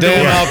at our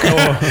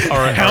door. All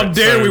right. How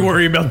dare we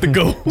worry about the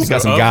gold? He's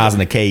got some guys in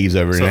the caves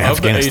over So in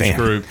of the age Afghanistan.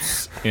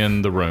 groups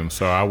in the room,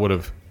 so I would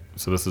have.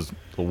 So this is,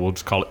 we'll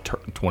just call it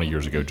 20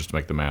 years ago, just to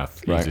make the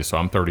math easy. Right. So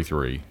I'm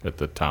 33 at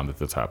the time that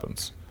this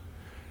happens.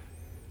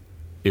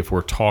 If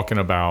we're talking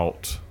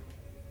about,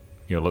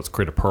 let's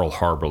create a Pearl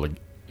Harbor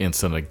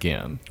incident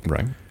again.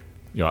 Right.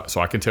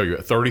 So I can tell you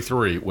at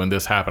 33, when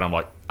this happened, I'm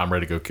like, I'm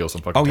ready to go kill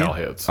some fucking yeah.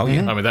 towelheads. Oh,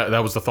 yeah. I mean, that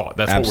was the thought.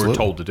 That's Absolutely. what we were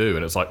told to do.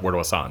 And it's like, where do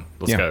I sign?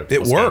 Let's Yeah. go. It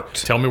Let's go.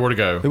 worked. Tell me where to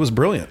go. It was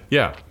brilliant.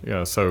 Yeah.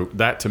 Yeah. So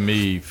that to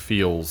me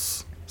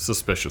feels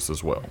suspicious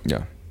as well.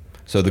 Yeah.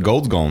 So the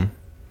gold's gone.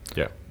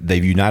 Yeah.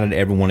 They've united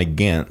everyone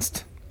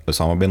against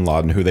Osama bin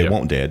Laden, who they Yep.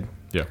 want dead.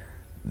 Yeah.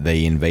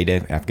 They invade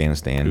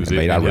Afghanistan, Who's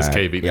invade in Iraq. his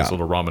cave eating Yeah. his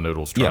little ramen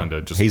noodles, trying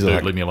to just He's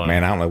like, leave me alone.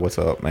 Man, I don't know what's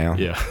up, man.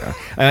 Yeah.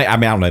 I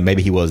mean, I don't know.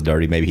 Maybe he was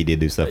dirty. Maybe he did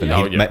do stuff, and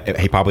Oh, he, yeah.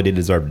 he probably did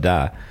deserve to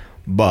die.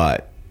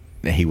 But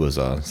he was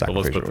But let's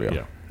sacrificial. put-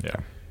 Yeah. yeah.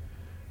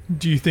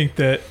 Do you think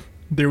that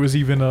there was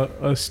even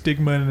a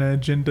stigma and an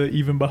agenda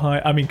even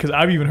behind? I mean, because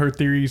I've even heard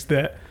theories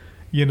that,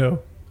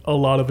 a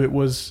lot of it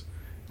was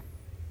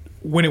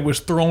when it was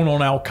thrown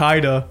on Al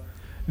Qaeda,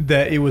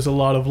 that it was a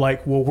lot of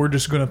like, well, we're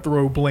just going to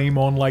throw blame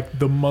on like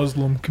the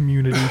Muslim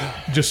community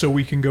just so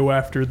we can go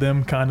after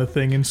them kind of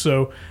thing. And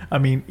so, I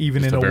mean,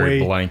 even Just in a a very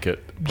way,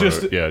 blanket.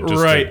 just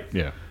right.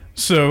 Yeah.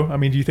 So, I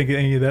mean, do you think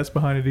any of that's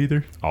behind it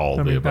either? All I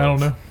the mean, above. I don't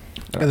know.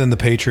 And then the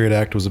Patriot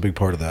Act was a big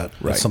part of that.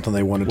 Right. That's something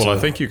they wanted to. Well, I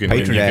think you can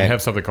Patriot Act.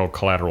 have something called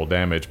collateral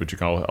damage, but you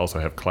can also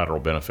have collateral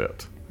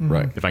benefit.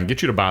 Right. If I can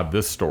get you to buy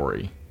this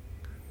story,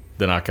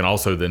 then I can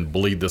also then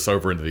bleed this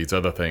over into these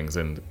other things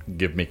and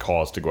give me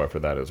cause to go after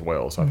that as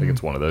well. So I think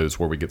it's one of those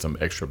where we get some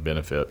extra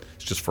benefit.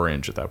 It's just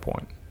fringe at that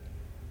point.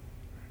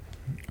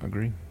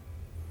 Agree.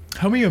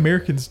 How many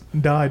Americans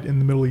died in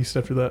the Middle East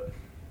after that?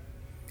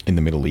 In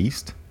the Middle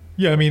East?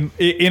 Yeah, I mean,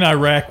 in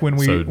Iraq when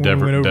we went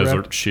over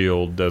Desert after-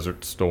 Shield,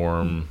 Desert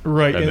Storm,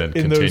 Right, and in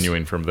then those-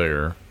 continuing from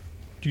there.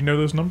 Do you know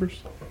those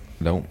numbers?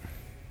 No.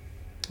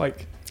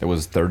 Like, It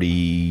was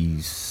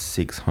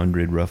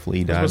 3,600 roughly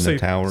I died was in gonna the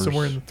say towers.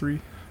 somewhere in the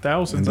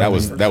 3,000s. That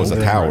was the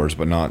Right. towers,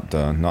 but not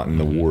in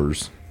the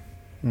wars.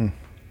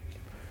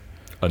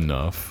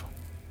 Enough.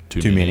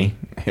 Too many.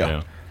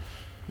 Yeah.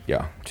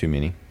 Too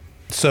many.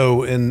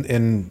 So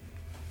in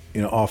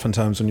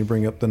oftentimes when you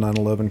bring up the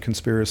 9/11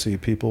 conspiracy,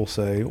 people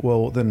say,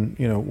 well, then,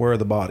 where are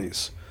the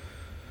bodies?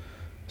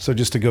 So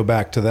just to go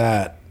back to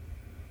that,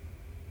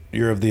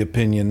 you're of the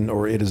opinion,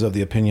 or it is of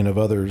the opinion of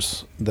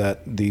others,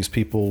 that these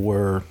people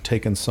were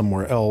taken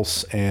somewhere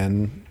else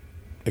and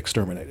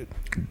exterminated.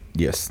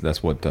 Yes,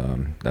 that's what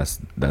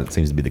that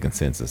seems to be the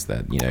consensus,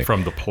 that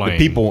From the plane. the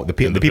people in the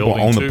people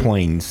building on the too?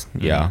 planes,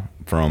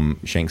 from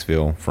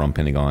Shanksville, from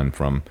Pentagon,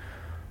 from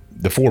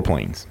the 4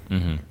 planes.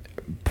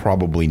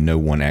 Probably no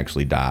one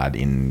actually died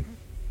in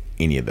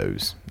any of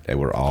those. They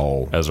were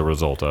all As a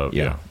result of,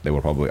 they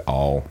were probably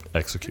all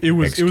executed. It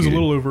was a executed.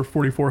 little over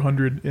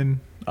 4,400 in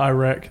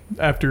Iraq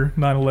after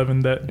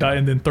 9/11 that died,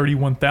 and then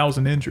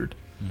 31,000 injured.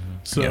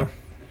 So Yeah.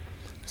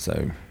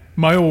 So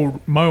my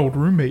old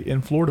roommate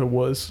in Florida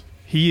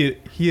he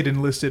had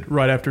enlisted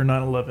right after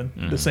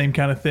 9/11. The same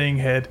kind of thing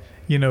had.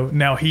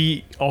 Now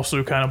he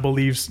also kind of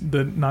believes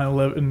the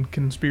 9/11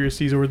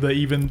 conspiracies, or that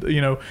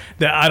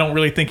I don't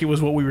really think it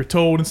was what we were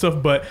told and stuff.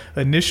 But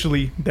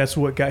initially, that's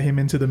what got him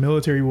into the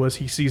military. Was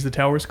he sees the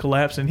towers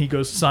collapse and he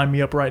goes, "Sign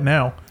me up right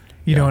now,"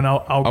 and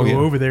I'll go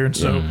over there. And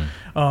so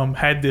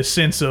had this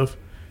sense of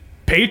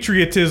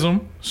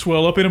patriotism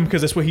swell up in him,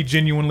 because that's what he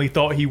genuinely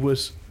thought he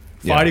was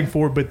fighting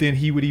for. But then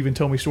he would even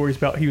tell me stories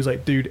about, he was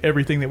like, dude,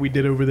 everything that we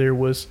did over there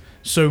was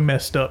so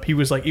messed up. He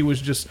was like, it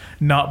was just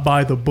not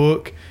by the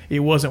book. It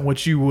wasn't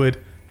what you would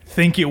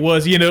think it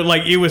was.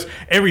 Like it was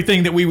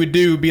everything that we would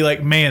do would be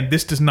like, man,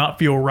 this does not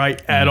feel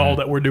right at all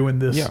that we're doing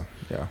this. yeah.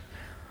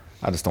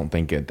 I just don't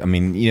think it. I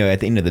mean,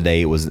 at the end of the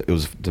day, it was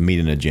to meet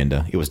an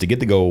agenda. It was to get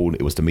the gold.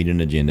 It was to meet an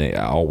agenda. It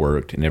all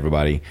worked, and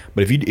everybody.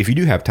 But if you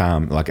do have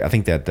time, like I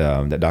think that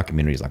that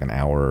documentary is like an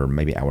hour,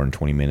 maybe hour and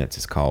 20 minutes.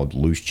 It's called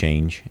Loose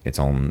Change. It's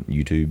on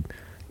YouTube.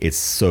 It's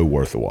so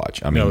worth a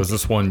watch. I mean, Is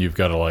this one you've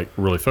got to like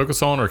really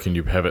focus on, or can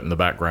you have it in the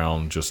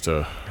background just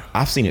to?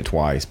 I've seen it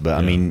twice, but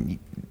I mean,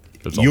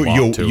 There's a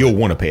lot to you'll it.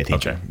 want to pay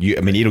attention. Okay.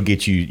 I mean, it'll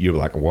get you. You're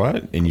like,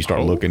 what? And you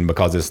start looking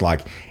because it's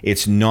like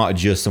it's not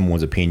just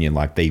someone's opinion.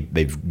 Like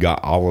they've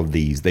got all of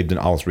these. They've done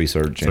all this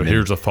research. So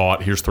here's a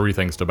thought. Here's 3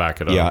 things to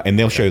back it up. Yeah, and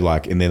they'll show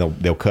like, and then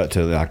they'll cut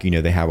to like,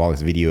 they have all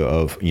this video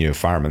of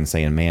firemen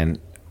saying, man,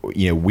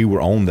 we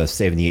were on the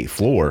 78th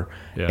floor,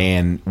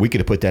 and we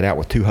could have put that out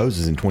with 2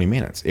 hoses in 20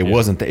 minutes. It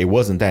wasn't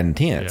that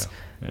intense,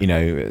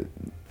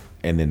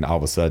 and then all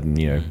of a sudden,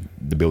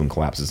 the building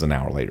collapses an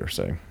hour later.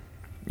 So,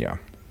 yeah.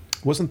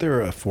 Wasn't there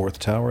a 4th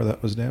tower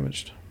that was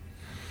damaged?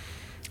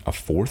 A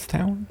 4th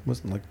tower?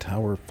 Wasn't like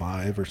Tower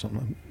 5 or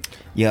something?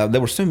 Yeah, there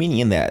were so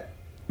many in that.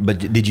 But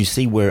did you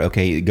see where?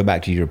 Okay, go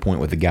back to your point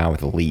with the guy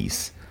with the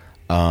lease.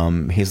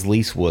 His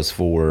lease was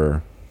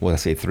for what did I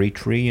say, $3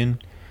 trillion.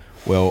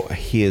 Well,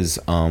 his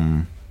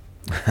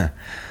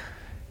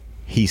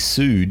he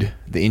sued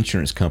the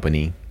insurance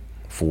company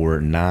for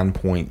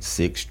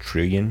 $9.6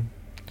 trillion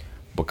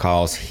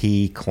because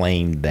he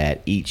claimed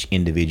that each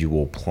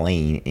individual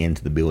plane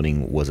into the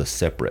building was a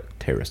separate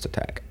terrorist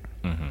attack.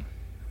 Mm-hmm.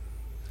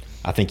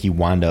 I think he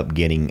wound up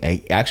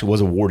actually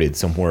was awarded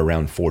somewhere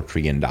around $4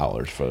 trillion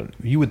for.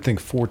 You would think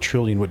 $4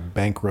 trillion would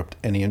bankrupt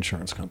any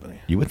insurance company.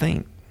 You would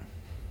think.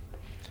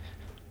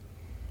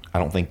 I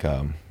don't think my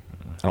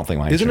Isn't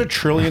a insurance-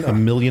 trillion a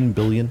million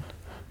billion?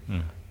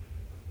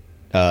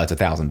 it's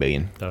 1,000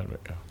 billion.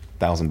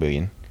 1,000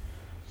 billion.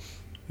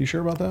 You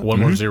sure about that? One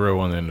more zero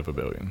on the end of a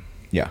billion.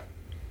 Yeah.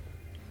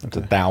 It's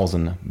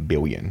 1,000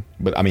 billion.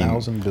 But I mean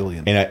 1,000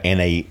 billion.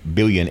 And a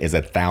billion is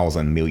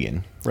 1,000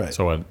 million. Right.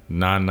 So a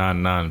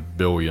 999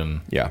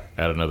 billion. Yeah.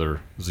 Add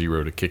another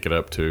 0 to kick it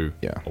up to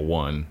Yeah. a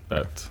 1.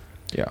 That's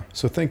Yeah.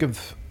 So think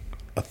of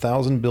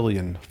 1,000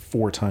 billion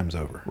 4 times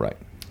over. Right.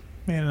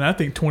 Man, and I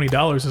think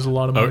 $20 is a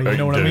lot of money. You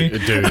know what I mean?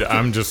 Dude,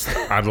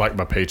 I'd like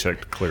my paycheck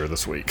to clear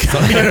this week.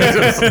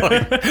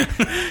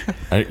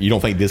 You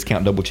don't think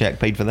Discount Double Check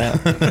paid for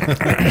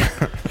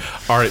that?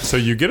 All right, so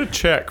you get a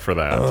check for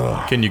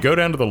that. Can you go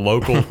down to the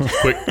local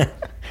quick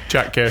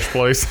check cash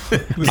place?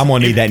 I'm gonna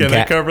need that in Can they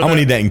cash. I'm cover gonna that?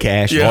 need that in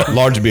cash. Yeah.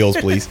 Large bills,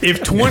 please.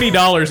 If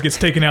 $20 gets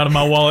taken out of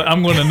my wallet,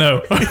 I'm going to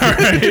know. All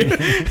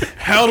right.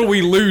 How do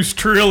we lose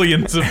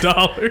trillions of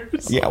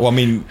dollars? Yeah. Well, I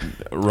mean,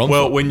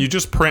 Well, when you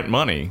just print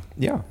money,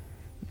 yeah,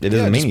 it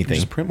doesn't mean anything.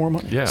 Just print more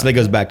money. yeah. So that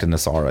goes back to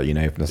Nasara.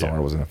 If Nasara Yeah.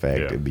 was in effect,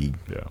 Yeah. it'd be.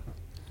 Yeah.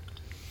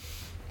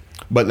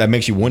 But that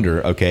makes you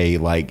wonder, okay,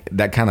 like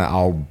that kind of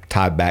all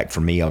tied back for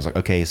me. I was like,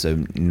 okay, so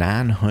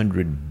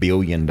 $900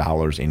 billion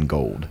in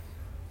gold.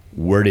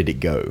 Where did it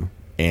go?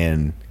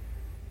 And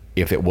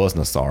if it was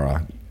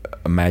Nasara,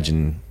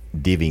 imagine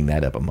divvying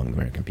that up among the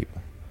American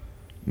people.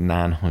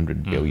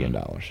 $900 billion.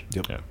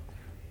 Yep. Yeah.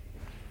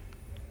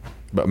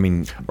 But I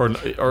mean, Or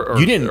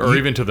You didn't- or you-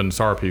 even to the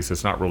Nassar piece,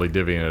 it's not really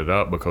divvying it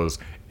up because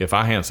if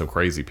I hand some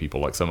crazy people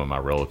like some of my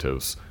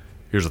relatives,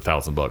 here's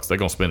 $1,000, they're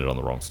gonna spend it on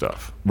the wrong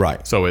stuff.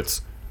 right. So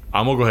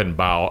I'm gonna go ahead and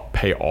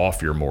pay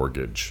off your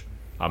mortgage.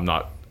 I'm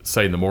not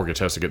saying the mortgage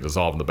has to get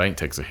dissolved and the bank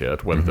takes a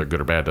hit, whether they're good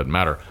or bad doesn't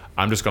matter.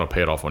 I'm just gonna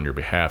pay it off on your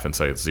behalf and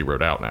say it's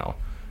zeroed out now.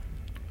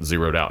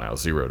 Zeroed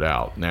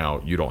out.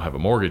 Now you don't have a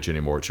mortgage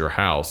anymore. It's your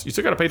house. You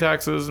still got to pay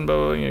taxes and blah,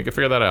 blah, blah, you can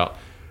figure that out.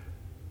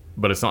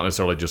 But it's not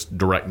necessarily just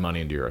direct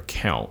money into your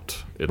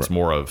account. It's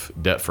more of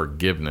debt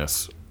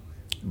forgiveness.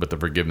 But the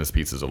forgiveness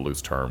piece is a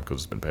loose term because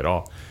it's been paid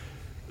off.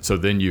 So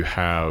then you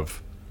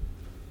have,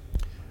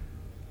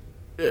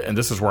 and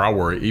this is where I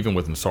worry, even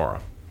with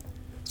Nasara.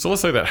 So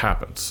let's say that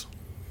happens.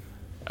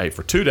 Hey,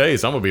 for 2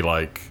 days, I'm going to be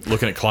like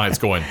looking at clients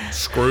going,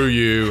 screw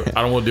you.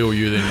 I don't want to deal with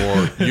you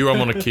anymore. You I'm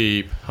going to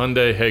keep.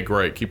 Hyundai, hey,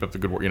 great. Keep up the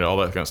good work. All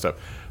that kind of stuff.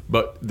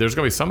 But there's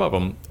going to be some of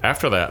them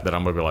after that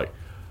I'm going to be like,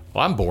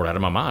 well, I'm bored out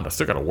of my mind. I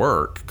still got to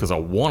work because I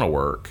want to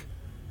work.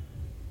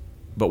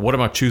 But what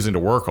am I choosing to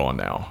work on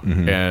now?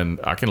 Mm-hmm. And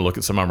I can look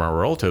at some of my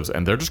relatives,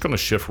 and they're just going to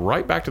shift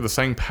right back to the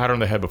same pattern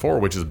they had before,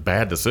 which is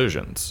bad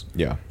decisions.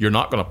 Yeah. You're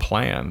not going to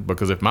plan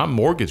because if my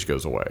mortgage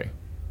goes away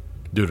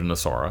due to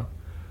Nasara,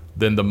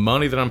 then the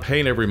money that I'm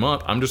paying every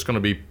month, I'm just going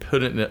to be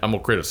putting it. I'm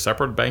going to create a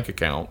separate bank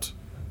account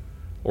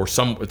or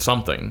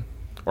something,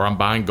 or I'm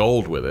buying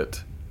gold with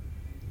it,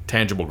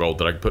 tangible gold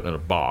that I can put in a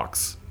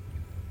box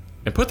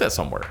and put that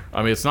somewhere.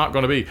 I mean, it's not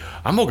going to be,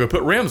 I'm going to go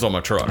put rims on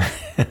my truck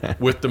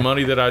with the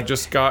money that I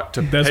just got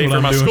to That's pay what for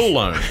I'm my doing. school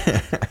loan.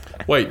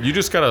 Wait, you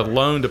just got a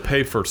loan to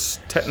pay for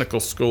technical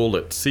school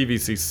at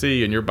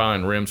CVCC and you're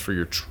buying rims for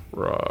your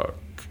truck.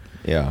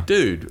 Yeah.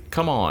 Dude,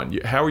 come on.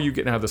 How are you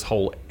getting out of this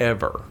hole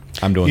ever?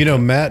 I'm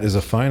doing. Matt is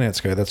a finance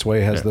guy. That's why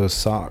he has those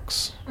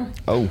socks.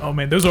 Oh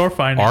man, those are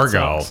finance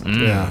Argyle. socks.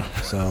 Yeah.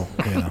 So,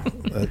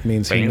 that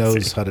means he Fancy.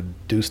 knows how to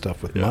do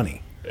stuff with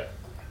money. Yeah.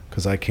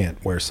 Because I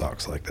can't wear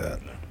socks like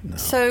that. No.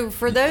 So,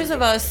 for those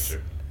of us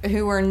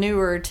who are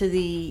newer to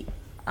the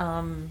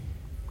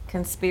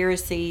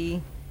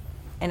conspiracy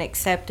and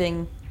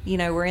accepting,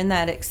 we're in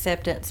that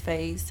acceptance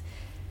phase.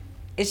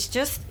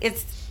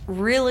 It's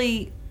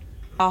really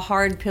a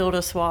hard pill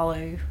to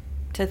swallow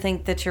to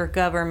think that your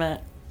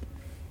government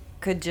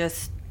could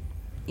just,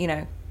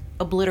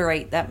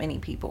 obliterate that many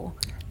people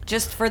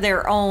just for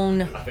their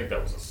own. I think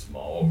that was a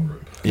small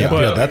group. Yeah,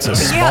 But- that's a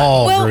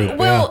small group.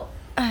 Well,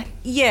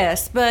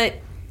 yes, but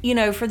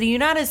for the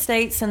United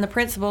States and the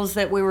principles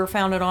that we were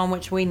founded on,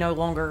 which we no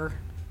longer,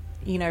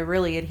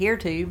 really adhere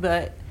to,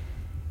 but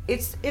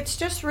it's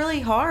just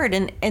really hard.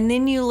 And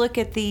then you look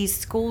at these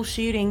school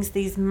shootings,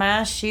 these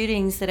mass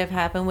shootings that have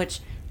happened, which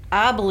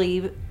I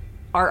believe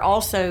are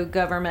also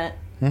government,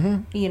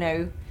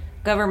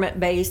 government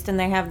based, and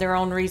they have their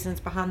own reasons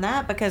behind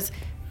that. Because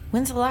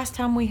when's the last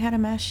time we had a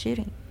mass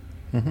shooting?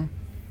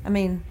 I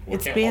mean,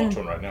 it's been. We can't launch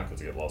one right now because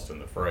they get lost in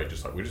the fray.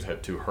 Just like we just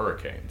had 2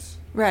 hurricanes.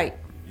 Right.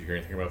 You hear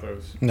anything about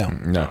those?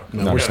 No.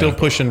 We're still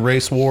pushing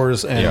race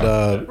wars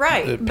and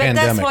right. But pandemic.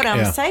 that's what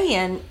I'm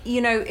saying.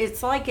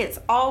 It's like it's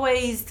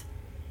always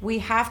we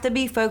have to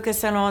be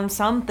focusing on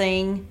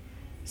something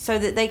so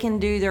that they can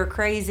do their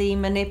crazy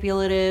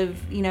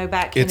manipulative,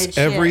 backhanded it's shit.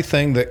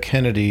 Everything that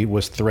Kennedy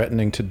was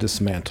threatening to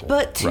dismantle.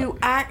 But to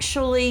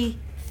actually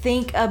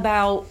think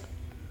about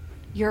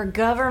your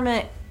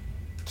government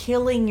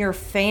killing your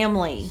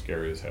family.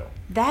 Scary as hell.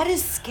 That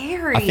is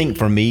scary. I think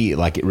for me,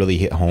 like, it really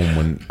hit home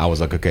when I was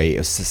like, okay,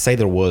 say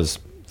there was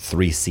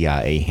 3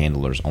 CIA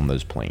handlers on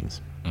those planes.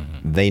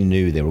 They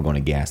knew they were going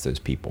to gas those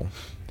people.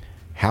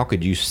 How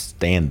could you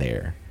stand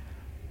there,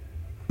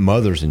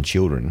 mothers and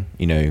children,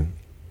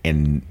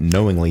 and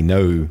knowingly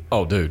know?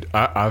 Oh, dude,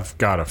 I've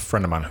got a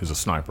friend of mine who's a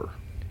sniper.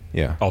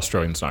 Yeah.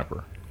 Australian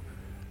sniper.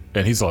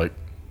 And he's like,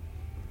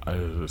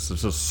 there's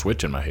a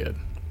switch in my head.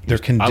 They're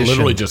conditioned. I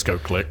literally just go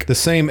click. The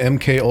same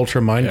MK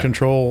Ultra mind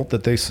control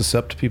that they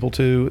suscept people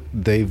to,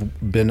 they've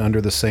been under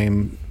the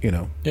same,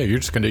 Yeah, you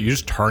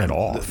just turn it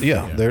off.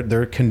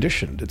 They're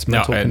conditioned. It's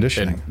mental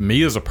conditioning. And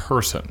me as a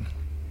person,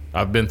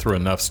 I've been through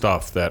enough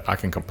stuff that I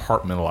can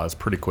compartmentalize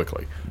pretty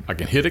quickly. I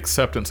can hit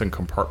acceptance and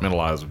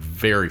compartmentalize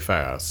very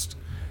fast.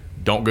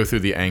 Don't go through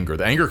the anger.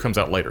 The anger comes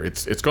out later.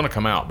 It's going to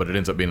come out, but it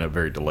ends up being a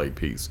very delayed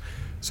piece.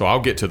 So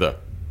I'll get to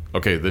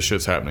okay, this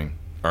shit's happening.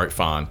 All right,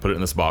 fine. Put it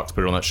in this box.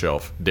 Put it on that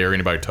shelf. Dare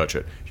anybody touch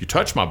it. If you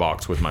touch my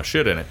box with my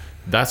shit in it,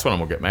 that's when I'm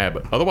going to get mad.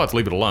 But otherwise,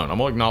 leave it alone. I'm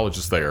going to acknowledge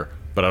it's there,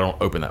 but I don't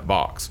open that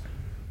box.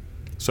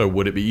 So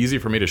would it be easy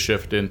for me to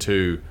shift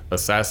into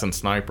assassin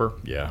sniper?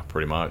 Yeah,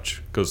 pretty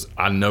much. Because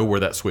I know where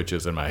that switch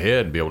is in my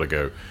head and be able to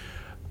go,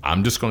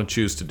 I'm just going to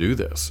choose to do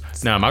this.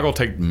 Now, am I going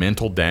to take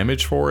mental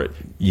damage for it?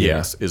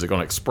 Yes. Is it going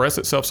to express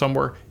itself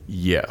somewhere?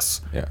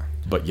 Yes. Yeah.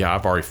 But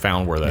I've already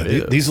found where that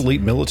is. These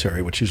elite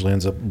military, which usually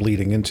ends up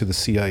bleeding into the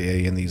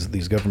CIA and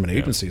these government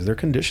agencies, they're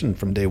conditioned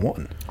from day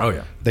one. Oh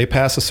yeah. They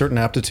pass a certain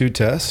aptitude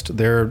test.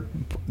 They're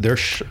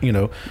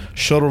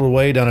shuttled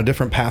away down a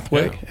different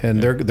pathway,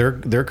 and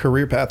their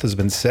career path has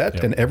been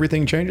set, and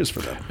everything changes for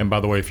them. And by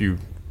the way, if you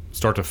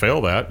start to fail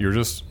that, you're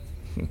just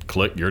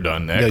click, you're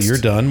done next. Yeah,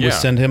 you're done. We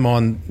send him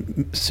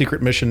on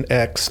secret mission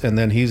X, and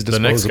then he's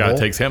disposable. The next guy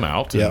takes him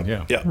out.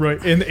 And,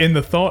 Right. And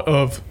the thought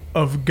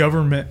of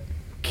government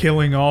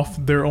killing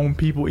off their own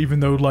people, even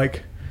though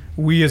like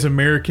we as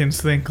Americans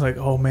think like,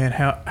 oh man,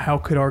 how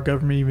could our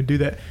government even do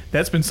that?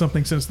 That's been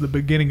something since the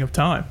beginning of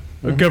time.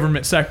 A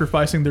government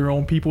sacrificing their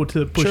own people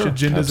to push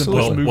agendas and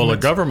push movements. Well,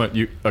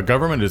 a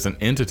government is an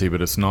entity,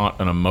 but it's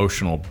not an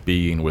emotional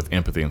being with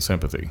empathy and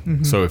sympathy.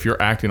 So if you're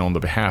acting on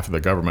the behalf of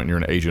the government and you're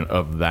an agent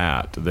of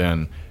that,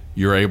 then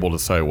you're able to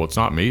say, well, it's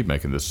not me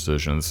making this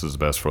decision. This is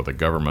best for the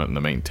government and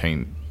the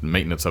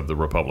maintenance of the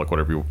republic,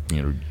 whatever you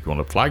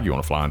want to flag you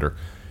want to fly under.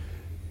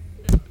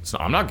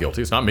 I'm not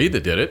guilty. It's not me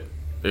that did it.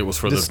 It was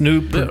for this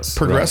new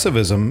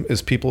progressivism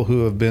is people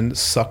who have been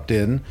sucked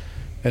in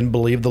and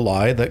believe the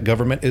lie that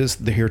government is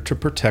here to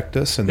protect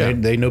us,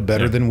 and they know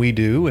better than we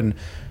do, and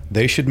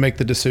they should make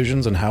the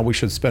decisions on how we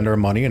should spend our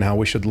money and how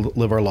we should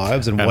live our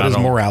lives and what is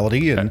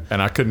morality. And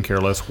I couldn't care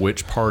less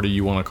which party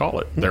you want to call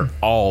it. They're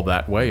all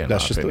that way.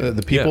 That's just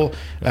the people.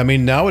 I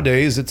mean,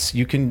 nowadays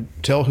you can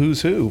tell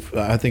who's who.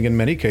 I think in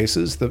many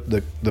cases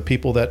the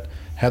people that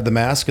have the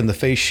mask and the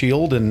face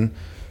shield and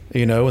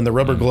and the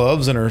rubber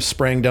gloves and are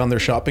spraying down their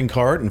shopping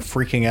cart and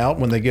freaking out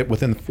when they get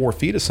within 4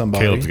 feet of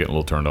somebody. Caleb's getting a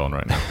little turned on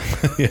right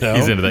now.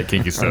 He's into that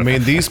kinky stuff. I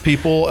mean, these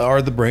people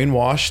are the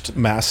brainwashed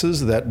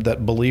masses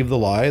that believe the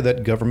lie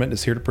that government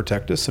is here to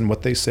protect us and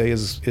what they say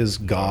is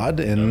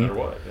God. And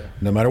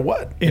no matter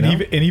what. And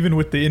even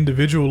with the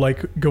individual,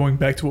 like going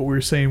back to what we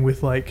were saying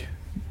with like,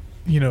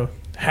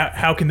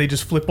 how can they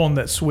just flip on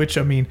that switch?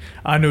 I mean,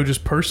 I know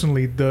just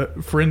personally the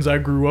friends I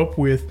grew up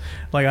with,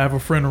 like I have a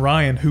friend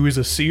Ryan who is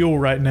a SEAL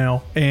right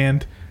now,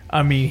 and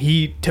I mean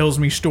he tells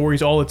me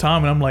stories all the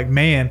time, and I'm like,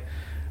 man,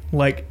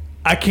 like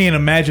I can't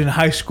imagine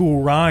high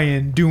school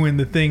Ryan doing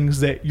the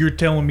things that you're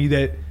telling me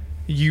that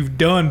you've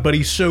done, but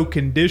he's so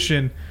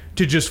conditioned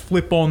to just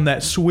flip on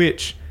that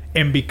switch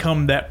and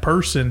become that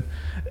person.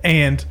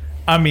 And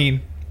I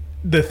mean,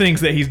 the things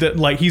that he's done,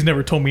 like he's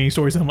never told me any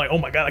stories. I'm like, oh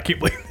my God, I can't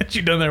believe that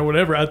you've done that or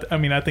whatever. I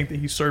mean, I think that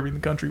he's serving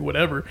the country,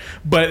 whatever.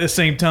 But at the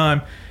same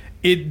time,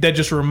 that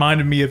just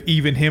reminded me of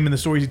even him and the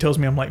stories he tells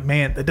me. I'm like,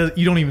 man,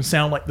 you don't even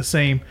sound like the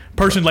same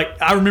person.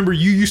 Like I remember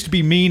you used to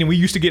be mean and we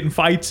used to get in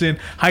fights in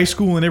high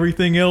school and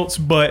everything else.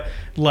 But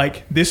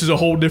like this is a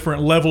whole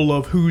different level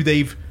of who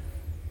they've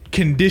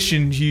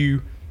conditioned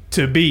you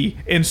to be.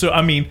 And so,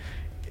 I mean,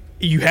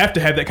 you have to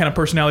have that kind of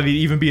personality to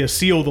even be a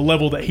SEAL, the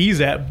level that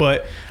he's at.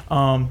 But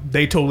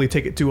they totally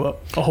take it to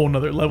a whole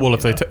nother level.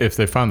 Well, if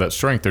they find that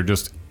strength, they're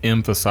just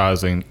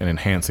emphasizing and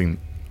enhancing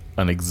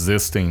an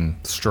existing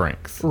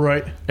strength,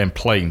 right, and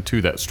playing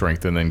to that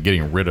strength, and then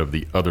getting rid of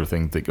the other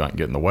things that might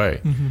get in the way.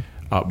 And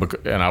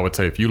I would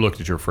say, if you looked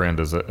at your friend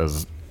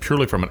as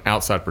purely from an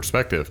outside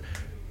perspective,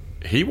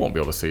 he won't be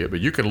able to see it, but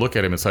you can look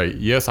at him and say,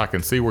 yes, I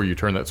can see where you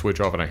turn that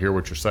switch off and I hear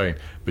what you're saying,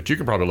 but you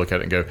can probably look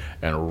at it and go,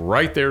 and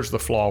right there's the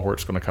flaw where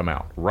it's going to come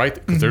out, right?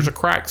 Because there's a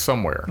crack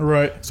somewhere.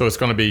 Right. So it's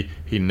going to be,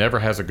 he never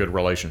has a good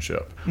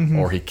relationship,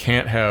 or he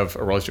can't have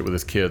a relationship with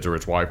his kids or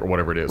his wife or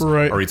whatever it is,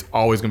 right, or he's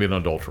always going to be an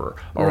adulterer,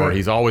 or right,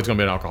 he's always going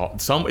to be an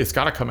alcoholic. It's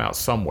got to come out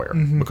somewhere,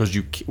 because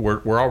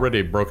we're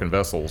already broken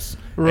vessels,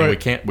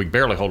 right, and we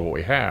barely hold what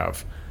we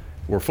have.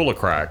 We're full of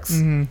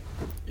cracks.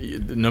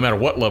 No matter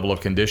what level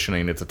of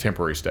conditioning, it's a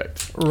temporary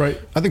state. Right.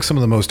 I think some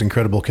of the most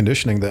incredible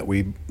conditioning that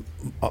we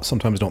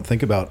sometimes don't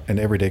think about in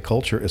everyday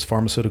culture is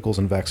pharmaceuticals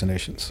and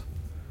vaccinations.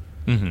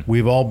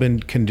 We've all been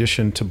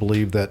conditioned to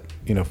believe that,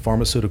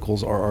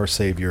 pharmaceuticals are our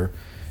savior,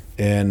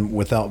 and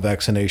without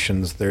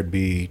vaccinations, there'd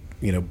be,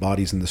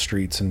 bodies in the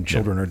streets and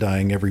children are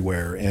dying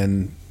everywhere.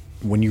 And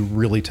when you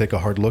really take a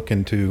hard look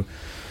into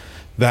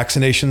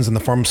vaccinations in the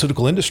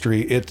pharmaceutical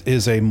industry, it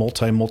is a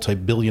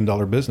multi-billion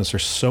dollar business.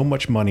 There's so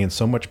much money and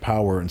so much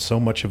power, and so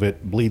much of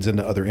it bleeds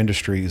into other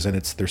industries, and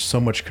there's so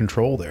much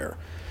control there.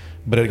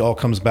 But it all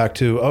comes back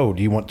to,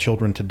 do you want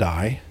children to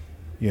die?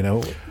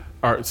 All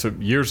right, so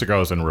years ago I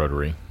was in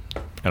Rotary,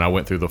 and I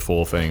went through the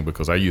full thing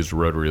because I used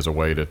Rotary as a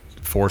way to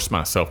force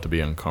myself to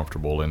be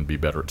uncomfortable and be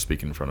better at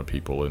speaking in front of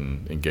people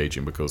and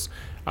engaging, because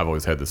I've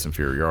always had this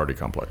inferiority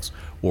complex.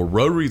 Well,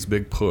 Rotary's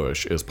big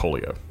push is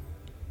polio.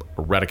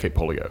 Eradicate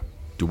polio.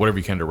 Do whatever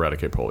you can to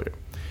eradicate polio.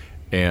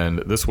 And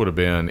this would have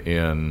been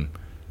in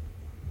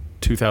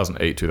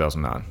 2008,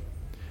 2009.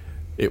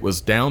 It was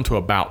down to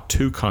about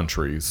 2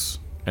 countries,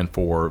 and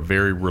for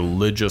very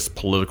religious,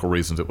 political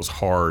reasons, it was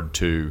hard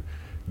to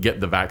get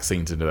the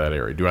vaccines into that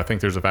area. Do I think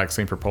there's a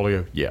vaccine for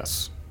polio?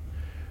 Yes.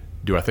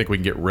 Do I think we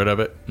can get rid of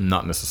it?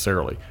 Not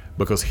necessarily.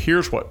 Because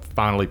here's what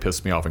finally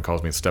pissed me off and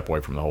caused me to step away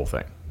from the whole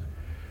thing.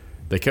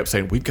 They kept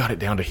saying, we've got it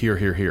down to here,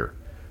 here, here.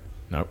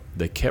 No,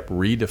 they kept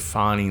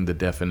redefining the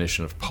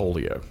definition of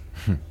polio.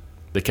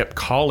 They kept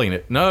calling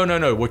it,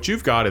 no, what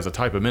you've got is a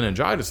type of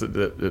meningitis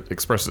that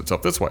expresses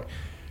itself this way.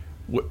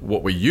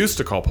 What we used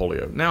to call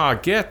polio. Now, I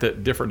get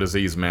that different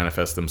diseases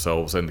manifest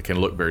themselves and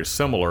can look very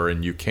similar,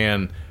 and you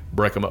can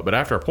break them up. But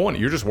after a point,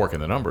 you're just working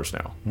the numbers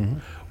now.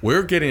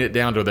 We're getting it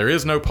down to there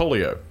is no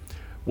polio.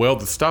 Well,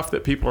 the stuff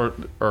that people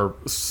are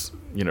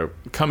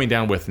coming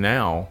down with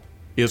now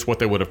is what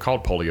they would have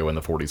called polio in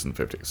the 40s and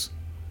 50s.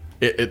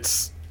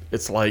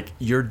 It's like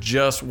you're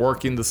just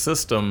working the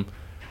system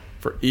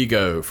for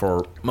ego,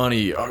 for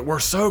money. We're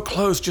so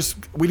close.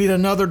 We need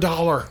another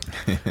dollar.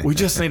 We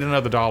just need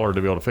another dollar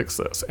to be able to fix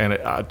this. And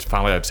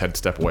finally, I just had to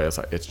step away.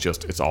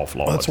 It's all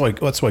flawed. Well,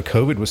 that's why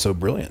COVID was so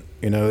brilliant.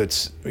 With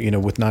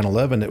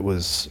 9/11, it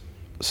was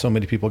so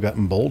many people got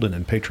emboldened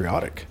and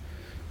patriotic,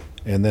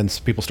 and then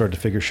people started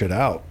to figure shit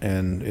out,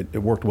 and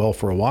it worked well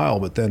for a while.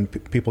 But then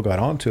people got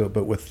onto it.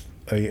 But with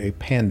a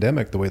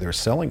pandemic, the way they're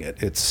selling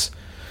it, it's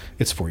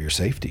for your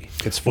safety.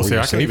 It's for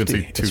your safety. I can even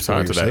see two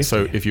sides of that.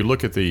 So if you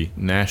look at the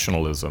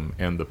nationalism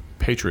and the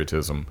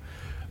patriotism,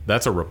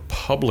 that's a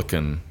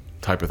Republican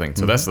type of thing.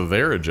 So that's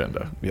their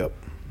agenda. Yep.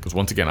 Because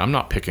once again, I'm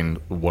not picking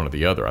one or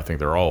the other. I think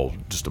they're all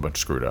just a bunch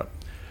screwed up.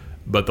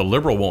 But the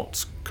liberal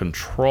wants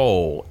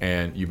control,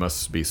 and you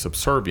must be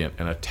subservient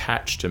and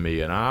attached to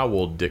me, and I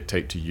will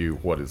dictate to you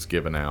what is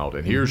given out,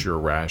 and here's your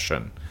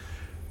ration.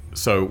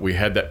 So we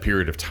had that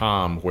period of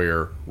time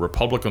where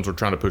Republicans were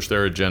trying to push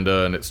their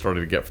agenda, and it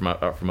started to get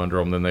from under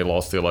them. Then they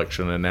lost the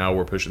election, and now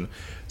we're pushing.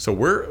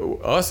 So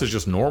us as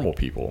just normal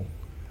people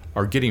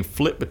are getting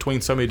flipped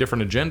between so many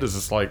different agendas.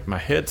 It's like my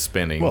head's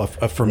spinning. Well,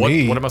 for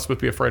me, what am I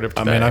supposed to be afraid of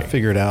today? I mean, I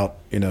figured out,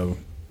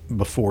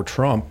 before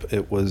Trump,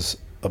 it was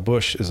a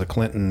Bush, is a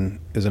Clinton,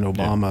 is an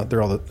Obama.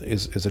 They're all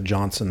is a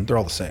Johnson. They're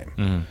all the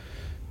same.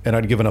 And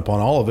I'd given up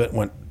on all of it,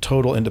 went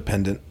total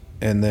independent,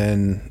 and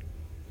then.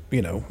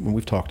 When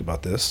we've talked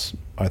about this,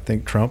 I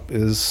think Trump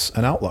is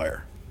an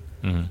outlier.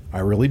 I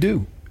really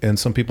do. And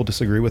some people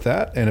disagree with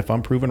that. And if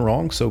I'm proven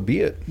wrong, so be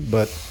it.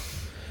 But,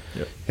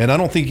 and I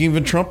don't think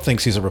even Trump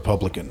thinks he's a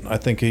Republican. I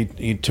think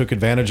he took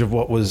advantage of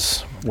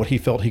what he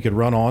felt he could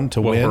run on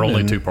to win. Well, we're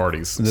only 2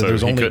 parties. So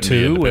there's only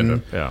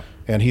 2.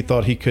 And he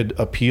thought he could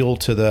appeal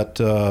to that,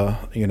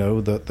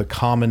 the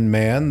common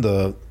man,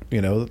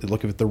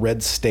 look at the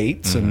red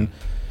states. And,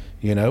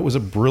 it was a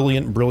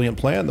brilliant, brilliant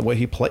plan the way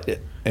he played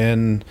it.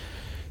 And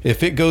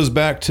if it goes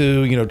back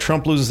to,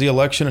 Trump loses the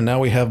election and now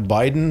we have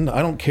Biden,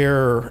 I don't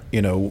care,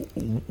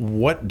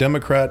 what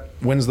Democrat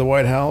wins the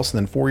White House. And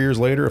then 4 years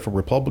later, if a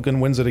Republican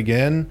wins it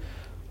again,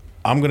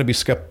 I'm going to be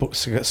skeptical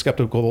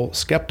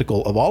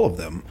of all of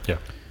them. Yeah.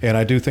 And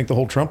I do think the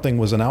whole Trump thing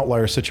was an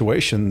outlier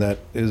situation that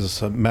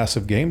is a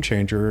massive game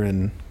changer.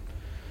 And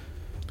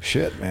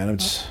shit, man,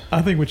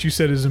 I think what you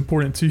said is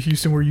important too,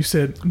 Houston, where you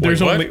said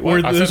there's Wait,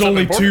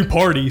 only 2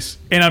 parties.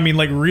 And I mean,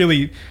 like,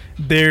 really,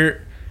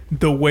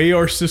 the way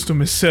our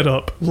system is set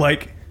up,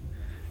 like,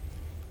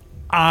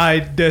 I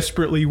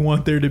desperately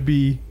want there to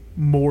be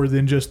more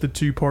than just the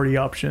two-party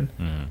option.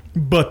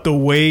 But the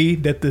way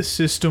that the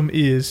system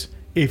is,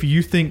 if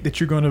you think that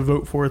you're going to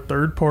vote for a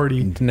third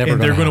party and they're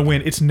going to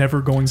win, it's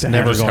never going to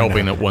happen. Just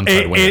helping that one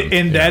side win.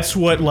 And that's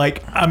what,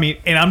 like, I mean,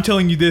 and I'm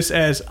telling you this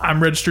as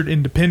I'm registered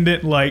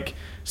independent, like,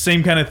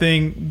 same kind of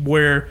thing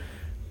where,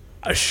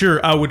 sure,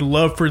 I would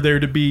love for there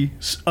to be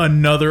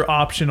another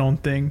option on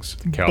things,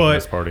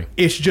 Calvinist but party.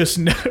 It's just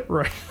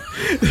right.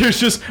 There's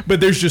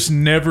just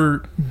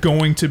never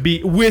going to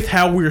be, with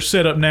how we're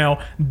set up now.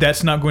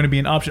 That's not going to be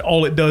an option.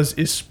 All it does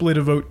is split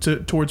a vote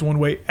towards one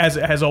way, as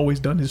it has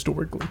always done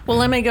historically. Well,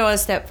 let me go a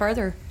step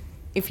further.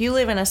 If you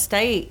live in a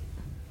state,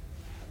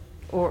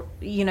 or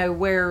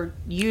where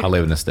you, I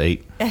live in a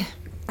state.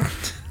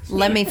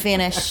 let me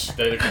finish.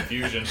 State of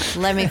confusion.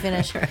 Let me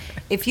finish.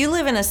 If you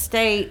live in a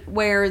state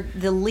where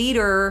the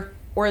leader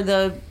or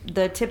the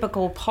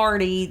typical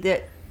party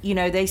that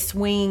they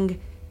swing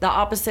the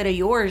opposite of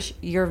yours,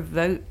 your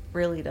vote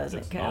really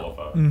doesn't count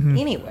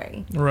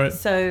anyway. Right.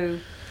 So,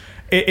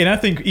 and I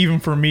think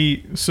even for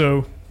me,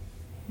 so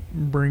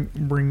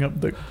bring up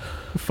the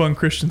fun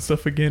Christian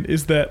stuff again,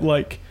 is that,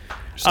 like,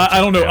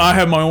 I don't know, I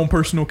have my own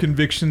personal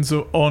convictions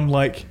on,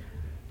 like,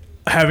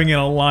 having an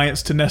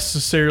alliance to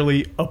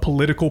necessarily a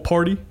political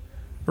party,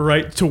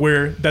 right? To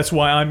where that's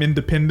why I'm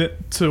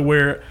independent, to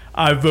where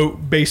I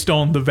vote based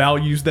on the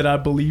values that I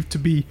believe to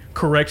be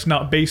correct,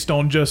 not based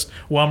on just,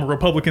 well, I'm a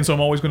Republican, so I'm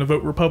always going to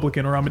vote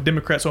Republican, or I'm a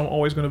Democrat, so I'm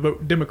always going to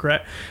vote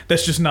Democrat.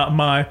 That's just not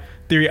my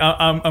theory.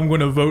 I'm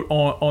going to vote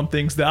on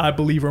things that I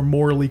believe are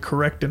morally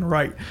correct and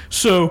right.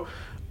 So,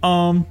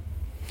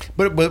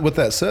 But with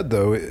that said,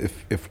 though,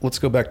 if let's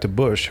go back to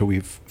Bush, who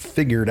we've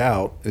figured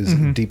out is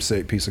a deep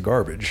state piece of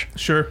garbage.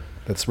 Sure.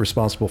 That's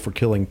responsible for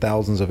killing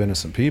thousands of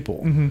innocent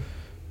people.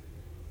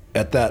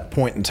 At that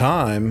point in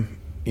time,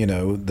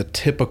 the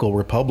typical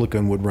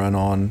Republican would run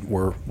on,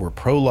 we're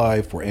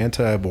pro-life, we're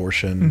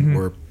anti-abortion,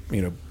 we're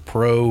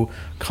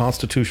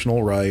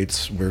pro-constitutional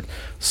rights, we're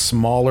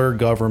smaller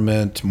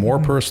government, more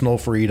personal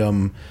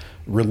freedom,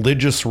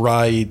 religious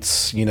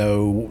rights.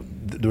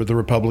 The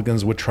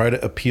Republicans would try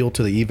to appeal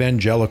to the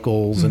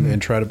evangelicals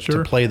and try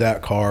to play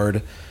that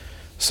card.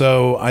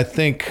 So I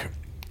think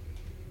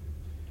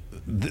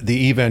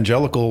the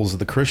evangelicals,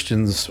 the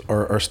Christians,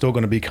 are still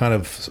going to be kind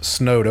of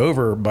snowed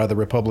over by the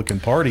Republican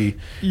Party,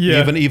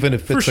 even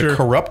if it's a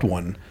corrupt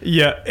one.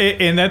 Yeah,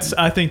 and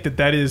I think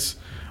that is.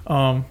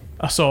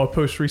 I saw a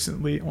post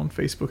recently on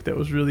Facebook that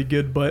was really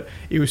good, but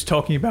it was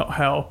talking about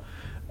how,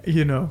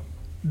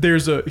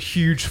 there's a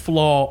huge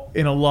flaw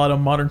in a lot of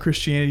modern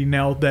Christianity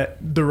now, that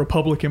the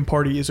Republican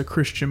Party is a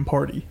Christian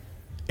party,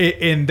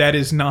 and that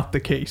is not the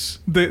case.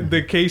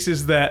 The case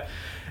is that,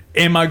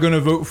 am I going to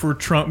vote for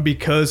Trump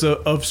because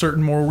of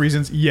certain moral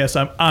reasons? Yes,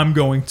 I'm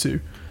going to.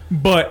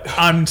 But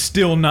I'm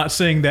still not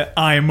saying that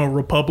I am a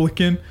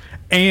Republican.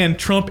 And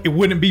Trump, it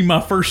wouldn't be my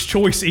first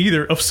choice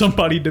either of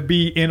somebody to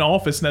be in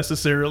office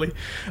necessarily.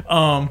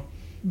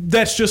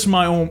 That's just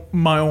my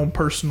own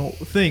personal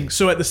thing.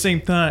 So at the same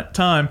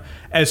time,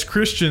 as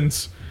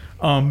Christians,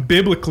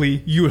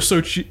 biblically, you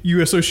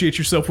associate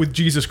yourself with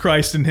Jesus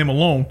Christ and Him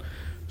alone.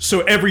 So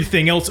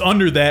everything else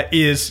under that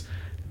is,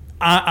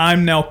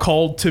 I'm now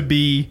called to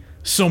be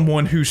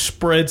someone who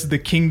spreads the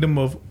kingdom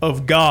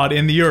of God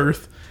in the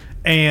earth.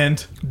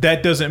 And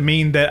that doesn't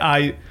mean that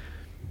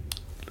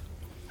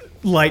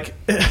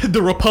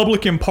the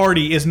Republican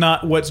Party is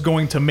not what's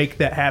going to make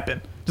that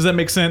happen. Does that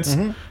make sense?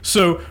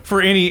 So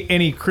for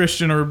any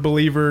Christian or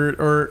believer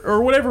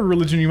or whatever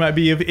religion you might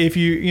be, if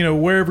you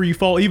wherever you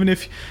fall, even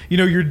if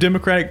you're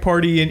Democratic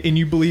Party and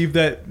you believe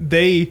that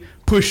they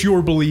push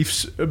your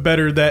beliefs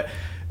better, that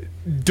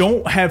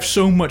don't have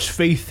so much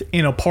faith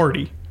in a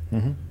party.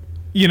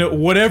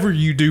 Whatever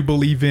you do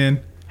believe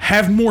in,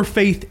 have more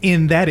faith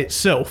in that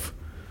itself.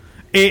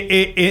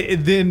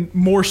 Then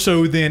more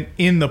so than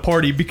in the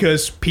party,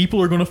 because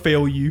people are going to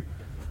fail you.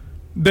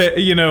 That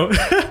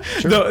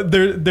sure.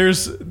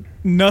 There's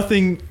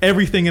nothing.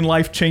 Everything in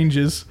life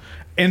changes,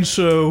 and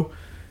so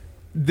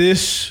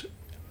this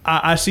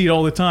I see it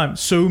all the time.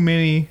 So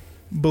many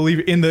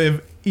believers in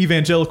the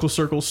evangelical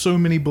circles, so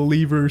many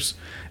believers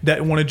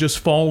that want to just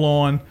fall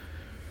on,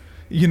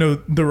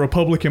 the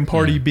Republican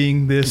Party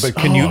being this. But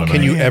can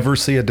you ever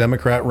see a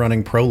Democrat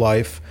running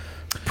pro-life,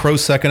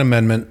 pro-Second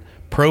Amendment,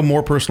 pro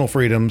more personal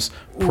freedoms,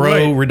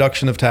 pro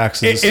reduction of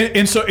taxes?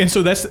 And so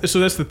that's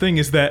the thing,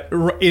 is that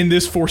in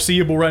this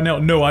foreseeable right now,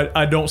 no,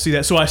 I don't see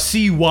that. So I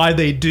see why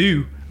they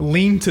do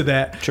lean to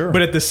that. Sure.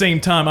 But at the same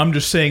time, I'm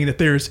just saying that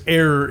there's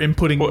error in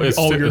putting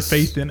all your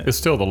faith in it. It's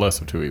still the less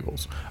of two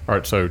evils. All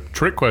right, so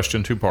trick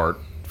question, 2-part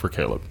for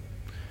Caleb.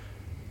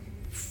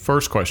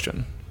 First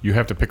question. You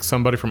have to pick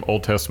somebody from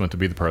Old Testament to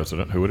be the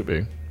president. Who would it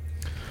be?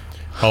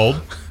 Hold.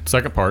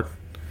 Second part.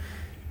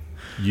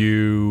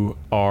 You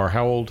are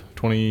how old?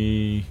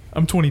 20?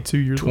 I'm 22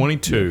 years old.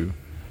 22.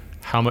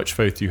 How much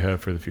faith do you have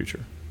for the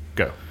future?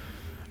 Go.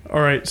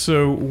 All right,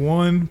 so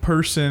one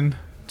person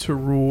to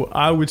rule,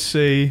 I would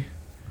say,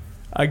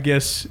 I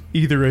guess,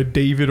 either a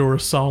David or a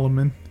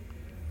Solomon.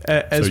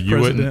 as so you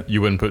president.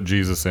 wouldn't put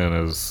Jesus in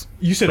as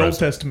You said Old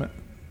president. Testament.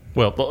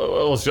 Well,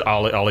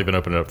 I'll even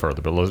open it up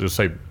further, but let's just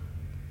say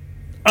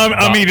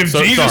I mean, if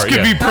So- Jesus sorry,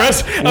 could yeah. be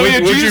president, Would-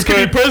 if would Jesus you could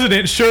be put-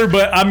 president, sure.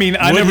 But I mean,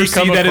 I Would never he see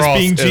come that as across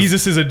being as-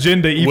 Jesus'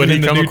 agenda, even would he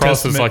in the come New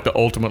across Testament. as like the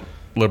ultimate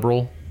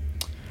liberal?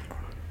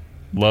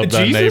 Love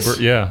that Jesus?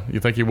 neighbor. Yeah, you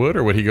think he would,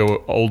 or would he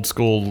go old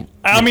school?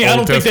 I mean, I Old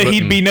don't think that Testament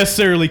he'd and- be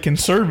necessarily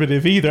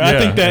conservative either. I Yeah,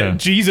 think that yeah.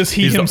 Jesus,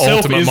 He's the himself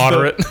ultimate is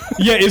moderate.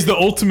 is the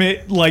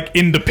ultimate like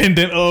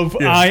independent of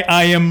Yeah.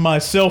 I am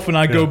myself and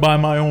I go Yeah. by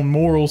my own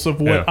morals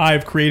of what Yeah.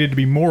 I've created to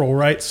be moral,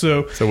 right?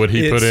 So So would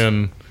he put it's-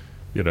 in,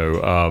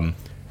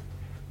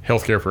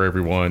 healthcare for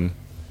everyone,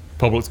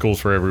 public schools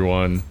for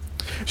everyone?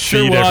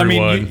 Sure. feed Well, I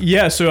everyone? mean,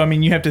 yeah. So I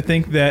mean, you have to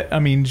think that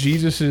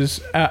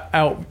Jesus's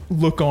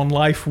outlook on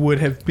life would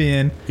have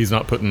been He's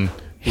not putting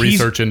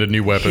research into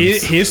new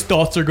weapons. His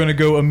thoughts are going to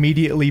go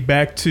immediately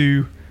back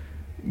to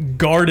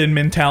garden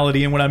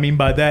mentality, and what I mean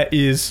by that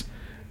is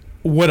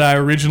what I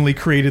originally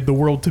created the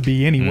world to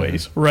be,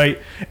 anyways, right?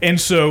 And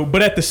so,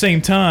 but at the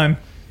same time,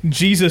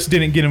 Jesus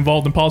didn't get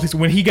involved in politics.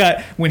 When he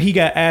got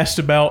asked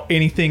about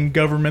anything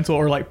governmental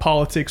or like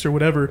politics or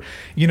whatever,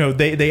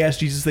 they asked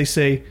Jesus. They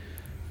say,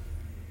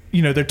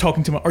 they're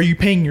talking to him. Are you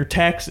paying your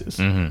taxes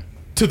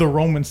to the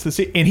Romans to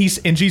see? And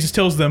Jesus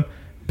tells them,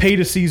 pay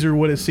to Caesar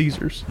what is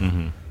Caesar's.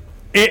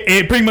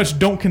 It pretty much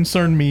don't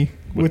concern me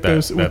with that-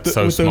 those that's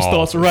so small.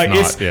 thoughts, It's right?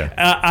 not,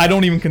 yeah. I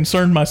don't even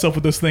concern myself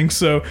with those things,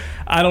 so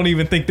I don't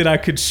even think that I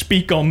could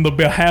speak on the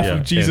behalf Yeah,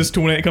 of Jesus and-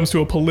 to when it comes to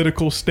a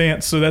political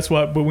stance. So that's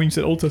why. But when you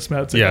said Old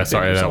Testament, I'd say Yeah, goddamn,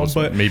 sorry, it's that all- was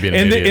but, me being an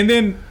and idiot.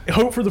 then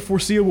hope for the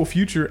foreseeable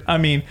future. I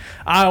mean,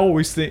 I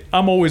always think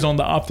I'm always on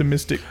the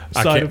optimistic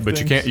side of But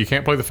things. you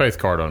can't play the faith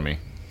card on me.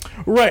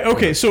 Right.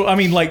 Okay. So I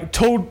mean, like,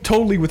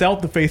 totally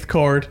without the faith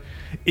card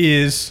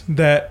is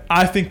that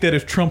I think that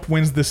if Trump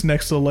wins this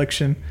next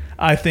election,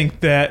 I think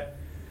that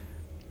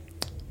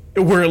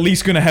we're at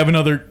least going to have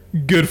another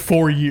good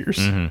 4 years.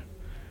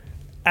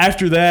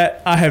 After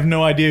that, I have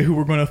no idea who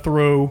we're going to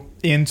throw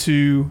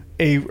into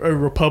a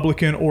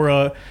Republican or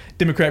a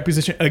Democrat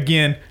position.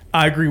 Again,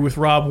 I agree with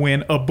Rob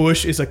when a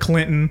Bush is a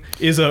Clinton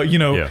is a,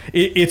 Yeah.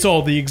 it's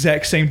all the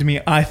exact same to me.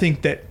 I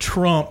think that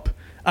Trump,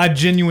 I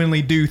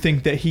genuinely do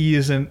think that he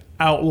is an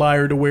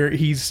outlier to where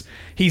he's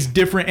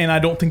different, and I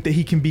don't think that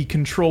he can be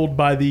controlled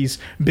by these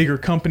bigger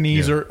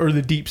companies Yeah. or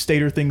the deep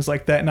state or things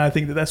like that. And I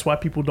think that that's why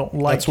people don't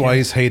like That's why him.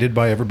 he's hated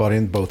by everybody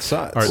on both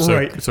sides. All right, so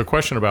Right. so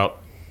question about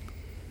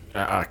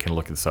I can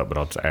look this up, but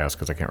I'll just ask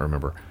because I can't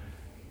remember.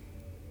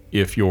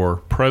 If you're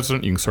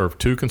president, you can serve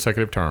 2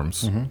 consecutive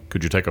terms.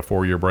 Could you take a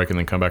 4-year break and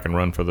then come back and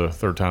run for the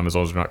 3rd time as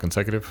long as you're not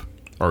consecutive?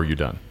 Or are you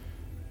done?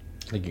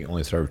 I think you can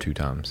only serve 2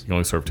 times. You can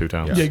only serve 2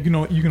 times? Yeah, you can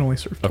only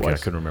serve Okay, I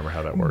twice. couldn't remember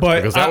how that works. But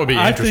Because that would be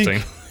I interesting.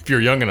 think- If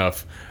you're young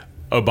enough,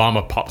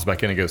 Obama pops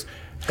back in and goes,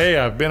 hey,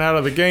 I've been out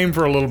of the game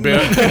for a little bit.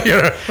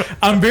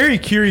 I'm very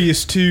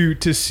curious to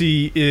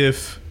see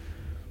if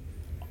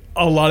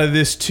a lot of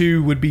this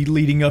too would be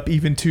leading up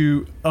even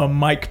to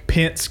Mike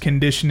Pence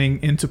conditioning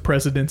into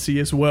presidency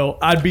as well.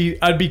 I'd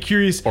be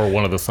curious, Or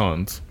one of the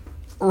sons.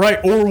 right?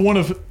 Or one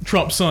of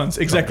Trump's sons,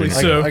 exactly.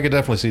 So, I could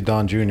definitely see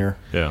Don Jr.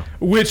 Yeah.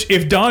 which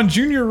if Don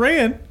Jr.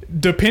 ran,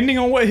 depending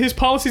on what his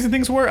policies and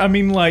things were, I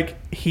mean, like,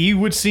 he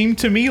would seem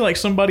to me like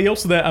somebody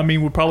else that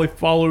would probably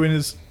follow in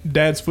his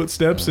dad's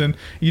footsteps and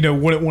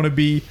wouldn't want to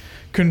be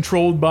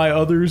controlled by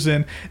others.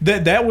 And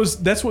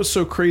that's what's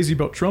so crazy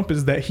about Trump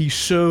is that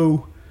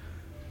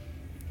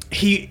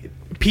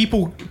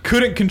people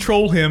couldn't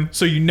control him,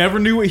 so you never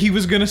knew what he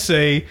was going to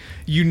say,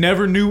 you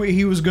never knew what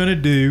he was going to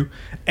do.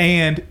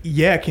 And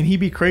yeah, can he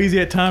be crazy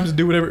at times and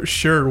do whatever?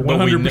 Sure,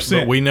 100%.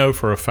 But we know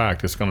for a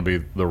fact it's going to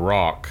be The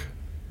Rock,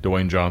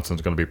 Dwayne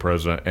Johnson's going to be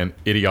president, and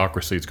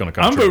Idiocracy is going to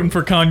come I'm true. voting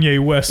for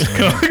Kanye West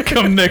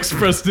come next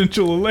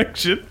presidential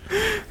election.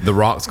 The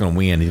Rock's going to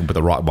win. He's going to put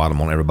the rock bottom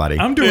on everybody.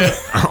 I'm doing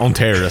on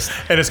terrorists.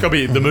 And it's going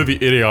to be the movie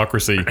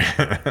Idiocracy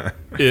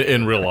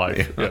in real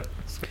life. Yeah.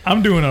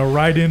 I'm doing a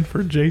write-in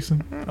for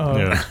Jason.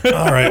 Yeah.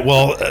 All right.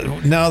 Well,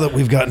 now that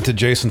we've gotten to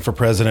Jason for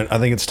president, I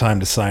think it's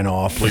time to sign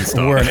off.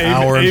 stop. We're an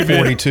hour and Amen.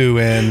 42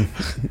 in.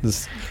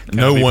 This,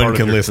 No I be one part of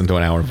can your- listen to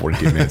an hour and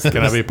 42 minutes. Can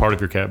I be part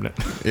of your cabinet?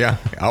 Yeah.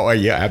 Oh,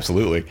 yeah,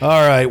 absolutely.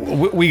 all right.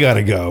 We got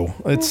to go.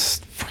 It's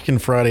freaking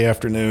Friday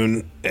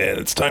afternoon, and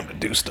it's time to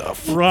do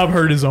stuff. Rob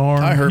hurt his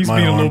arm. I hurt He's my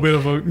being arm. a little bit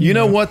of a. You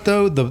know what,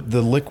 though?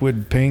 The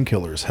liquid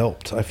painkillers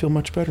helped. I feel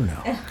much better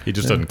now. He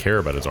just doesn't care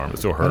about his arm. It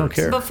still hurts. I don't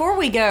care. Before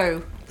we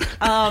go,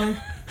 I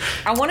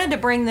wanted to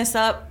bring this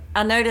up.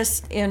 I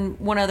noticed in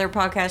one other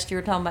podcast you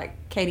were talking about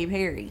Katy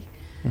Perry.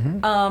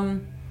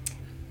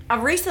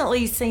 I've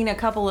recently seen a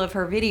couple of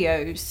her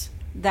videos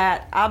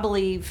that I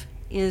believe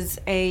is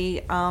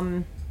a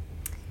kind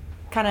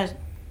of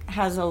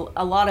has a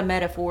lot of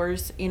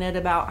metaphors in it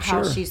about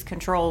how Sure. she's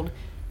controlled.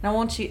 And I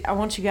want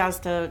you guys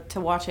to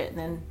watch it and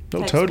then Oh,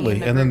 text me totally. in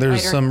the And then group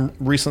there's later. some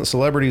recent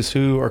celebrities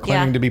who are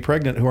claiming Yeah. to be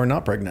pregnant who are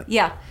not pregnant.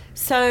 Yeah.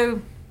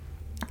 So,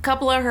 a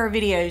couple of her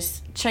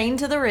videos, Chained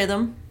to the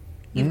Rhythm.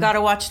 You've got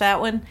to watch that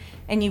one.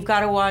 And you've got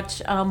to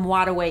watch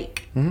Wide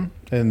Awake.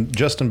 And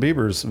Justin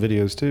Bieber's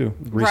videos, too.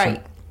 Recent.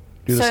 Right.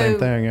 do the same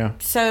thing. Yeah.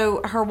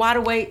 So her Wide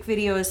Awake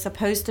video is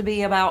supposed to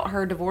be about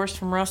her divorce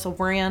from Russell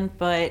Brand,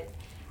 but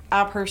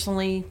I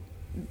personally,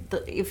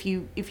 if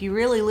you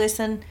really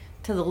listen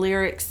to the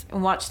lyrics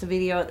and watch the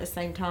video at the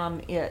same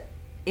time,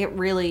 it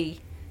really,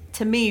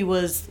 to me,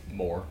 was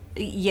More.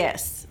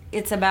 yes.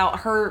 It's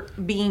about her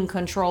being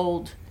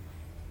controlled.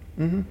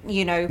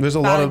 You know, There's a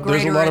by lot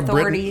of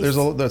authorities.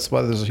 Britney. That's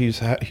why there's a huge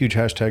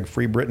hashtag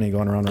Free Britney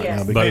going around right Yes.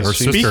 now. But Because her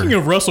she's- sister- Speaking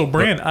of Russell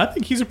Brand, I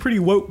think he's a pretty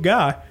woke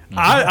guy.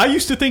 I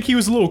used to think he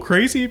was a little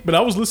crazy, but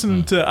I've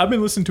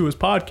been listening to his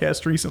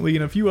podcast recently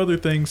and a few other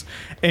things,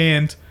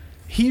 and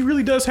he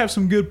really does have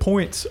some good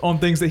points on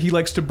things that he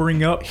likes to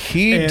bring up.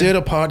 He And- did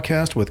a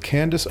podcast with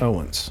Candace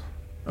Owens.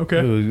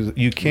 Okay. Who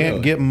you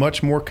can't get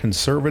much more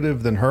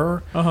conservative than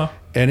her. Uh-huh.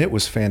 And it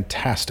was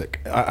fantastic.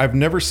 I've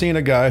never seen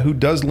a guy who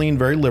does lean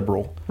very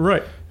liberal.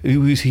 Right.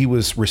 He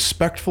was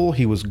respectful.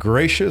 He was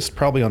gracious.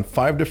 Probably on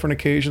 5 different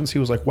occasions, he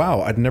was like,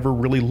 "Wow, I'd never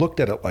really looked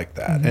at it like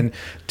that." And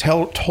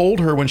told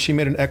her when she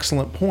made an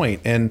excellent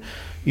point, and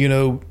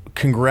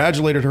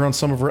congratulated her on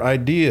some of her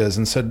ideas,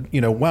 and said,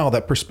 "Wow,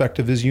 that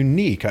perspective is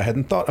unique. I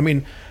hadn't thought." I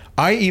mean,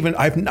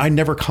 I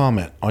never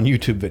comment on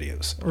YouTube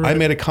videos. Right. I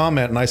made a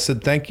comment and I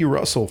said, "Thank you,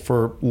 Russell,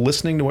 for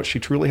listening to what she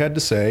truly had to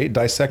say,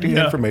 dissecting the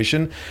Yeah.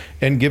 information,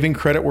 and giving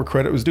credit where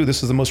credit was due.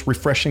 This is the most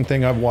refreshing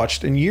thing I've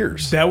watched in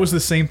years." That was the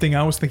same thing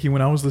I was thinking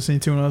when I was listening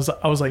to him.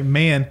 I was like,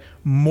 man,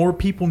 more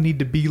people need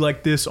to be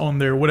like this on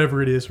their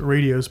whatever it is,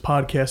 radios,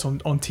 podcasts,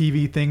 on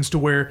TV, things to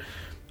where,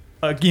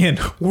 again,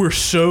 we're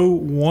so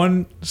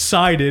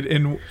one-sided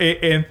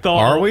and thought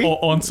Are we?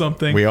 on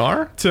something. We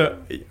are?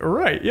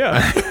 Right,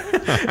 yeah.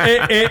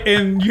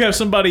 and you have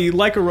somebody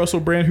like a Russell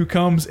Brand who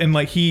comes and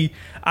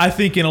I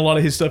think in a lot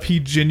of his stuff, he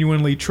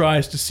genuinely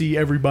tries to see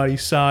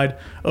everybody's side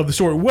of the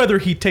story. Whether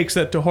he takes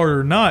that to heart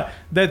or not,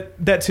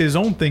 that's his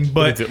own thing.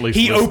 But it's at least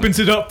he listening. opens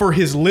it up for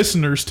his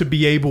listeners to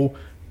be able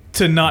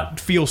to not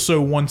feel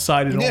so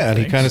one-sided. Yeah, on and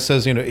he things. kind of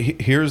says,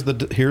 here's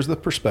the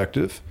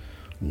perspective.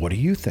 What do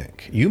you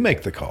think? You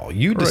make the call.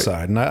 You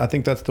decide. And I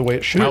think that's the way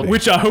it should be.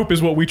 Which I hope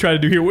is what we try to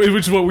do here, which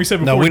is what we said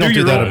before. No, we don't do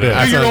your that own, a bit.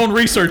 Do your That's own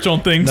research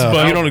on things. No,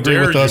 but if you don't agree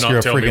Dare with you us, not you're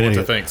a tell me freaking what idiot.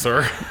 to think,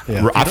 sir.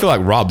 Yeah. I feel like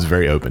Rob's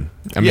very open.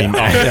 I mean,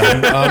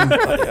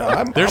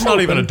 There's I'm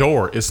not even a open.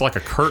 door. It's like a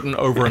curtain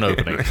over an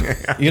opening.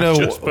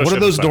 Just push What are it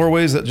those aside.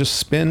 doorways that just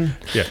spin?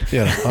 Yeah.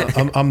 Yeah,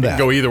 I'm that.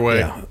 Go either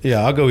way.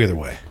 Yeah, I'll go either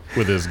way.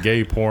 With his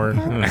gay porn.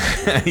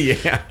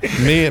 yeah.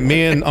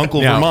 Me and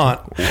Uncle Now- Vermont.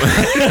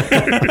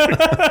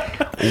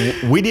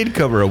 We did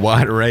cover a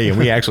wide array, and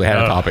we actually had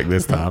a topic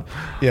this time.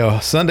 Yeah,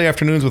 Sunday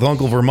afternoons with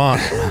Uncle Vermont.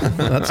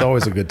 That's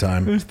always a good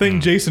time.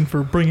 thank Jason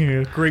for bringing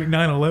a great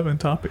 9/11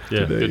 topic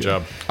Yeah, today. good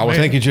job.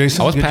 Thank you,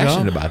 Jason. I was Good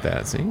passionate job. about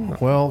that. See,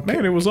 Well,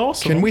 Man, it was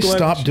awesome. Can I'm we glad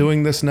stop that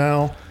doing this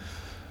now?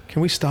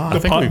 Can we stop? the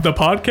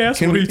podcast?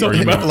 Can What are you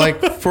talking about? Like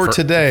for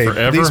today,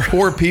 forever? these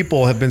poor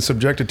people have been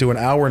subjected to an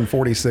hour and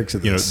 46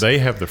 of this. They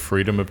have the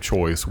freedom of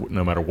choice.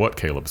 No matter what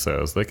Caleb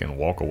says, they can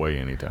walk away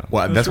anytime.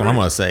 well, that's what I'm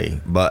going to say.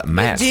 But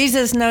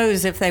Jesus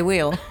knows if they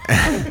will.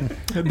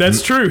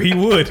 That's true. He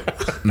would.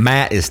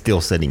 Matt is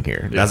still sitting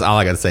here. That's all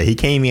I got to say. He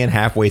came in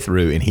halfway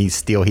through, and he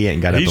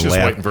hadn't got He's up to just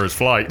left. waiting for his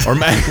flight. Or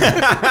Matt,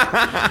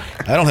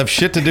 I don't have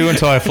shit to do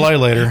until I fly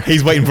later.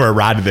 he's waiting for a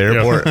ride to the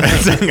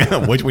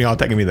airport. Which we all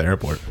taking me to the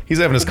airport. He's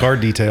having his car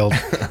detailed.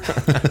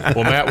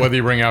 Well, Matt, whether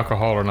you bring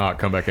alcohol or not,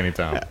 come back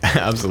anytime.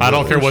 Absolutely. I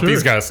don't care what Sure.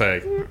 these guys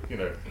say.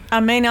 I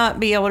may not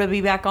be able to be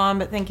back on,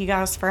 but thank you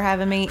guys for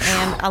having me.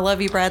 And I love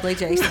you, Bradley,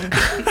 Jason.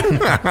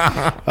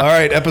 All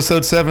right,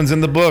 episode 7's in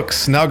the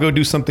books. Now go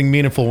do something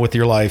meaningful with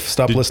your life.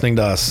 Stop listening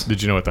to us.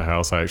 Did you know at the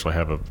house I actually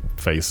have a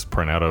face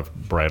printout of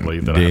Bradley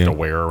that I Damn. have to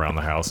wear around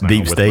the house now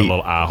Deep with state. the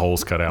little eye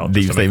holes cut out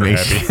Deep just to make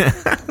state her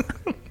makes- happy?